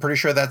 because I'm pretty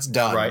sure that's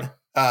done. Right.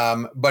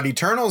 But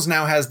Eternals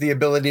now has the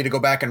ability to go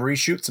back and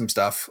reshoot some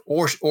stuff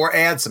or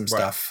add some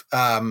stuff.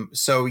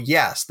 So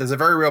yes, there's a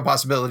very real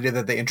possibility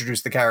that they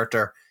introduce the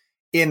character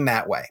in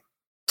that way.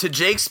 To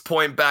Jake's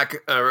point back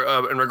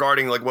and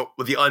regarding what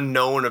the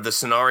unknown of the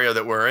scenario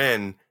that we're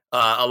in,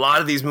 a lot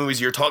of these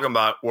movies you're talking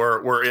about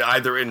were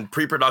either in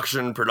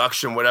pre-production,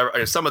 production,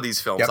 whatever. Some of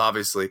these films,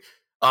 obviously,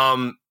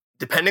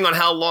 depending on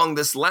how long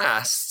this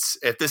lasts,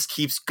 if this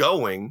keeps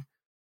going,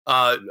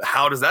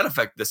 how does that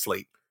affect the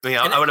slate?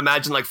 I would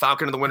imagine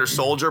Falcon and the Winter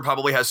Soldier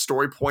probably has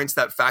story points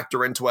that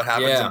factor into what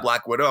happens in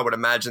Black Widow. I would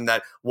imagine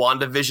that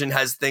WandaVision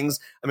has things.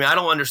 I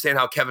don't understand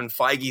how Kevin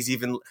Feige's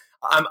even.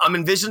 I'm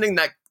envisioning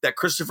that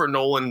Christopher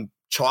Nolan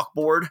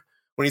chalkboard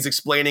when he's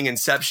explaining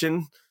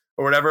Inception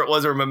or whatever it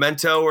was, or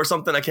Memento or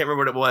something. I can't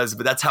remember what it was,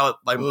 but that's how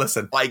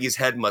Feige's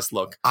head must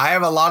look. I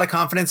have a lot of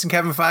confidence in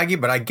Kevin Feige,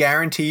 but I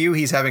guarantee you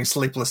he's having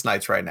sleepless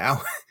nights right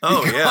now.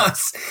 Oh, yeah.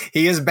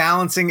 He is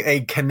balancing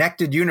a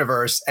connected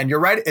universe. And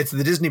you're right, it's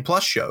the Disney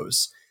Plus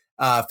shows.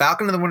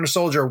 Falcon and the Winter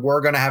Soldier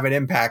were going to have an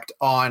impact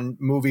on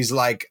movies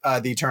like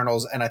The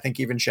Eternals and I think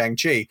even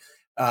Shang-Chi.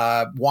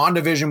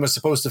 WandaVision was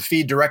supposed to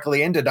feed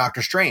directly into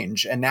Doctor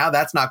Strange, and now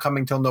that's not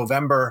coming till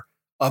November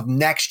of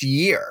next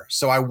year.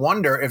 So I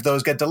wonder if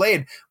those get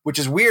delayed, which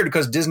is weird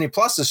because Disney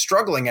Plus is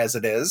struggling as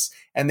it is,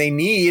 and they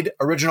need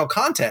original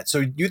content.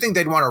 So you think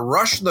they'd want to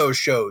rush those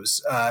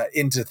shows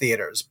into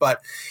theaters, but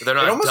they're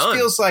not it almost done.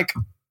 feels like,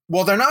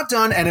 well, they're not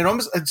done. And it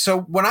almost, so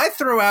when I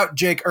threw out,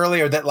 Jake,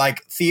 earlier that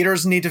like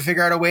theaters need to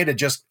figure out a way to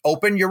just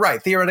open, you're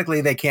right.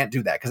 Theoretically, they can't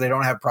do that because they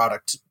don't have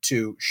product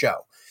to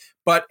show.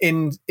 But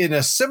in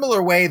a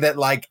similar way that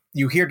like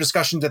you hear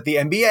discussions at the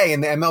NBA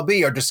and the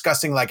MLB are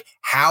discussing like,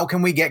 how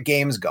can we get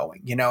games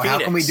going? You know, how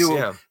can we do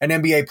an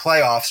NBA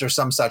playoffs or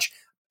some such?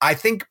 I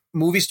think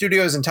movie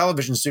studios and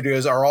television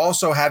studios are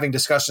also having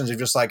discussions of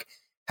just like,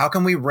 how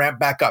can we ramp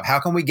back up? How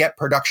can we get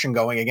production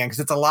going again?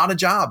 Because it's a lot of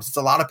jobs. It's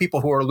a lot of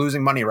people who are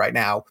losing money right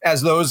now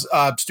as those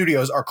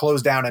studios are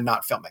closed down and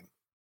not filming.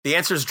 The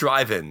answer is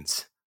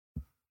drive-ins.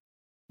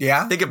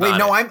 Yeah. Think about it.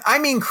 No, I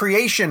mean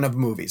creation of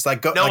movies.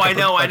 Like I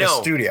know.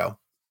 A studio.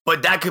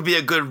 But that could be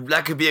a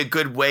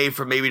good way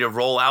for maybe to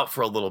roll out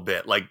for a little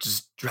bit. Like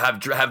just have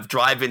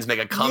drive-ins make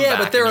a comeback. Yeah,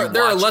 but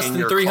there are less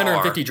than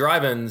 350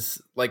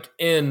 drive-ins like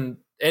in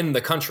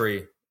the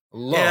country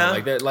alone.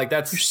 Yeah. Like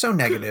that's You're so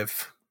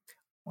negative.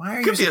 Why are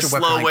you could be a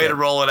slow way to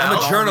roll it out.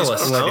 I'm a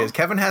journalist.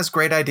 Kevin has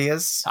great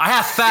ideas. I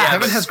have facts.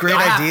 Kevin has great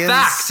ideas.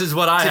 Facts is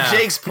what I have. To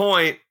Jake's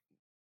point.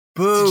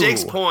 Boo. To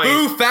Jake's point.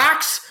 Boo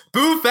facts.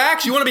 Boo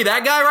facts. You want to be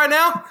that guy right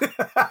now?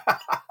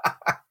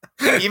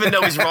 Even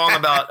though he's wrong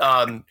about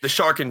the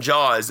shark and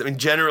Jaws, I mean,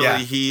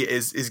 generally he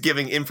is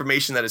giving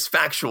information that is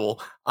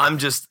factual. I'm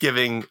just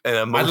giving an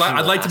emotional.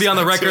 I'd like to be on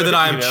the record that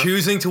I am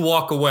choosing to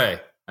walk away.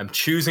 I'm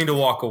choosing to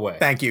walk away.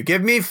 Thank you.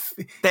 Give me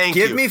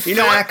you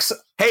know facts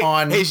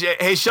on.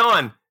 Hey,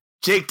 Sean.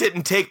 Jake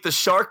didn't take the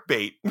shark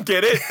bait.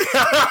 Get it?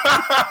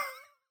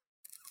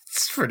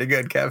 It's pretty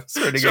good, Kev. It's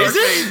pretty good. Is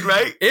it?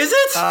 Right? Is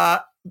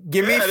it?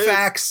 Give me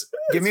facts.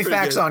 Give me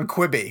facts on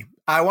Quibi.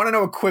 I want to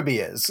know what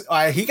Quibi is.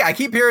 I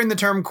keep hearing the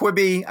term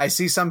Quibi. I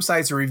see some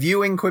sites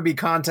reviewing Quibi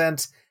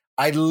content.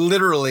 I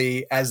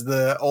literally, as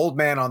the old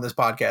man on this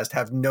podcast,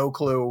 have no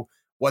clue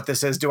what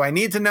this is. Do I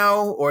need to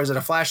know, or is it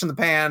a flash in the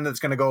pan that's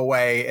going to go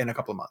away in a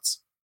couple of months?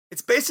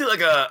 It's basically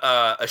like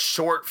a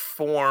short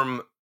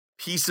form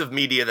piece of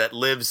media that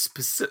lives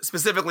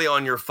specifically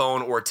on your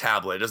phone or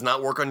tablet. It does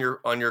not work on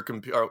your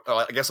computer,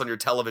 I guess on your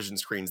television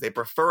screens. They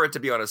prefer it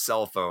to be on a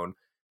cell phone.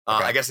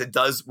 Okay. I guess it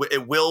does.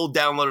 It will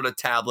download on a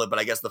tablet, but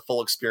I guess the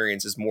full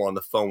experience is more on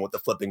the phone with the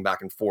flipping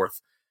back and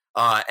forth.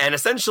 And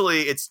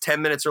essentially, it's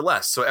 10 minutes or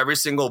less. So every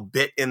single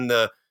bit in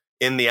the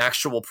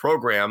actual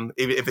program,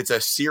 if it's a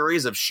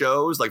series of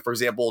shows, like for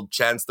example,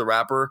 Chance the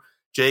Rapper,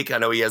 Jake, I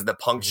know he has the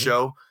Punk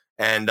show,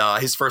 and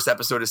his first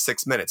episode is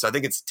 6 minutes. So I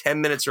think it's 10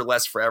 minutes or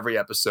less for every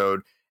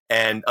episode,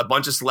 and a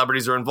bunch of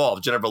celebrities are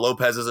involved. Jennifer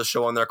Lopez has a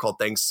show on there called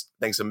Thanks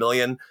a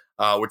Million.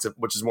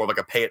 Which is more like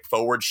a pay it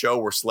forward show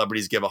where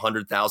celebrities give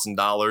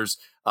 $100,000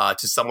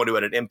 to someone who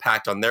had an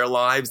impact on their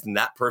lives, and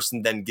that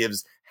person then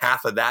gives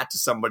half of that to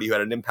somebody who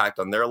had an impact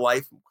on their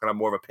life, kind of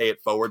more of a pay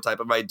it forward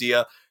type of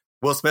idea.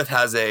 Will Smith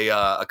has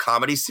a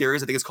comedy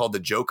series, I think it's called The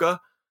Joker,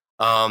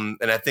 and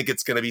I think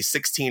it's going to be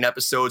 16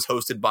 episodes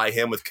hosted by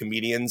him with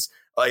comedians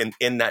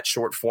in that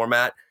short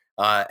format,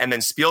 and then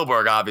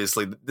Spielberg,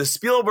 obviously the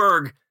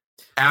Spielberg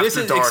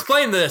After Dark.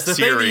 Explain this. The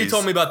thing that you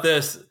told me about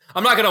this.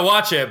 I'm not going to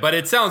watch it, but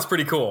it sounds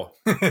pretty cool.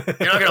 You're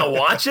not going to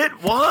watch it?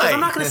 Why? I'm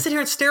not going to sit here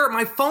and stare at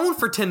my phone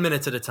for 10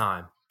 minutes at a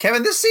time.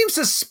 Kevin, this seems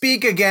to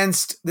speak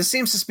against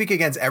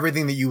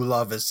everything that you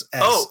love as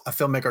a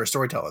filmmaker or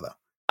storyteller, though.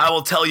 I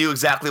will tell you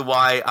exactly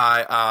why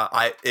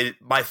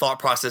my thought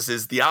process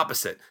is the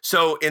opposite.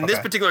 So in this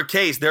particular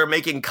case, they're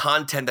making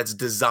content that's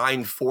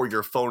designed for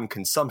your phone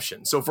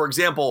consumption. So for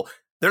example,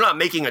 they're not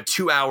making a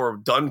 2-hour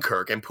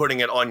Dunkirk and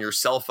putting it on your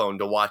cell phone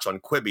to watch on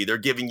Quibi. They're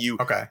giving you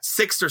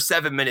 6 or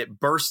 7 minute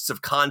bursts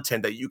of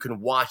content that you can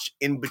watch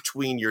in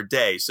between your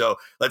day. So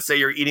let's say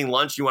you're eating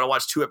lunch, you want to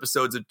watch 2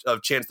 episodes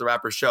of Chance the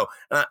Rapper's show.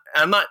 And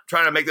I'm not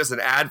trying to make this an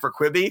ad for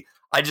Quibi.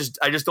 I just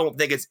don't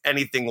think it's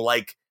anything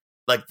like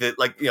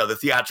the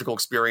theatrical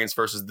experience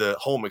versus the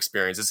home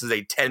experience. This is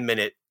a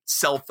 10-minute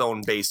cell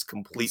phone based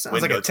complete Sounds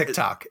window. like a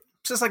TikTok.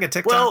 It's just like a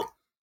TikTok. Well,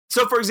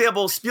 so, for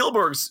example,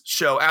 Spielberg's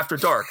show After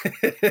Dark.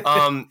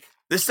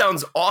 This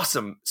sounds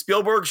awesome.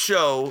 Spielberg's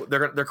show,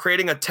 they're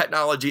creating a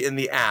technology in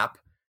the app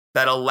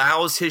that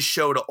allows his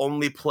show to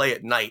only play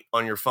at night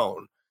on your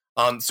phone.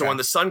 So when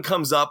the sun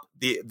comes up,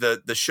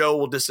 the show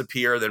will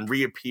disappear, then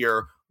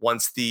reappear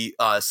once the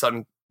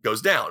sun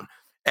goes down.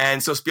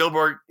 And so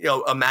Spielberg,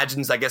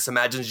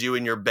 imagines you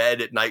in your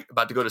bed at night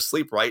about to go to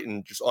sleep, right?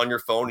 And just on your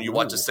phone, and you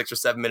watch a 6 or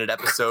 7 minute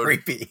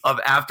episode of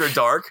After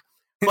Dark.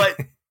 But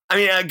I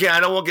mean, again, I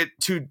don't want to get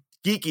too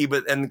geeky,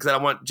 but because I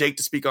want Jake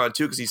to speak on it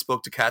too, because he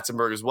spoke to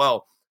Katzenberg as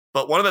well.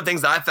 But one of the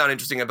things that I found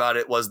interesting about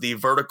it was the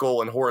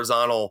vertical and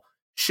horizontal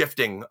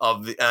shifting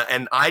of the,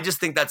 and I just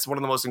think that's one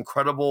of the most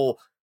incredible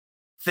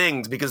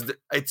things, because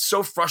it's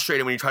so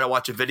frustrating when you try to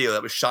watch a video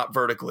that was shot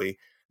vertically,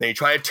 then you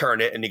try to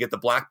turn it and you get the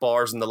black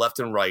bars in the left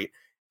and right.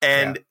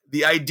 And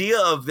the idea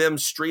of them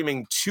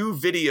streaming 2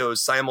 videos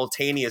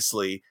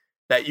simultaneously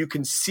that you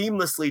can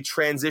seamlessly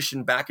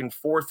transition back and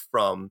forth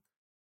from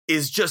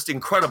is just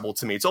incredible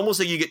to me. It's almost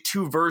like you get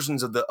 2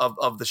 versions of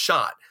the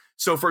shot.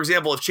 So, for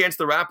example, if Chance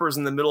the Rapper is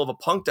in the middle of a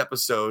Punk'd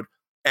episode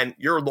and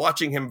you're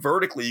watching him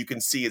vertically, you can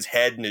see his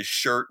head and his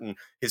shirt and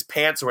his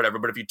pants or whatever.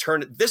 But if you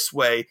turn it this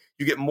way,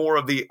 you get more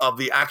of the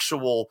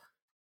actual,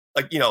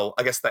 like, you know,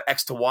 I guess the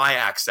X to Y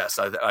axis,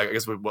 I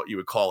guess what you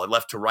would call it,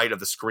 left to right of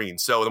the screen.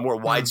 So the more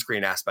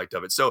widescreen aspect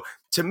of it. So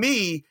to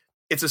me,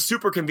 it's a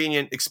super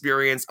convenient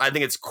experience. I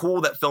think it's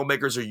cool that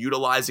filmmakers are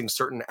utilizing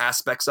certain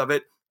aspects of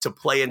it to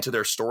play into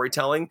their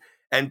storytelling.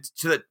 And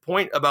to the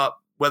point about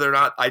whether or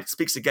not it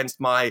speaks against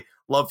my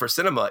love for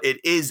cinema, it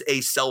is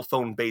a cell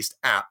phone based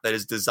app that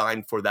is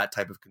designed for that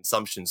type of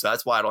consumption. So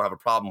that's why I don't have a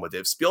problem with it.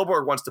 If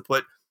Spielberg wants to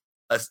put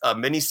a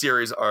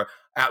miniseries or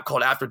app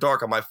called After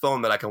Dark on my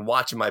phone that I can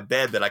watch in my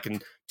bed, that I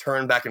can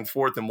turn back and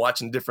forth and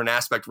watch in different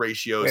aspect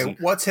ratios. Wait,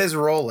 what's his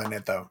role in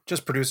it though?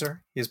 Just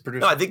producer? He's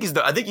producer. No, I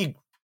think he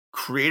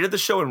created the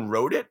show and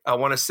wrote it. I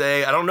want to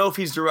say, I don't know if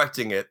he's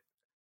directing it,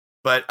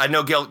 but I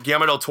know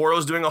Guillermo del Toro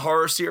is doing a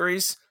horror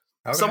series.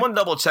 Okay. Someone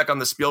double check on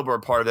the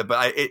Spielberg part of it,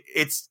 but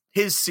it's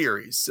his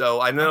series.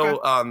 So I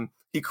know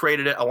he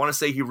created it. I want to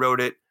say he wrote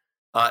it.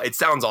 It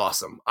sounds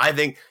awesome. I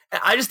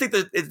just think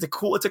that it's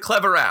a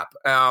clever app.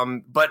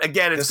 But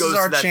again, this is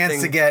our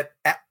chance to get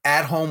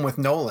at home with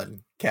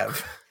Nolan,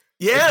 Kev.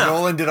 Yeah. If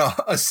Nolan did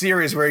a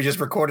series where he just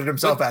recorded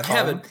himself at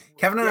home.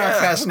 Kevin and I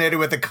are fascinated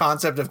with the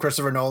concept of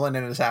Christopher Nolan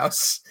in his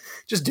house,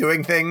 just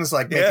doing things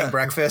like making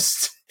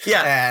breakfast.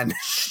 Yeah. And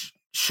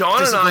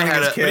Sean and I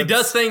had but he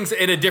does things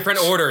in a different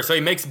order. So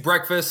he makes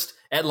breakfast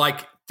at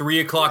like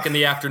 3:00 in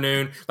the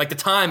afternoon. Like the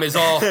time's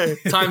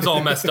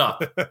all messed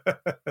up.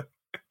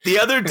 The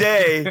other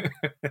day,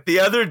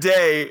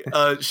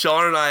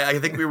 Sean and I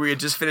think we had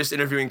just finished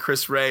interviewing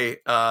Chris Ray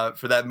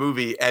for that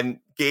movie, and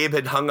Gabe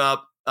had hung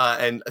up,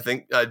 and I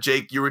think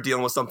Jake, you were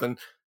dealing with something.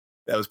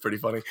 That was pretty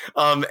funny.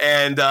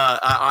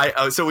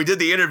 So we did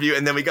the interview,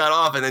 and then we got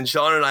off, and then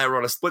Sean and I were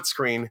on a split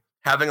screen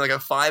having like a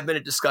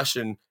 5-minute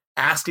discussion,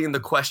 asking the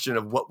question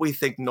of what we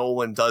think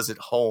Nolan does at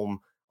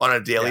home on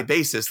a daily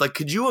basis. Like,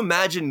 could you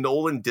imagine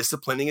Nolan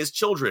disciplining his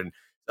children,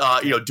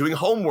 doing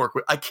homework?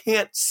 I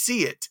can't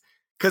see it.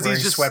 Because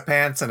he's just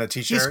sweatpants and a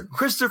t-shirt. He's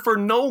Christopher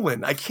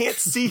Nolan. I can't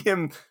see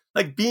him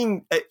like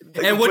being.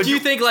 And what do you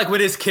think? Like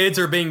when his kids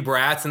are being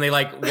brats and they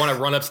like want to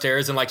run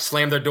upstairs and like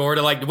slam their door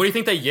to like, what do you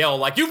think they yell?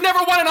 Like, you've never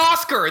won an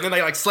Oscar, and then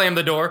they like slam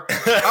the door.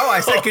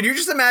 I said, could you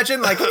just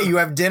imagine like you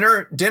have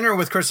dinner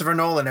with Christopher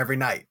Nolan every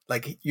night?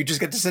 Like you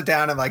just get to sit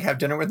down and like have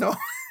dinner with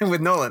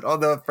Nolan.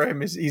 Although for him,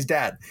 he's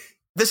dad.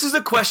 This is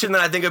a question that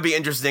I think would be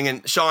interesting.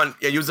 And Sean,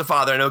 you as a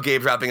father, I know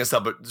Gabe's wrapping us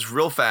up, but just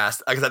real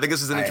fast because I think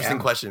this is an interesting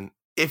question.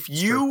 If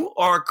you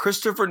are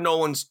Christopher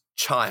Nolan's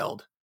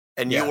child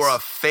and you are a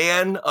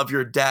fan of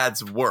your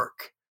dad's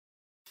work,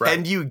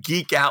 can you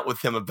geek out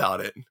with him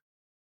about it?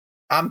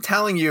 I'm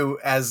telling you,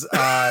 as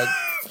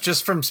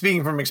just from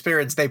speaking from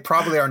experience, they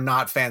probably are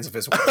not fans of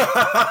his work.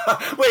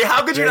 Wait,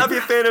 how could you not be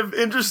a fan of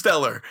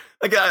Interstellar?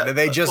 Like,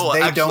 they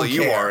don't care.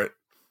 You aren't.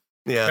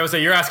 Yeah, I would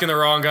say you're asking the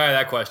wrong guy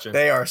that question.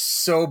 They are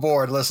so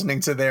bored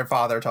listening to their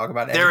father talk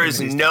about it. There is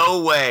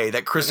no way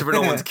that Christopher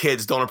Nolan's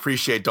kids don't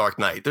appreciate Dark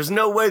Knight. There's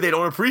no way they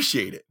don't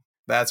appreciate it.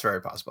 That's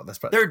very possible.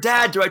 Their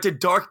dad directed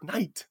Dark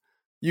Knight.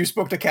 You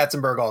spoke to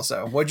Katzenberg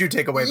also. What'd you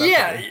take away about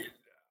that?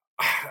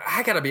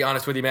 I got to be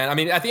honest with you, man. I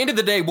mean, at the end of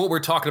the day, what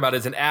we're talking about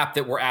is an app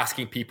that we're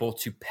asking people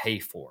to pay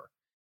for.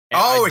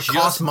 And it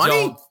costs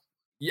money?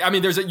 I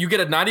mean, you get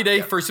a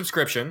 90-day free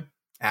subscription,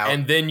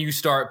 and then you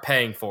start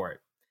paying for it.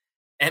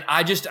 And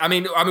I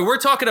mean, we're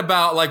talking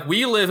about like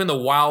we live in the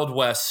wild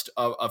west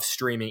of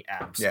streaming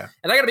apps. Yeah.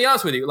 And I got to be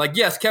honest with you. Like,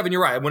 yes, Kevin,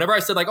 you're right. Whenever I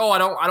said like, I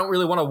don't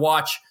really want to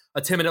watch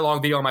a 10-minute long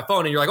video on my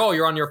phone, and you're like,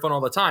 you're on your phone all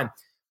the time.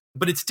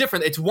 But it's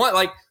different. It's one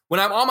like when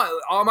I'm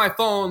on my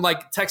phone,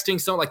 like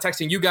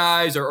texting you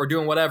guys or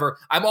doing whatever.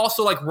 I'm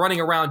also like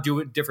running around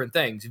doing different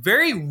things.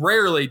 Very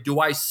rarely do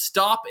I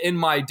stop in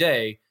my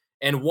day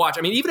and watch.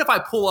 I mean, even if I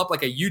pull up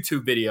like a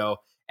YouTube video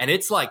and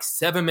it's like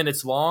 7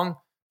 minutes long.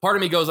 Part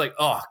of me goes like,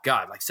 oh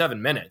God, like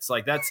 7 minutes.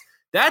 Like that's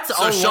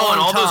so a Sean, long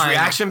all time. Those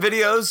reaction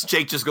videos,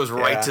 Jake just goes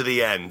right to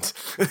the end.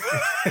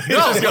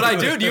 No, what I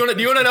do? Do you want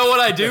to know what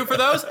I do for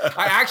those?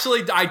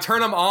 I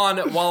turn them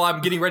on while I'm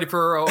getting ready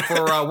for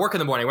work in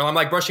the morning. While I'm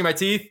like brushing my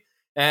teeth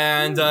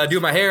and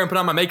doing my hair and put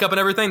on my makeup and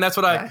everything. That's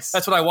what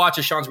I watch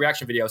as Sean's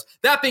reaction videos.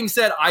 That being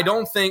said, I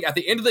don't think at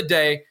the end of the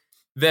day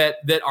that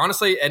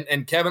honestly,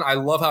 and Kevin, I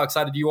love how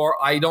excited you are.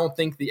 I don't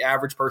think the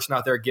average person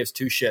out there gives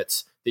two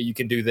shits that you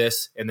can do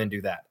this and then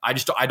do that. I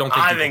don't think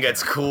I think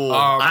it's cool.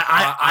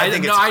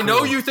 I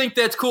know you think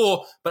that's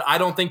cool, but I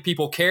don't think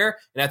people care.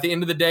 And at the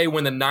end of the day,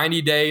 when the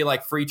 90-day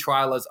like free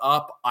trial is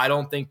up, I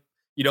don't think,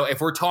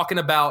 if we're talking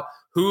about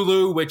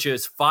Hulu, which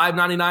is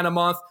 $5.99 a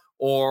month,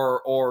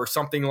 or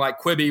something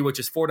like Quibi, which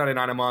is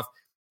 $4.99 a month,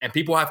 and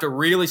people have to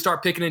really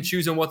start picking and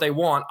choosing what they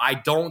want, I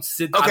don't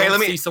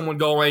see someone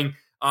going,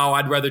 oh,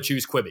 I'd rather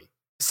choose Quibi.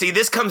 See,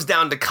 this comes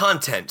down to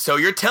content. So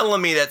you're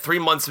telling me that 3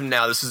 months from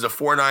now, this is a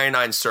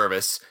 $4.99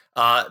 service.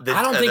 I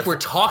don't think we're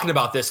talking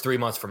about this 3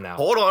 months from now.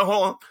 Hold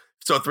on.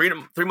 So three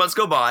months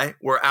go by.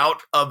 We're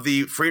out of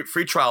the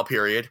free trial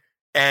period,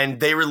 and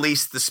they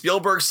release the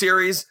Spielberg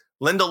series.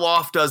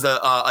 Lindelof does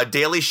a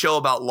daily show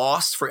about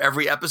Lost for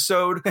every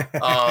episode.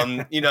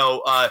 Harrison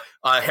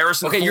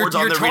Ford's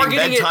on there reading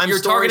bedtime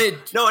stories.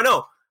 No, I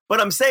know. But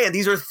I'm saying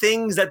these are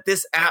things that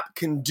this app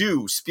can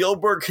do.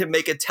 Spielberg can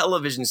make a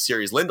television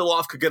series.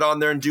 Lindelof could get on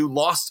there and do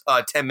Lost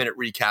 10-minute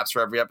recaps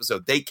for every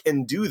episode. They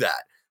can do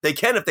that. They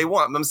can if they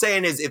want. What I'm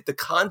saying is if the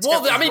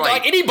content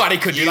like anybody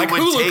could do. Like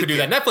Hulu could do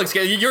that. Netflix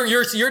can.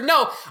 You're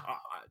no.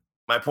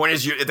 My point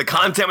is, if the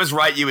content was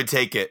right, you would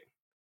take it.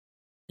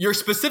 You're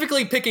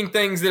specifically picking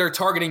things that are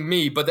targeting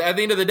me, but at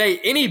the end of the day,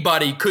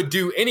 anybody could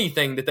do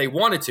anything that they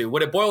wanted to.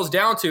 What it boils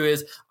down to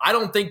is I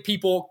don't think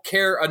people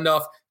care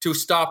enough to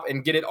stop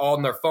and get it all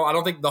on their phone. I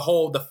don't think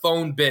the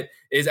phone bit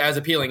is as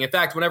appealing. In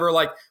fact, whenever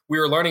we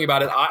were learning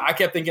about it, I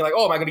kept thinking am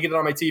I going to get it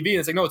on my TV? And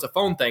it's like, no, it's a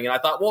phone thing. And I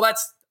thought, well,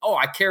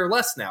 I care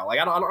less now. I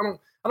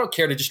don't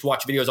care to just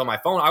watch videos on my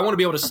phone. I want to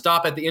be able to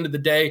stop at the end of the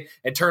day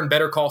and turn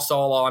Better Call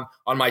Saul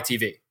on my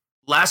TV.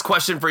 Last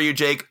question for you,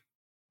 Jake.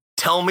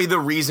 Tell me the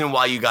reason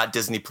why you got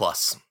Disney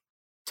Plus.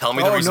 Tell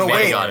me the reason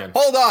why you got it.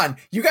 Hold on.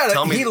 You got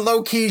to. He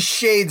low-key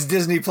shades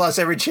Disney Plus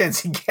every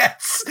chance he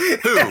gets.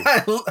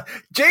 Who?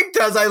 Jake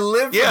does. I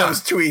live for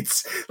those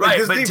tweets. Right.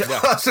 Disney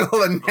Plus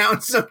will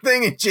announce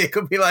something and Jake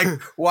will be like,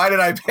 why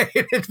did I pay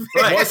it?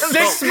 Right.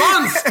 6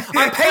 months.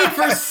 I paid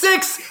for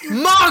 6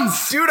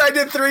 months. Dude, I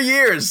did 3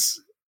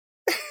 years.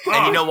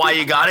 And you know why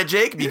you got it,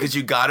 Jake? Because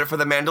you got it for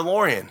The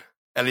Mandalorian.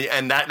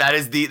 And that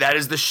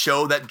is the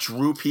show that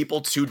drew people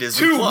to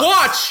Disney Plus. To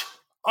watch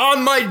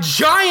on my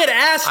giant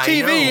ass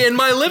TV in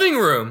my living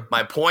room.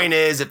 My point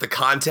is, if the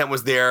content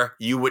was there,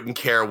 you wouldn't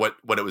care what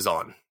it was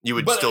on. You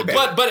would still get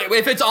it. But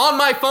if it's on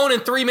my phone in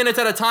 3 minutes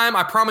at a time,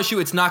 I promise you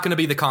it's not going to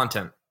be the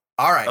content.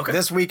 All right. Okay.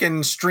 This week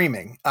in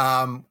streaming,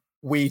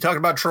 we talked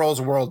about Trolls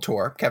World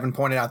Tour. Kevin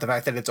pointed out the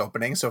fact that it's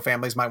opening, so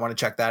families might want to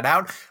check that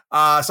out.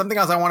 Something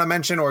else I want to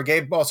mention, or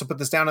Gabe also put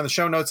this down in the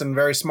show notes, and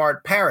very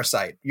smart,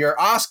 Parasite. Your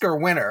Oscar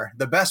winner,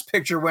 the Best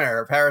Picture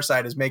winner,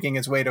 Parasite, is making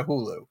its way to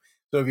Hulu.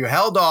 So if you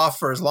held off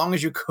for as long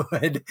as you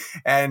could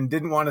and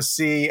didn't want to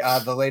see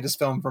the latest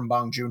film from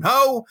Bong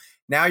Joon-ho,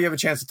 now you have a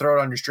chance to throw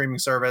it on your streaming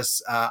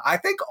service. I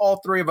think all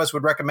three of us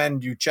would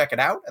recommend you check it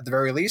out at the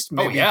very least.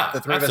 Maybe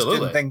the three of us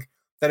didn't think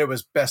that it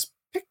was Best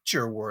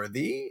Picture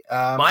worthy.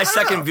 My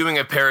second viewing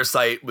of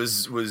Parasite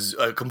was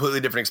a completely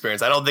different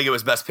experience. I don't think it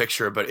was Best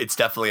Picture, but it's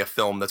definitely a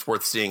film that's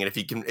worth seeing. And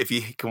if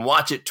you can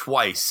watch it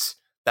twice,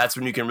 that's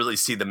when you can really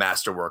see the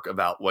masterwork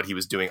about what he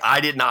was doing. I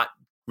did not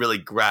really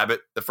grab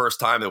it the first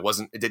time.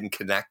 It didn't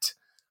connect.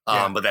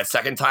 But that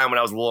second time when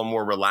I was a little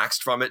more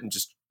relaxed from it and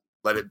just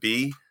let it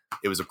be,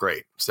 it was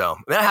great. So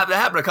that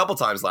happened a couple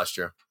times last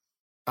year.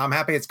 I'm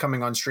happy it's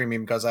coming on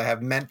streaming because I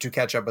have meant to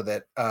catch up with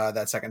it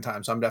that second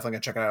time. So I'm definitely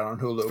going to check it out on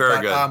Hulu.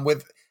 Very good.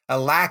 With a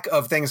lack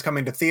of things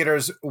coming to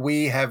theaters,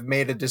 we have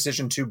made a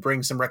decision to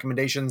bring some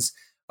recommendations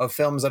of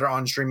films that are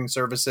on streaming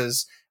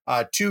services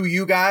to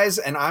you guys.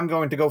 And I'm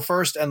going to go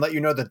first and let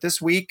you know that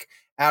this week,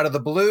 out of the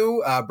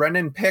blue,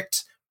 Brendan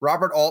picked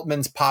Robert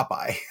Altman's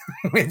Popeye,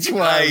 which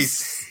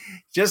was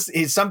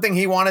it's something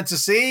he wanted to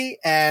see.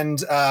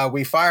 And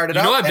we fired it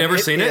up. I've never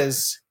seen it.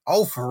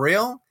 Oh, for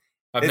real?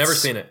 I've never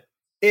seen it.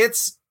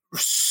 It's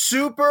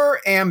super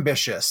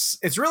ambitious.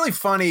 It's really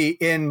funny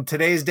in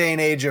today's day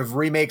and age of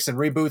remakes and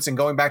reboots and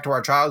going back to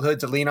our childhood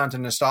to lean onto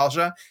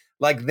nostalgia.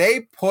 Like,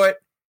 they put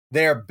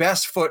their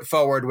best foot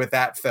forward with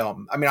that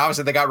film. I mean,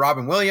 obviously they got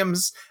Robin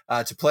Williams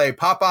to play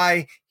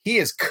Popeye. He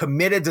is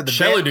committed to the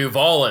Shelley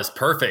Duvall is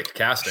perfect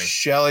casting.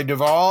 Shelley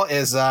Duvall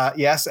is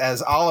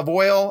as Olive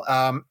Oyl.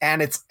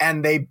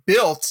 And they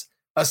built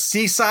a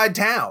seaside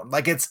town.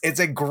 Like, it's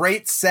a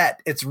great set.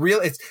 It's real.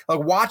 It's like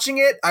watching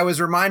it. I was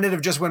reminded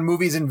of just when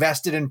movies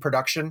invested in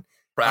production.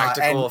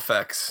 Practical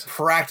effects.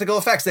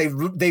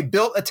 They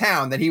built a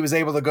town that he was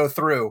able to go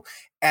through.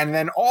 And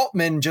then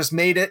Altman just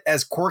made it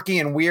as quirky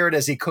and weird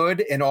as he could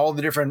in all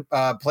the different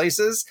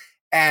places.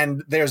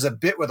 And there's a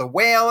bit with a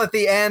whale at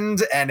the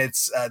end, and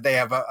it's they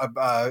have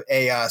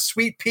a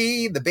sweet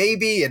pea, the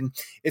baby, and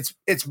it's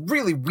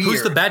really weird.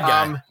 Who's the bad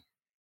guy?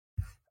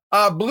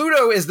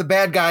 Bluto is the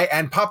bad guy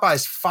and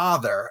Popeye's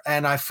father,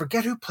 and I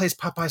forget who plays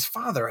Popeye's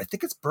father. I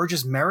think it's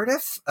Burgess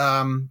Meredith.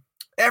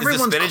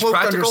 Everyone's cloaked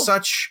under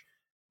such.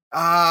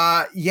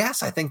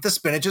 Yes, I think the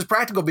spinach is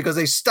practical because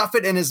they stuff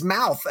it in his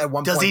mouth at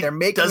one point. They're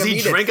making him eat it.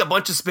 Does he drink a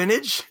bunch of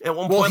spinach at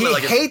one point? Well,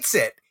 he hates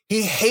it.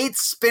 he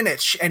hates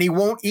spinach and he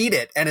won't eat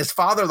it. And his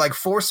father like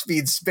force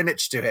feeds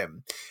spinach to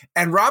him.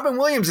 And Robin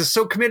Williams is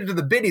so committed to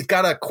the bit. He's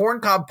got a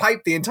corncob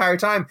pipe the entire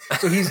time.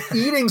 So he's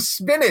eating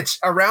spinach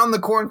around the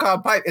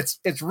corncob pipe.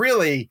 It's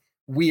really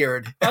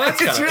weird. Oh,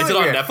 that's it's really is it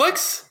weird. on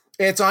Netflix?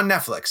 It's on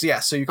Netflix.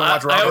 Yeah. So you can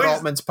watch Robert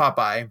Altman's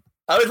Popeye.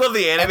 I always love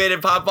the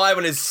animated Popeye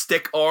when his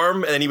stick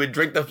arm, and then he would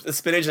drink the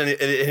spinach, and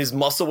his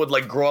muscle would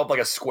like grow up like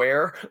a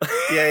square.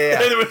 Yeah.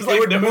 It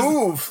would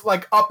move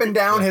like up and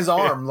down his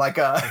arm, like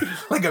a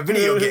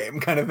video game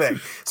kind of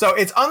thing. So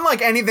it's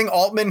unlike anything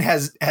Altman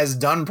has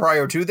done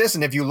prior to this.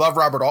 And if you love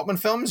Robert Altman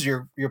films,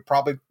 you're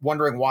probably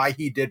wondering why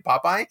he did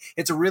Popeye.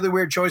 It's a really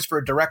weird choice for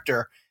a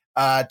director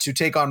to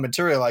take on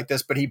material like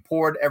this, but he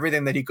poured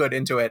everything that he could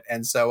into it.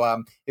 And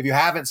so if you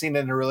haven't seen it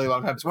in a really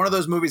long time, it's one of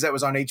those movies that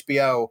was on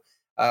HBO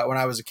when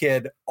I was a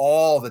kid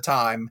all the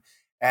time.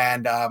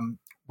 And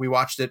we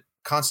watched it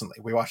constantly.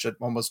 We watched it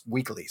almost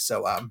weekly.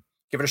 So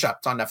give it a shot.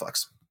 It's on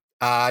Netflix.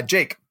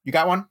 Jake, you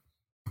got one?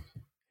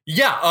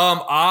 Yeah.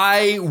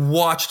 I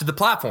watched The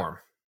Platform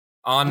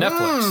on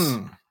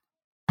Netflix.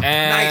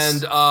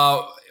 And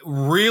nice.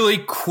 Really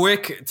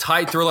quick,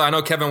 tight thriller. I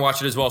know Kevin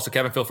watched it as well, so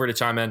Kevin, feel free to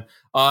chime in.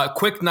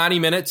 Quick 90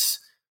 minutes.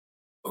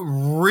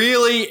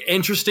 Really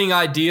interesting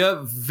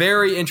idea.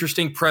 Very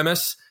interesting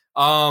premise.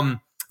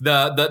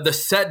 The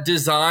set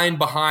design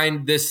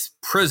behind this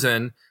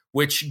prison,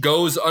 which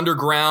goes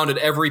underground at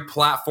every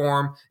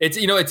platform.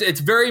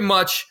 It's very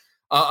much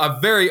a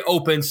very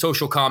open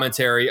social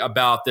commentary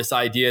about this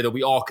idea that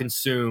we all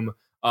consume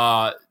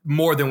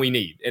more than we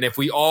need. And if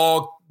we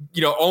all,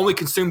 only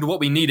consumed what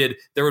we needed,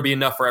 there would be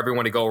enough for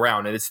everyone to go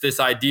around. And it's this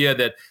idea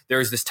that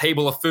there's this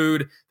table of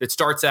food that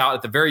starts out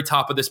at the very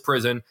top of this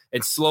prison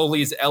and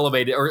slowly is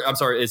elevated,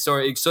 so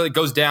it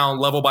goes down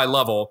level by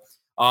level.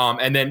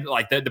 And then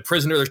like the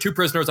prisoner, there's 2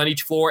 prisoners on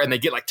each floor, and they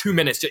get like 2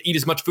 minutes to eat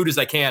as much food as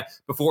they can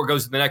before it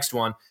goes to the next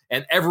one.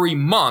 And every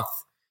month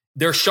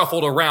they're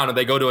shuffled around and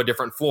they go to a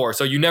different floor.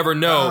 So you never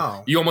know.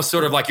 Oh. You almost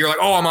sort of like, you're like,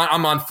 oh,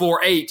 I'm on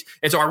floor 8.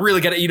 And so I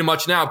really got to eat as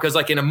much now because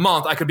like in a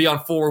month I could be on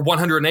floor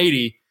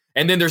 180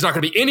 and then there's not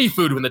going to be any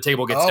food when the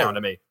table gets down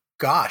to me.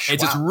 Gosh.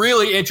 It's this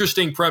really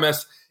interesting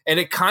premise.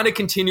 And it kind of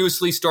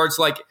continuously starts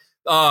like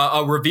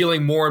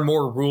revealing more and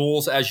more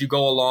rules as you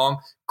go along.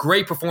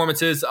 Great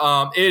performances.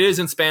 It is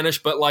in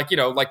Spanish, but like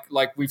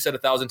we've said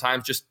 1,000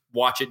 times, just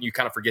watch it and you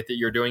kind of forget that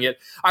you're doing it.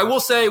 I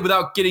will say,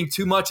 without getting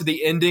too much of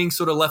the ending,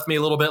 sort of left me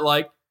a little bit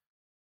like,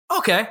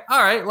 okay,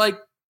 all right, like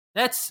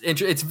that's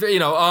interesting. It's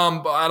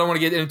I don't want to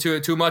get into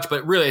it too much,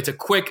 but really, it's a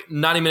quick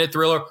 90-minute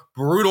thriller.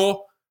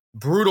 Brutal.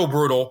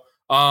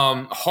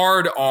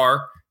 Hard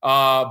R,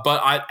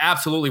 but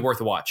absolutely worth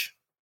a watch.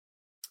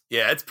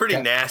 Yeah, it's pretty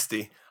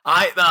nasty.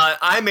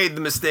 I made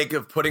the mistake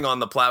of putting on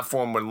The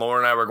Platform when Laura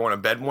and I were going to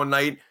bed one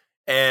night,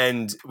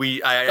 and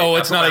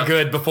it's not a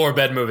good before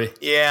bed movie.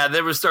 Yeah,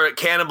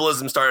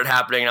 cannibalism started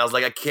happening, and I was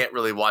like, I can't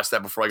really watch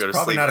that before I go to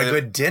Probably sleep. Probably not a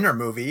good dinner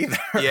movie either.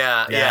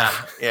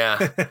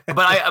 Yeah.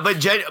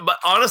 But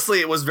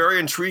honestly, it was very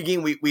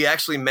intriguing. We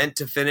actually meant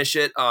to finish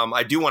it.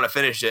 I do want to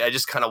finish it. I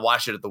just kind of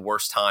watched it at the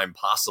worst time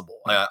possible.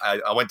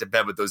 I went to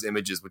bed with those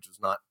images, which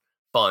was not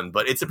fun.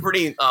 But it's a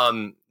pretty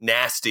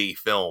nasty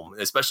film,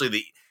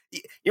 especially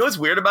what's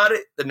weird about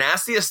it? The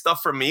nastiest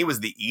stuff for me was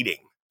the eating.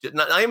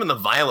 Not even the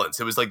violence.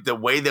 It was like the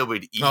way they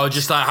would eat. Oh,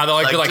 just how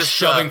they're like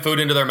shoving food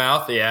into their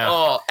mouth. Yeah.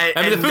 Oh,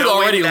 the food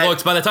already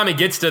looks. By the time it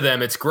gets to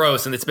them, it's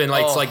gross, and it's been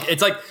like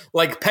it's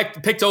like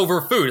picked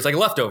over food. It's like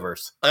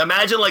leftovers.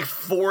 Imagine like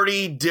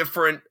 40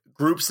 different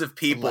groups of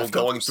people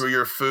going through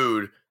your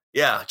food.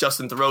 Yeah,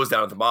 Justin Theroux's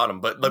down at the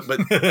bottom, but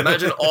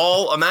imagine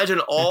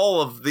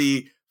all of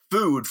the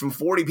food from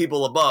 40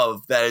 people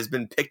above that has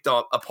been picked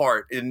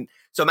apart. And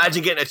so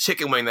imagine getting a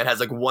chicken wing that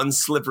has like one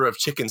sliver of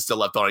chicken still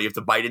left on it. You have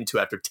to bite into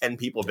after 10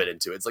 people bit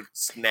into it. It's like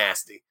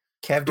nasty.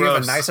 Kev, do you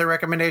have a nicer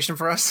recommendation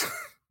for us?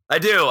 I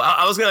do.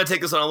 I was going to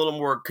take this on a little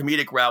more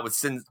comedic route with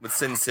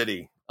Sin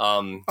City.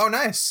 Oh,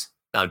 nice.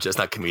 No, just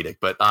not comedic,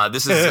 but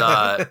this is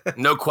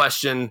no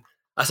question.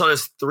 I saw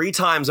this 3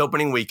 times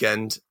opening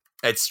weekend.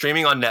 It's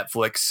streaming on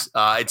Netflix.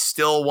 It's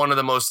still one of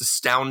the most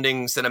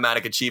astounding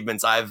cinematic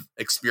achievements I've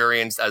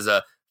experienced as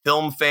a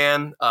film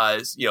fan.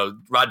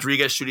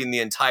 Rodriguez shooting the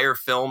entire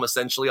film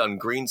essentially on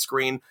green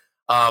screen.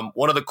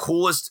 One of the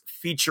coolest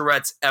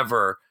featurettes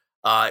ever.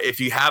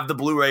 If you have the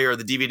Blu-ray or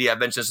the DVD, I've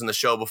mentioned this in the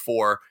show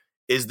before,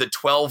 is the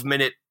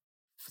 12-minute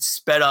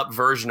sped up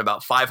version,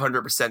 about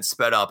 500%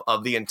 sped up,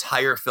 of the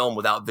entire film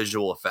without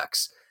visual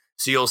effects.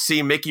 So you'll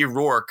see Mickey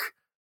Rourke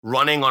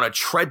running on a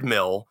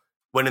treadmill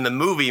when in the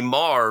movie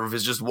Marv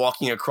is just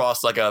walking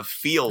across like a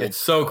field. It's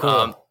so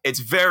cool. It's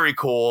very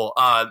cool.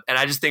 And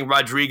I just think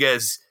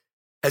Rodriguez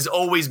has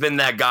always been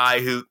that guy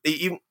who,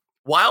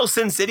 while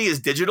Sin City is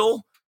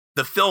digital,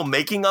 the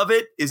filmmaking of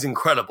it is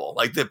incredible.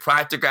 Like the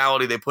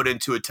practicality they put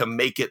into it to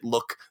make it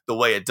look the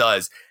way it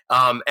does.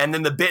 And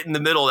then the bit in the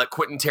middle that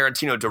Quentin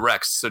Tarantino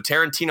directs. So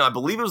Tarantino, I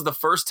believe it was the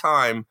first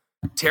time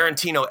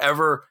Tarantino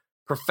ever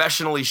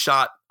professionally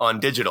shot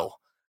on digital.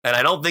 and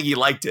I don't think he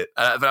liked it.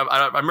 I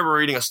remember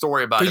reading a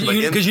story about it.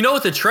 Because you know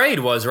what the trade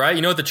was, right?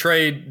 You know what the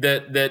trade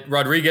that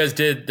Rodriguez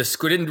did.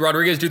 Didn't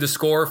Rodriguez do the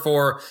score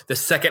for the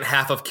second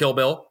half of Kill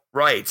Bill?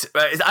 Right.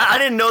 I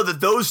didn't know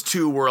that those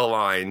two were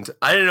aligned.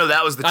 I didn't know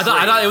that was the trade.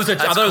 I thought it was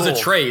a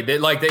trade. That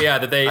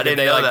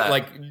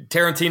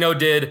Tarantino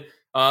did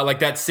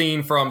that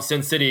scene from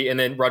Sin City, and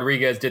then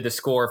Rodriguez did the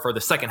score for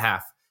the second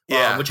half.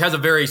 Which has a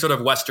very sort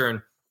of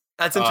Western.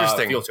 That's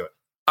interesting. Feel to it.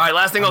 All right.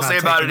 Last thing I'll say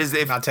about it is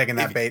I'm not taking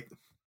that bait.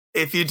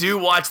 If you do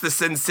watch the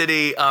Sin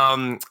City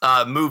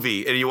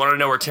movie and you want to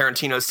know where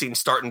Tarantino's scene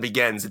starts and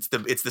begins,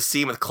 it's the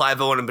scene with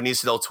Clive Owen and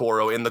Benicio del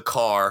Toro in the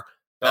car.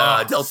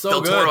 Del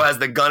Toro has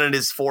the gun in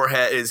his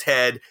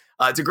head.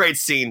 It's a great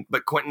scene,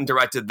 but Quentin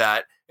directed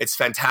that. It's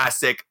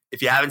fantastic.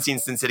 If you haven't seen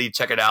Sin City,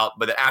 check it out.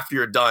 But after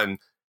you're done,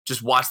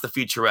 just watch the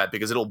featurette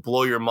because it'll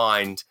blow your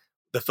mind.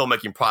 The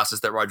filmmaking process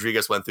that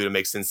Rodriguez went through to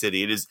make Sin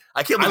City. It is.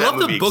 I can't believe that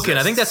movie love the bookend.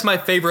 exists. I think that's my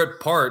favorite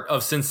part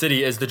of Sin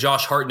City is the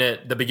Josh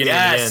Hartnett, the beginning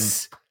and the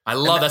end.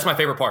 That's my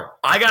favorite part.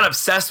 I got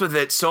obsessed with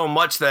it so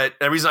much that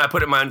the reason I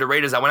put it in my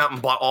underrated is I went out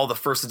and bought all the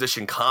first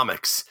edition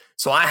comics.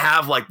 So I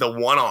have like the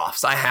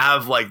one-offs. I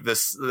have like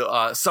this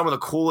some of the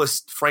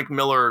coolest Frank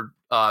Miller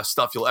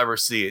stuff you'll ever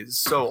see. It's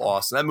so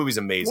awesome. That movie's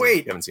amazing.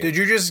 Wait, did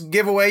you just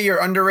give away your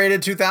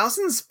underrated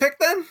 2000s pick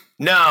then?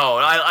 No,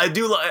 I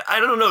do.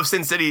 I don't know if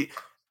Sin City.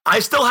 I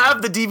still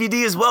have the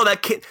DVD as well.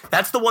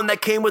 That's the one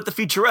that came with the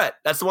featurette.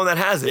 That's the one that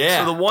has it. Yeah.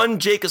 So the one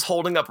Jake is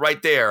holding up right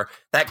there,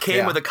 that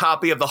came with a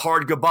copy of The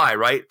Hard Goodbye,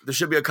 right? There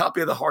should be a copy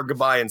of The Hard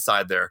Goodbye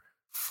inside there,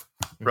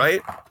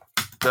 right?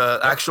 The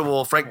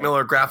actual Frank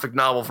Miller graphic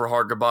novel for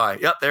Hard Goodbye.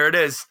 Yep, there it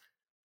is.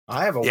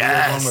 I have a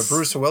weird one with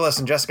Bruce Willis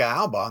and Jessica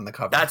Alba on the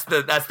cover. That's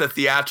the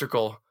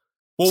theatrical.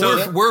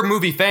 Well, we're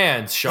movie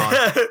fans, Sean.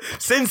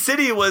 Sin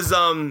City was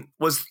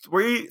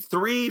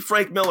three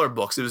Frank Miller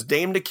books. It was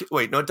Dame to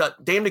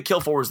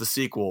Kill For was the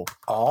sequel.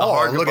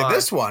 Oh, look at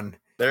this one.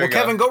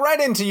 Kevin, go right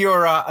into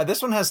your.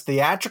 This one has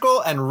theatrical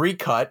and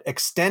recut,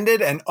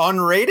 extended and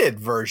unrated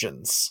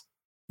versions.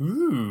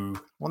 Ooh.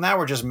 Well, now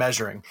we're just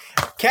measuring.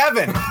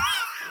 Kevin,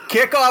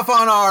 kick off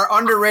on our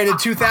underrated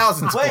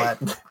 2000s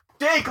split.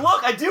 Jake,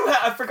 look,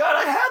 I forgot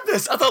I had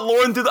this. I thought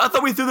Lauren I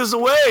thought we threw this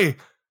away.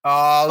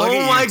 Oh, look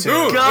at my you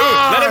two.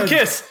 God.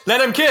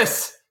 Let him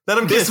kiss.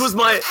 This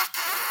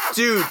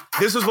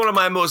was one of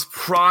my most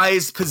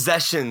prized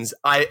possessions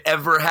I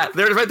ever had.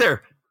 There it is right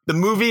there. The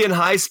movie in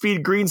high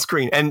speed green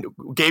screen. And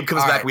Gabe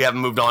comes back. Right. We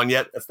haven't moved on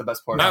yet. That's the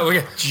best part. No,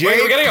 we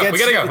gotta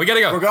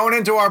go. We're going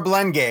into our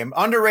blend game.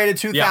 Underrated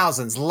 2000s.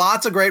 Yeah.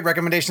 Lots of great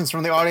recommendations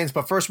from the audience,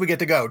 but first we get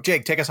to go.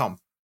 Jake, take us home.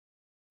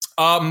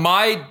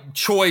 My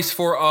choice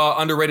for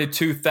underrated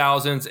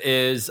 2000s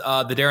is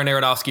the Darren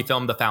Aronofsky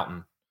film, The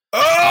Fountain. Oh,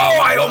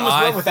 I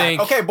almost went with that.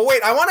 Okay, but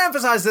wait, I want to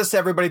emphasize this to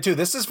everybody too.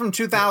 This is from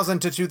 2000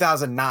 to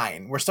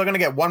 2009. We're still going to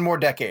get one more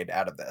decade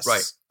out of this.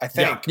 Right. I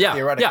think,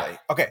 theoretically. Yeah.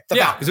 Okay, The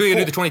Fountain. Because we're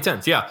going to do the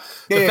 2010s,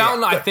 The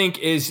Fountain, I think,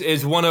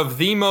 is one of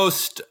the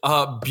most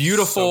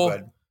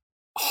beautiful,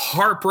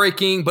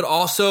 heartbreaking, but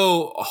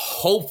also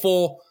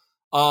hopeful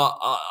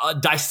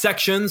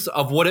dissections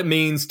of what it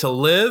means to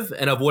live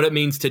and of what it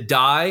means to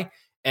die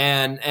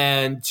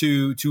and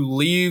to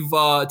leave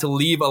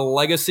a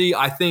legacy.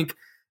 I think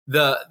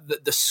the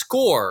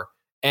score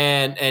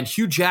and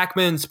Hugh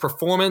Jackman's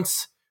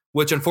performance,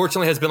 which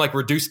unfortunately has been like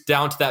reduced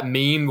down to that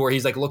meme where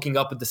he's like looking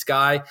up at the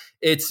sky.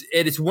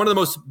 It's one of the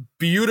most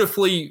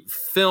beautifully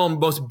filmed,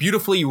 most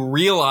beautifully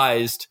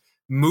realized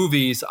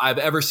movies I've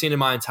ever seen in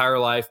my entire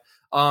life.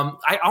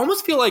 I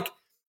almost feel like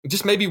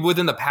just maybe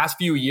within the past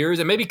few years,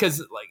 and maybe because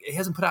like he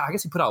hasn't put out, I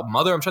guess he put out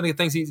Mother. I'm trying to think of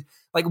things he's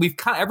like.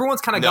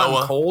 Everyone's kind of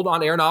gotten cold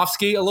on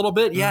Aronofsky a little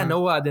bit. Yeah,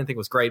 Noah I didn't think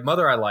was great.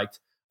 Mother I liked.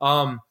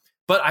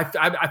 But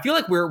I feel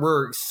like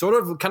we're sort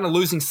of kind of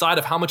losing sight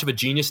of how much of a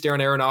genius Darren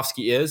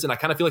Aronofsky is, and I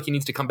kind of feel like he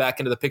needs to come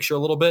back into the picture a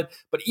little bit.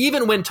 But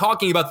even when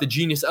talking about the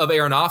genius of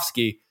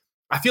Aronofsky,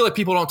 I feel like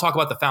people don't talk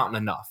about The Fountain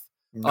enough.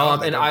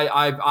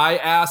 I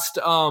asked.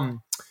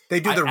 They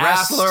do The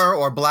Wrestler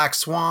or Black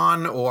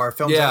Swan or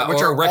films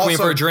which are Requiem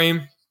for a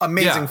Dream.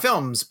 Amazing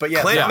films, but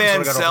Clint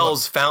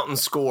Mansell's Fountain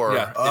score.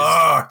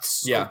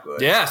 It's so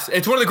good. Yes,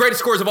 it's one of the greatest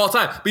scores of all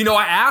time. But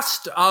I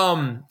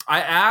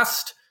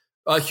asked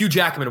Hugh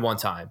Jackman one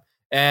time.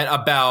 And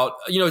about,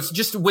 it's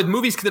just with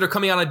movies that are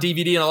coming out on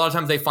DVD, and a lot of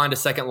times they find a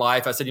second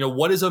life. I said,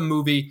 what is a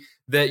movie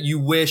that you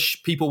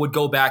wish people would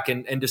go back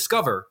and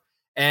discover?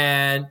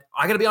 And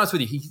I got to be honest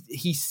with you,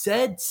 he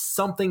said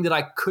something that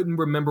I couldn't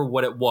remember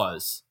what it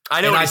was.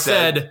 I know and what I he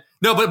said.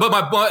 No,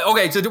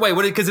 okay. So wait,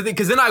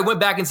 because then I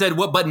went back and said,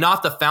 what? But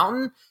not The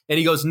Fountain. And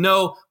he goes,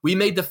 no, we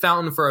made The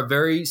Fountain for a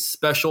very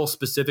special,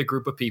 specific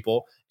group of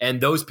people,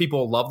 and those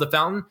people love The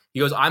Fountain.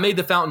 He goes, I made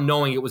The Fountain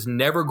knowing it was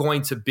never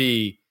going to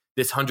be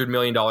this $100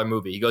 million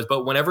movie. He goes,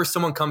 but whenever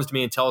someone comes to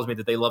me and tells me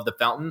that they love The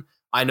Fountain,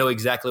 I know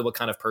exactly what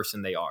kind of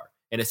person they are.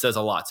 And it says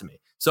a lot to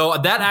me. So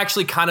that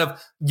actually kind of,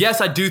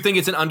 yes, I do think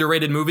it's an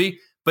underrated movie,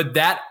 but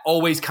that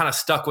always kind of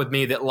stuck with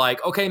me that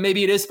like, okay,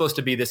 maybe it is supposed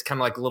to be this kind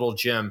of like little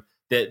gem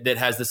that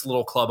has this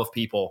little club of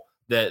people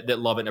that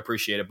love it and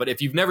appreciate it. But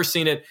if you've never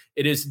seen it,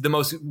 it is the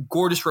most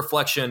gorgeous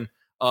reflection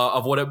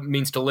of what it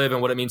means to live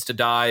and what it means to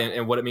die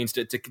and what it means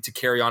to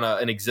carry on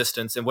an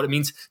existence and what it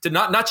means to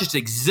not just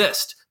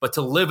exist, but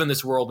to live in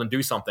this world and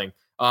do something.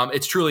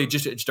 It's truly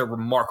just a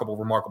remarkable,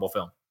 remarkable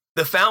film.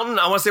 The Fountain,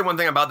 I want to say one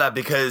thing about that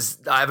because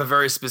I have a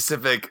very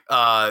specific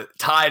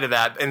tie to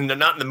that, and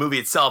not in the movie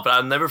itself, but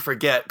I'll never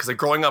forget because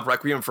growing up,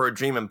 Requiem for a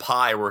Dream and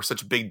Pi were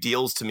such big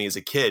deals to me as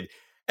a kid.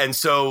 And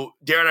so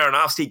Darren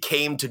Aronofsky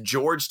came to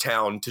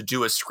Georgetown to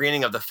do a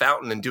screening of The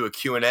Fountain and do a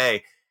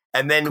Q&A.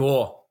 And then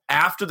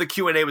after the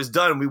Q&A was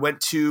done, we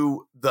went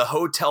to the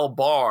hotel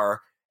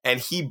bar and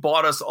he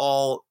bought us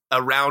all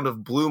a round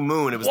of Blue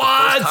Moon. It was the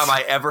first time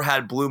I ever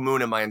had Blue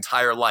Moon in my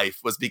entire life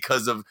was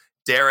because of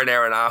Darren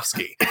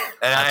Aronofsky.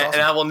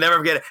 And I will never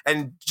forget it.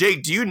 And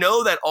Jake, do you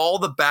know that all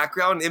the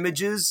background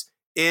images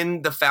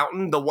in The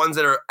Fountain, the ones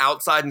that are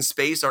outside in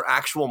space, are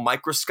actual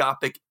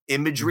microscopic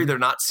imagery? They're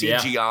not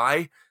CGI.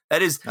 Yeah.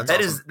 That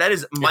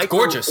is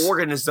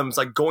microorganisms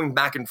like going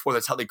back and forth.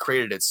 That's how they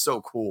created it. It's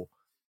so cool.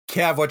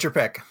 Kev, what's your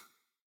pick?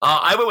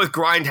 I went with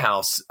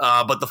Grindhouse,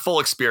 but the full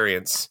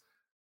experience.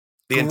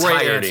 The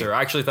entirety. Great answer.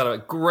 I actually thought of a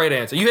great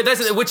answer.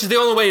 Which is the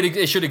only way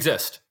it should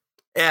exist.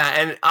 Yeah,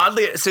 and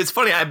oddly, so it's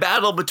funny. I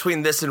battled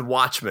between this and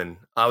Watchmen.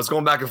 I was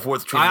going back and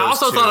forth between those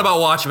also two. thought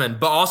about Watchmen,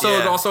 but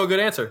also a good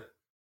answer.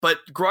 But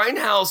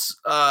Grindhouse,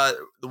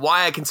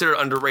 why I consider it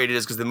underrated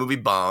is because the movie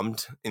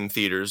bombed in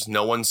theaters.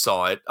 No one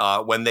saw it.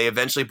 When they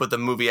eventually put the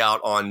movie out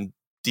on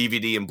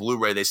DVD and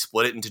Blu-ray, they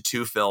split it into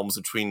two films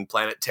between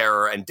Planet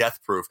Terror and Death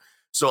Proof.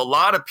 So a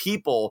lot of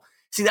people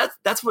see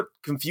that's what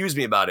confused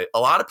me about it. A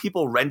lot of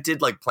people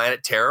rented like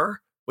Planet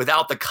Terror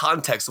without the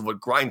context of what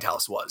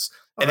Grindhouse was.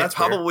 And it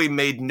probably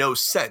made no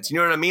sense. You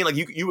know what I mean? Like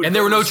you would, and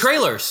there were no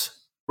trailers.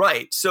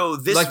 Right. So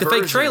this like the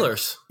fake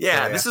trailers.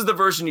 Yeah, this is the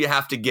version you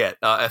have to get.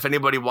 If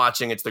anybody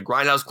watching, it's the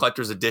Grindhouse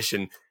Collector's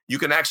Edition. You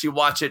can actually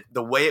watch it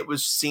the way it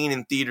was seen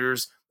in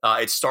theaters.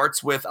 It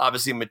starts with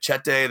obviously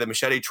the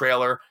Machete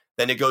trailer.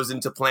 Then it goes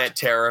into Planet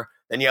Terror.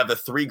 Then you have the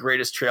three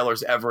greatest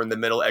trailers ever in the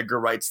middle. Edgar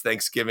Wright's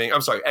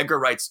Edgar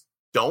Wright's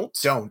Don't.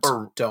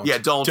 Yeah,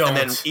 Don't. And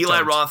then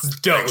Eli Roth's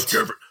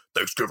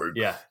Thanksgiving.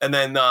 Yeah. And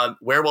then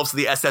Werewolves of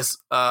the SS,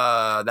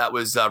 that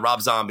was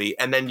Rob Zombie.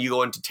 And then you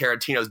go into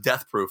Tarantino's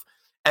Death Proof.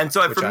 And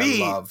so for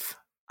me,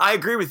 I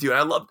agree with you. And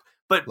I love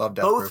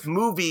both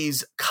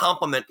movies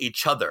complement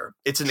each other.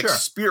 It's an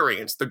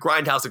experience, the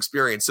Grindhouse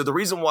experience. So the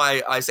reason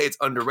why I say it's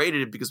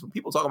underrated is because when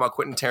people talk about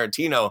Quentin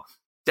Tarantino,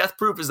 Death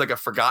Proof is like a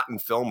forgotten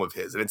film of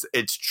his. And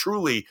it's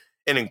truly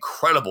an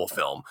incredible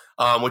film,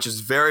 which is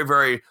very,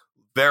 very,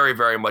 very,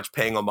 very much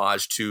paying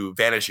homage to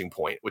Vanishing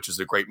Point, which is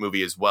a great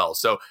movie as well.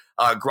 So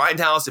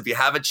Grindhouse, if you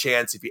have a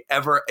chance, if you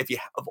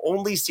have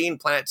only seen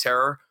Planet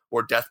Terror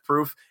or Death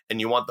Proof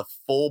and you want the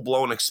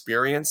full-blown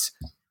experience,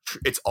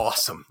 it's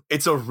awesome.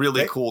 It's a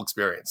really cool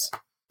experience.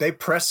 They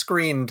press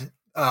screened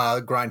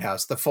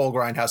Grindhouse, the full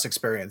Grindhouse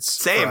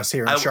experience for us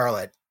here in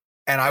Charlotte.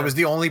 And I was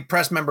the only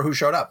press member who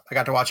showed up. I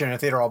got to watch it in a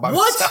theater all by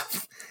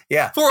myself.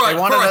 Yeah. For a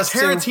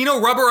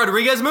Tarantino Robert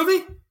Rodriguez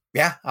movie?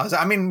 Yeah.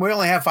 We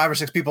only have 5 or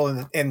 6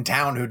 people in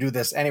town who do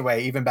this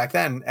anyway, even back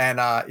then.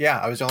 And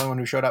I was the only one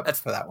who showed up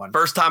for that one.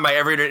 First time I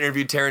ever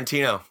interviewed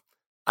Tarantino.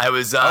 I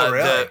was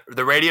really?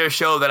 the radio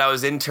show that I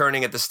was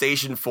interning at the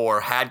station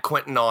for had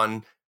Quentin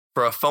on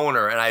for a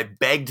phoner, and I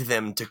begged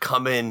them to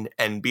come in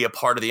and be a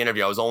part of the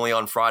interview. I was only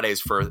on Fridays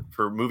for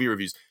movie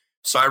reviews.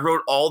 So I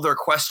wrote all their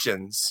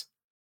questions,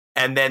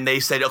 and then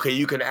they said, okay,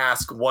 you can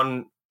ask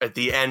one at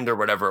the end or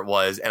whatever it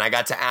was. And I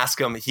got to ask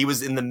him. He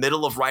was in the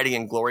middle of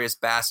writing Inglourious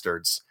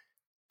Bastards.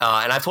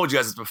 And I've told you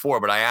guys this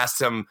before, but I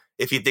asked him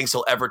if he thinks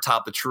he'll ever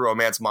top the True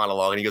Romance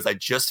monologue. And he goes, I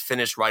just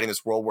finished writing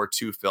this World War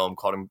II film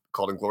called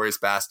Inglourious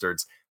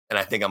Bastards. And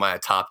I think I might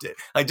have topped it.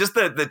 Like just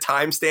the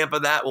timestamp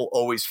of that will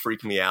always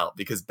freak me out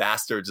because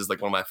Bastards is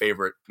like one of my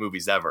favorite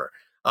movies ever.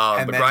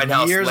 And but then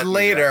Grindhouse years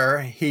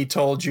later, he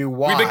told you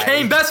why. We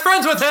became best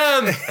friends with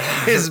him.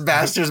 His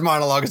Bastards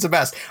monologue is the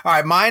best. All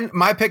right,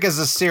 my pick is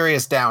a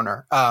serious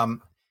downer. And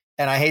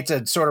I hate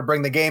to sort of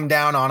bring the game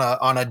down on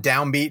a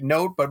downbeat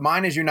note, but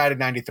mine is United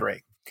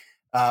 93.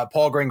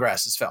 Paul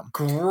Greengrass's film.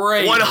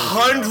 Great.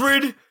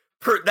 100.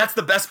 That's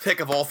the best pick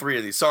of all three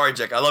of these. Sorry,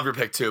 Jake. I love your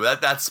pick too.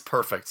 That's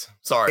perfect.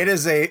 Sorry. It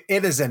is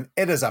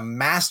a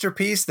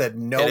masterpiece that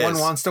no one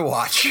wants to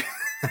watch.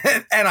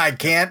 And I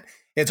can't.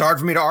 It's hard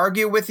for me to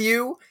argue with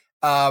you.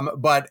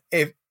 But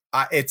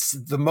it's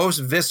one of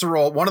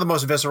the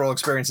most visceral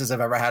experiences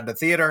I've ever had in a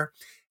theater.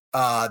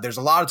 There's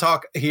a lot of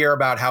talk here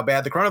about how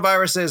bad the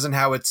coronavirus is and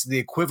how it's the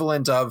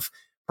equivalent of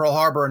Pearl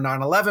Harbor and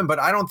 9/11, but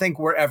I don't think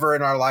we're ever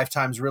in our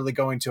lifetimes really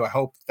going to, I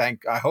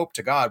hope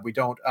to God we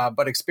don't,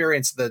 but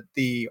experience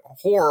the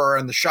horror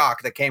and the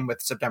shock that came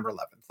with September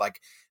 11th. Like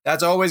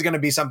that's always going to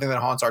be something that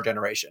haunts our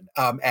generation.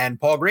 And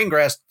Paul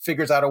Greengrass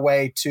figures out a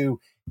way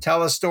to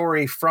tell a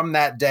story from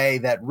that day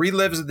that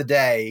relives the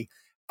day,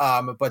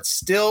 but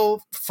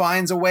still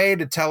finds a way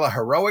to tell a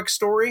heroic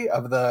story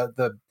of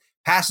the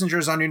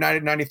passengers on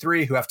United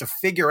 93 who have to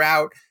figure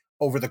out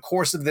over the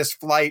course of this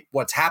flight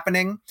what's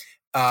happening.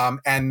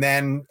 And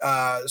then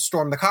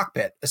storm the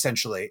cockpit,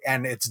 essentially.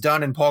 And it's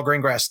done in Paul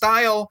Greengrass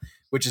style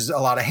which is a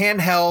lot of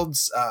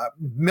handhelds,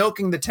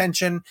 milking the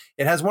tension.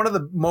 It has one of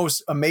the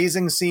most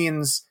amazing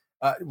scenes,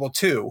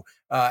 two,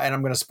 and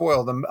I'm going to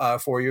spoil them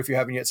for you if you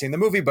haven't yet seen the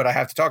movie, but I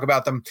have to talk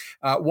about them.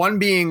 One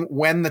being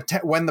when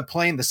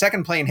the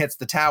second plane hits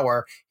the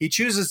tower, he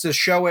chooses to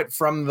show it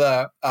from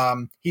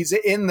he's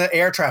in the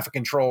air traffic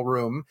control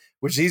room,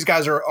 which these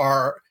guys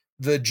are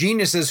the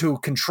geniuses who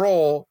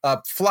control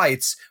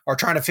flights are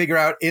trying to figure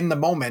out in the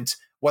moment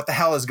what the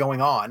hell is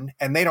going on,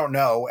 and they don't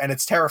know, and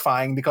it's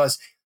terrifying because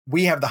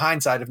we have the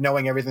hindsight of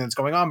knowing everything that's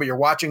going on, but you're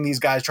watching these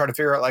guys try to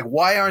figure out, like,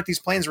 why aren't these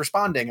planes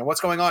responding and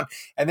what's going on?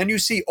 And then you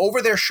see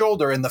over their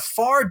shoulder in the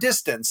far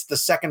distance the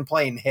second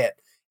plane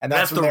hit, and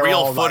that's the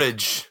real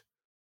footage.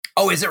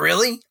 Oh, is it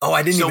really? Oh,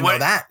 I didn't even know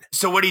that.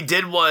 So what he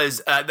did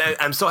was,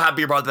 I'm so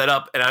happy you brought that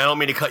up, and I don't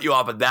mean to cut you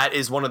off, but that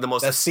is one of the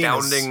most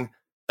astounding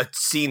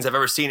scenes I've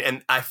ever seen.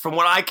 And from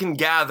what I can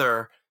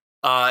gather,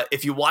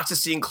 if you watch the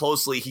scene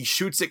closely, he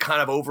shoots it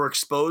kind of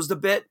overexposed a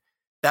bit.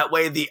 That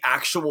way, the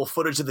actual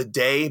footage of the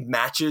day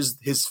matches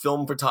his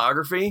film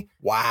photography.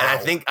 Wow! And I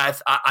think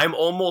I'm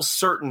almost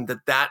certain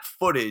that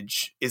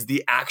footage is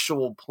the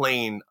actual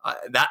plane.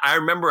 That I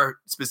remember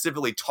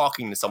specifically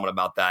talking to someone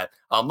about that.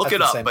 Look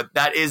it up, but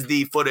that is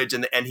the footage,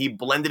 and he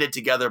blended it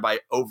together by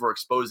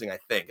overexposing. I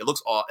think it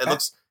looks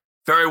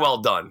very well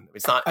done.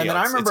 It's not. And then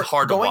I remember it's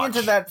hard going to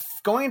watch.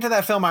 going into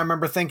that film. I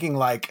remember thinking,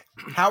 like,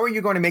 how are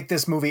you going to make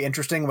this movie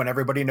interesting when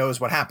everybody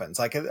knows what happens?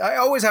 Like, I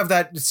always have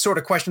that sort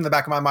of question in the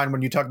back of my mind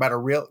when you talk about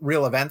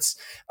real events.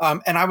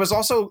 And I was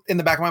also in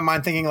the back of my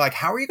mind thinking, like,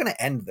 how are you going to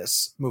end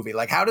this movie?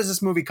 Like, how does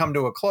this movie come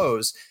to a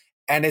close?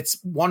 And it's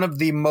one of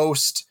the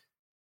most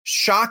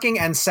shocking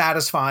and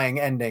satisfying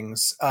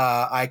endings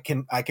I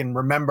can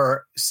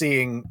remember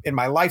seeing in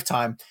my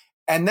lifetime.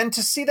 And then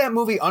to see that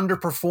movie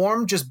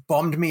underperform just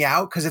bummed me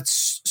out because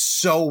it's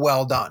so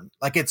well done.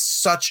 Like, it's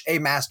such a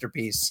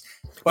masterpiece.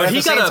 But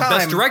he got a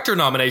Best Director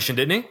nomination,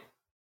 didn't he?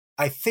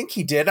 I think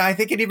he did. I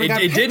think it even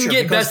got It didn't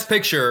get Best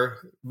Picture,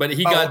 but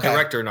he got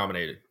Director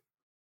nominated.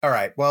 All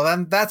right. Well,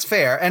 then that's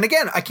fair. And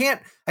again, I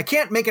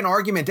can't make an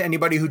argument to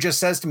anybody who just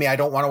says to me, I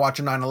don't want to watch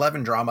a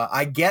 9/11 drama.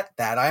 I get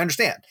that. I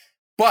understand.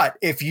 But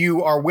if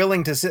you are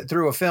willing to sit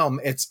through a film,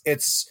 it's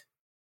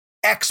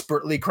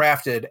expertly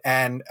crafted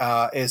and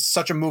is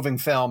such a moving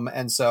film,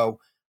 and so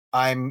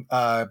I'm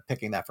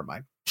picking that for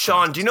mine.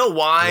 Sean, do you know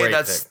why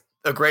that's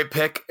a great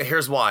pick?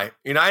 Here's why.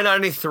 United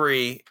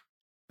 93,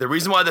 the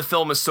reason why the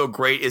film is so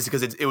great is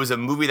because it was a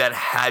movie that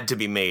had to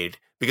be made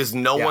because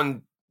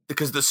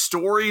because the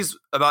stories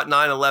about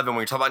 9/11, when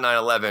you talk about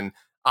 9/11,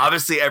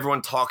 obviously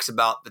everyone talks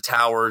about the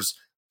towers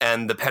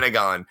and the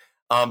Pentagon,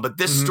 but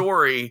this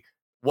story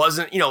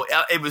wasn't,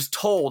 it was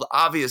told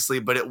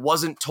obviously, but it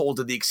wasn't told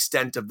to the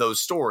extent of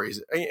those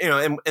stories,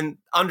 and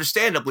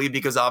understandably,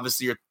 because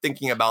obviously you're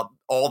thinking about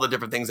all the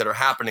different things that are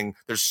happening.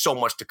 There's so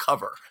much to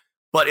cover.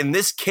 But in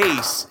this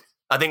case,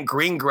 I think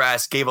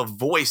Greengrass gave a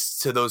voice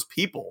to those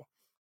people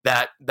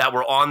that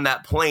were on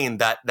that plane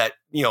that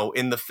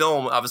in the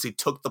film obviously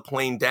took the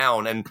plane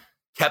down and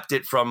kept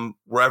it from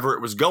wherever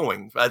it was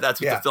going. That's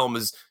what the film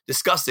is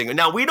discussing. And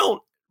now we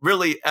don't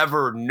really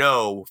ever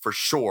know for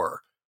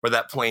sure where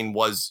that plane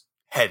was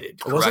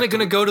headed. Correct? Wasn't it going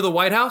to go to the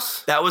White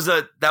House? That was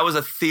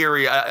a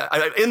theory.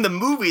 In the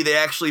movie, they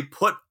actually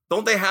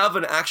don't they have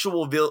an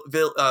actual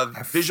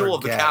visual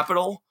of the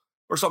Capitol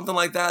or something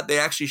like that? They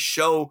actually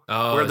show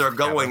where they're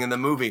going in the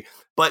movie.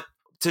 But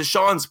to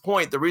Sean's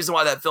point, the reason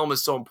why that film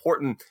is so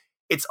important,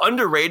 it's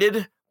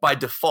underrated by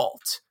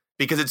default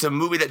because it's a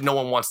movie that no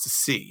one wants to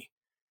see.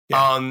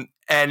 Yeah.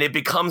 And it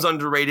becomes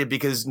underrated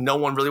because no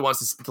one really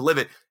wants to live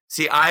it.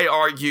 See, I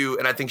argue,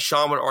 and I think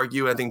Sean would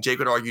argue, and I think Jake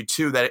would argue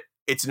too, that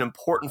it's an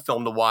important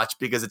film to watch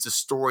because it's a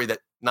story that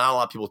not a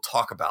lot of people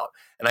talk about.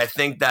 And I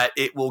think that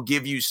it will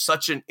give you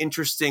such an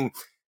interesting,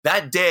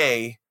 that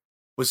day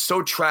was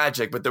so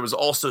tragic, but there was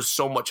also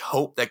so much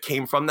hope that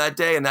came from that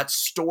day. And that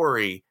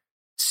story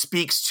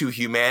speaks to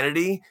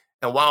humanity.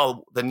 And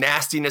while the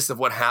nastiness of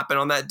what happened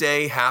on that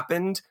day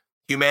happened,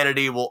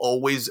 humanity will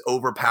always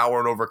overpower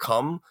and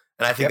overcome.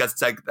 And I think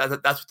that's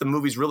what the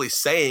movie's really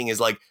saying is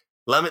like,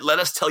 let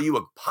us tell you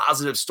a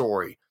positive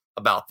story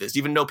about this.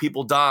 Even though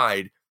people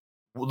died,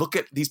 look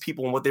at these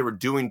people and what they were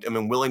doing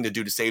and willing to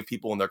do to save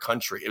people in their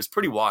country. It was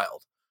pretty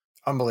wild.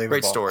 Unbelievable.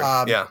 Great story.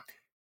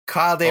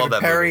 Kyle David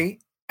Perry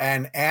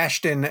and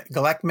Ashton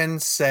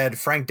Gleckman said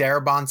Frank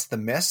Darabont's The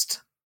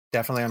Mist.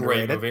 Definitely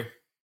underrated. Great movie.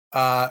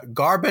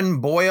 Garben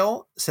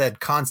Boyle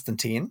said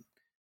Constantine.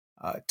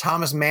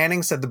 Thomas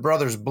Manning said The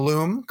Brothers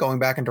Bloom, going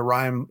back into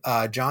Ryan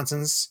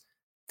Johnson's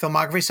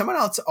filmography. Someone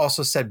else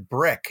also said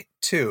Brick,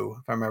 too,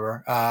 if I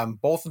remember.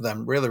 Both of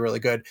them really, really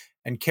good.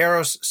 And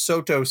Karos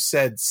Soto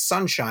said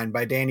Sunshine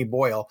by Danny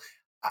Boyle.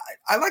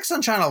 I like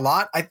Sunshine a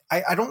lot.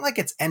 I don't like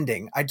its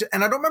ending. And I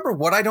don't remember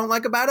what I don't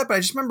like about it, but I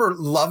just remember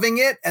loving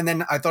it. And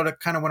then I thought it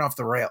kind of went off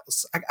the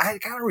rails. I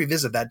kind of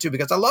revisit that, too,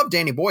 because I love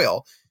Danny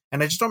Boyle.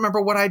 And I just don't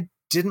remember what I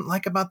didn't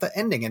like about the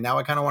ending. And now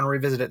I kind of want to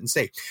revisit it and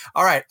see.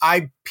 All right.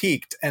 I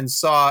peeked and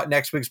saw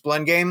next week's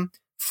blend game.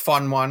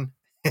 Fun one.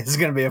 It's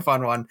going to be a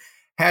fun one.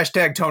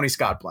 # Tony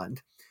Scott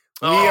blend.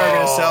 We are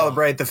going to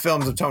celebrate the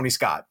films of Tony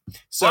Scott.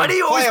 So why do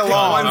you always pick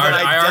ones that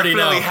I already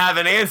definitely know. have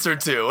an answer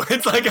to?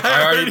 It's like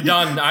I already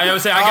done. I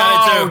always say I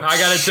got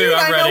it too.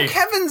 I'm ready. I know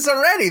Kevin's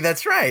already.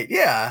 That's right.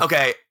 Yeah.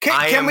 Okay.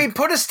 Can we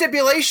put a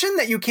stipulation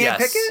that you can't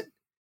pick it?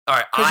 All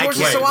right. Because yours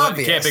is so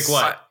obvious. Can't pick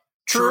what?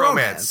 True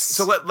Romance.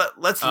 So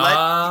let's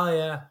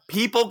let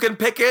people can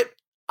pick it.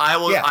 I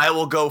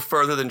will go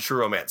further than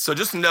True Romance. So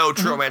just know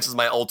True Romance is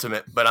my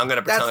ultimate, but I'm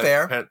going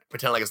to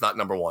pretend like it's not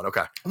number one.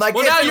 Okay. Like,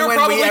 well, now you're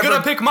probably going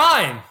to pick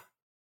mine.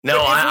 No,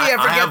 if we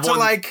ever get to one,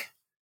 like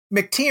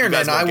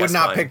McTiernan, I would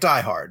not pick Die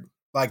Hard.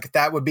 Like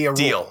that would be a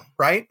deal, rule,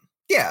 right?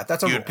 Yeah,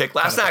 that's a rule. You'd pick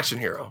Last Action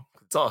Hero.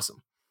 It's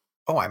awesome.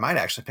 Oh, I might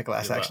actually pick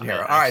Last Action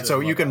Hero. All right, so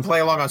you can play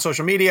along on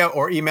social media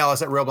or email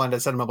us at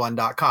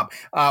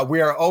realblend@cinemablend.com.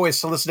 We are always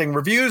soliciting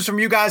reviews from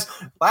you guys.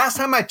 Last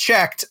time I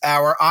checked,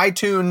 our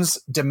iTunes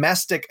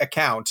domestic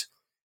account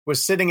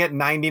was sitting at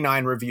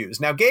 99 reviews.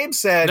 Now, Gabe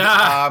said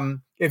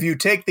if you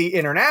take the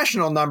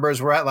international numbers,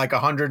 we're at like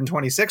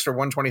 126 or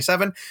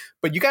 127.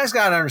 But you guys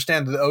got to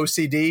understand that the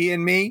OCD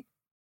in me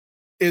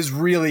is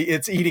really,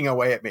 it's eating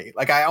away at me.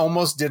 Like I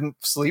almost didn't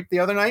sleep the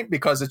other night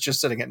because it's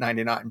just sitting at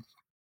 99.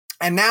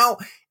 And now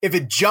if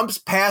it jumps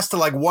past to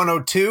like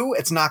 102,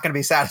 it's not going to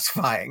be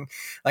satisfying.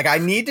 Like I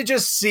need to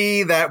just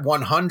see that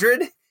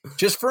 100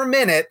 just for a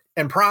minute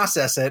and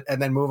process it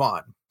and then move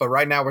on. But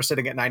right now we're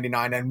sitting at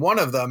 99. And one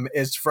of them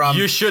is from...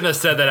 You shouldn't have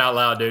said that out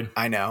loud, dude.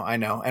 I know.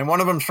 And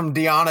one of them's from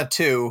Deanna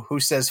too,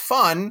 who says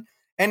fun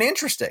and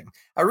interesting.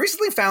 I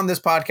recently found this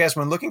podcast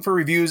when looking for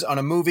reviews on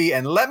a movie.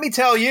 And let me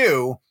tell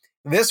you,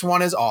 this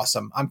one is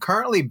awesome. I'm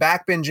currently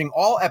back binging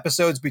all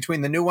episodes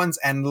between the new ones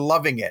and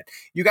loving it.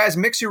 You guys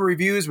mix your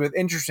reviews with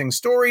interesting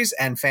stories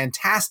and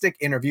fantastic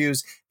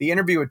interviews. The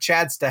interview with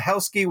Chad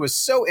Stahelski was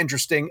so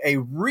interesting. A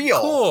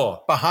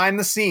real behind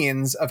the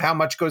scenes of how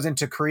much goes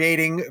into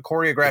creating,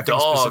 choreographing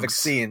specific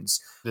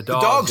scenes. The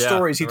dog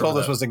stories he told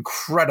us was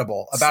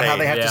incredible about how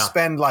they had to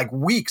spend like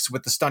weeks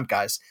with the stunt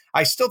guys.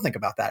 I still think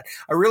about that.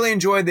 I really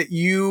enjoyed that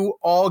you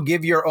all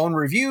give your own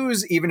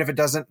reviews, even if it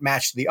doesn't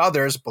match the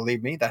others.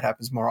 Believe me, that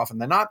happens more often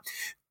than not.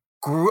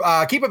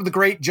 Keep up the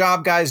great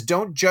job, guys.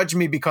 Don't judge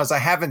me because I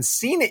haven't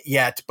seen it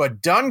yet, but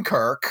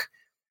Dunkirk.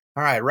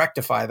 All right,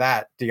 rectify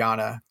that,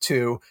 Deanna,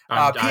 too.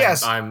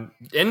 P.S. I'm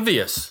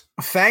envious.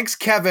 Thanks,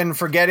 Kevin,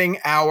 for getting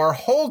our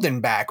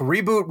Holden back.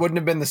 Reboot wouldn't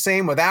have been the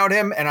same without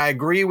him, and I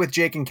agree with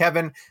Jake and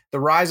Kevin.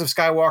 The Rise of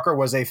Skywalker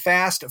was a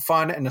fast,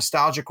 fun, and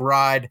nostalgic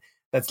ride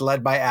that's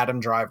led by Adam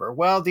Driver.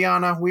 Well,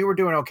 Deanna, we were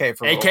doing okay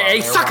for a little while.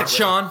 AKA suck it,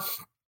 Sean.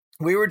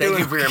 We were doing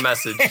Thank you for your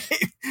message.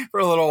 For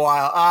a little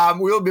while.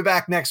 We'll be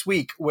back next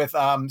week with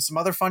some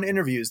other fun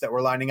interviews that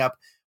we're lining up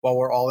while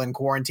we're all in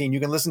quarantine. You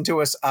can listen to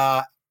us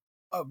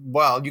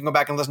you can go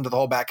back and listen to the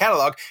whole back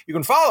catalog. You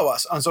can follow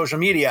us on social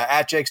media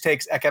at Jake's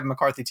Takes, at Kevin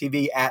McCarthy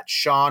TV, at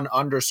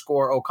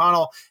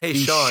Sean_O'Connell. Hey, the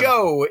Sean.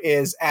 show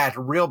is at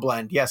Real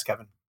Blend. Yes,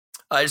 Kevin.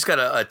 I just got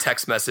a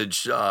text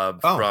message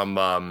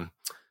from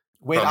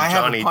Wait, I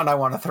have a pun I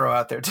want to throw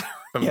out there too.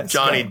 From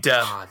Johnny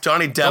Depp.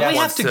 Johnny Depp Don't we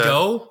have to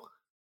go?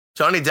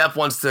 Johnny Depp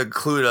wants to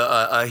include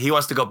he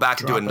wants to go back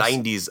and do a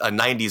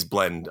 90s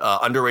blend,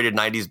 underrated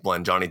 90s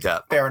blend, Johnny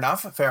Depp. Fair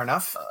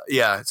enough.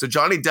 Yeah. So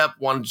Johnny Depp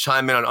wanted to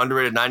chime in on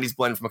underrated 90s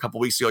blend from a couple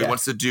weeks ago. He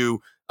wants to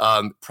do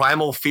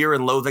Primal Fear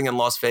and Loathing in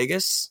Las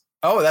Vegas.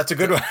 Oh, that's a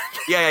good one.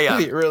 Yeah.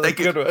 really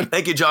good one.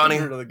 Thank you, Johnny.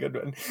 Really good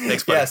one.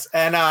 Thanks, buddy. Yes.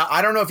 And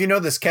I don't know if you know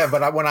this, Kev,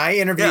 but when I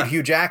interviewed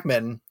Hugh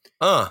Jackman,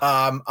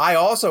 I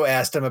also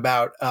asked him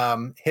about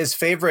his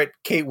favorite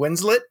Kate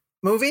Winslet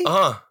movie.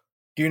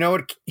 Do you know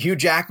what Hugh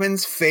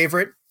Jackman's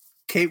favorite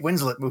Kate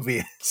Winslet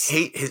movie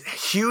is?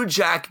 Hugh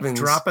Jackman's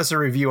drop us a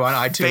review on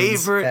iTunes.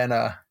 Favorite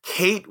and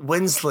Kate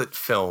Winslet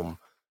film.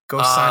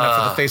 Go sign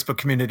up for the Facebook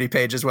community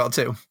page as well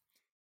too.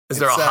 Is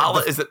there a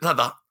holiday? Is it not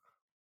the?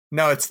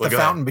 No, it's The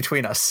Fountain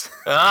Between Us.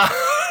 That's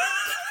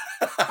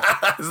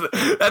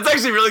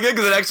actually really good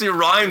because it actually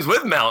rhymes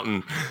with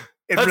mountain.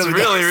 That's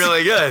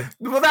really good.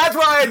 Well, that's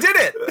why I did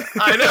it.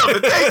 I know,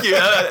 but thank you.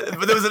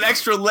 But there was an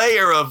extra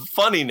layer of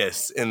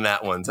funniness in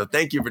that one, so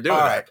thank you for doing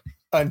that. All right.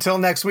 Until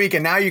next week,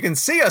 and now you can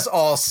see us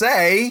all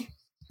say...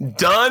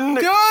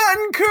 Dunkirk!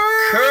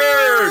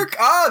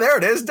 Oh, there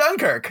it is.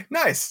 Dunkirk.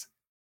 Nice.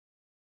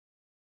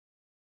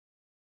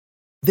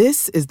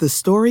 This is the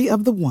story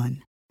of the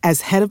one.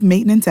 As head of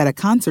maintenance at a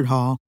concert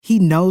hall, he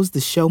knows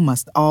the show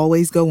must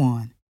always go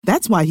on.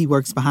 That's why he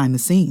works behind the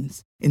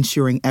scenes,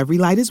 ensuring every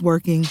light is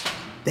working,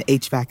 the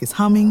HVAC is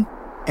humming,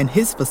 and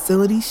his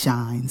facility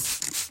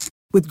shines.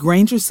 With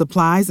Grainger's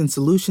supplies and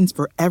solutions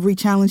for every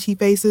challenge he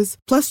faces,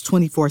 plus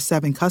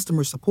 24/7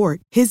 customer support,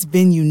 his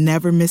venue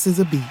never misses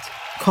a beat.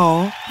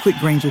 Call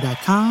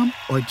quickgrainger.com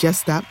or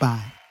just stop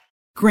by.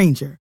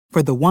 Grainger,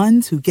 for the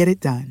ones who get it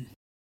done.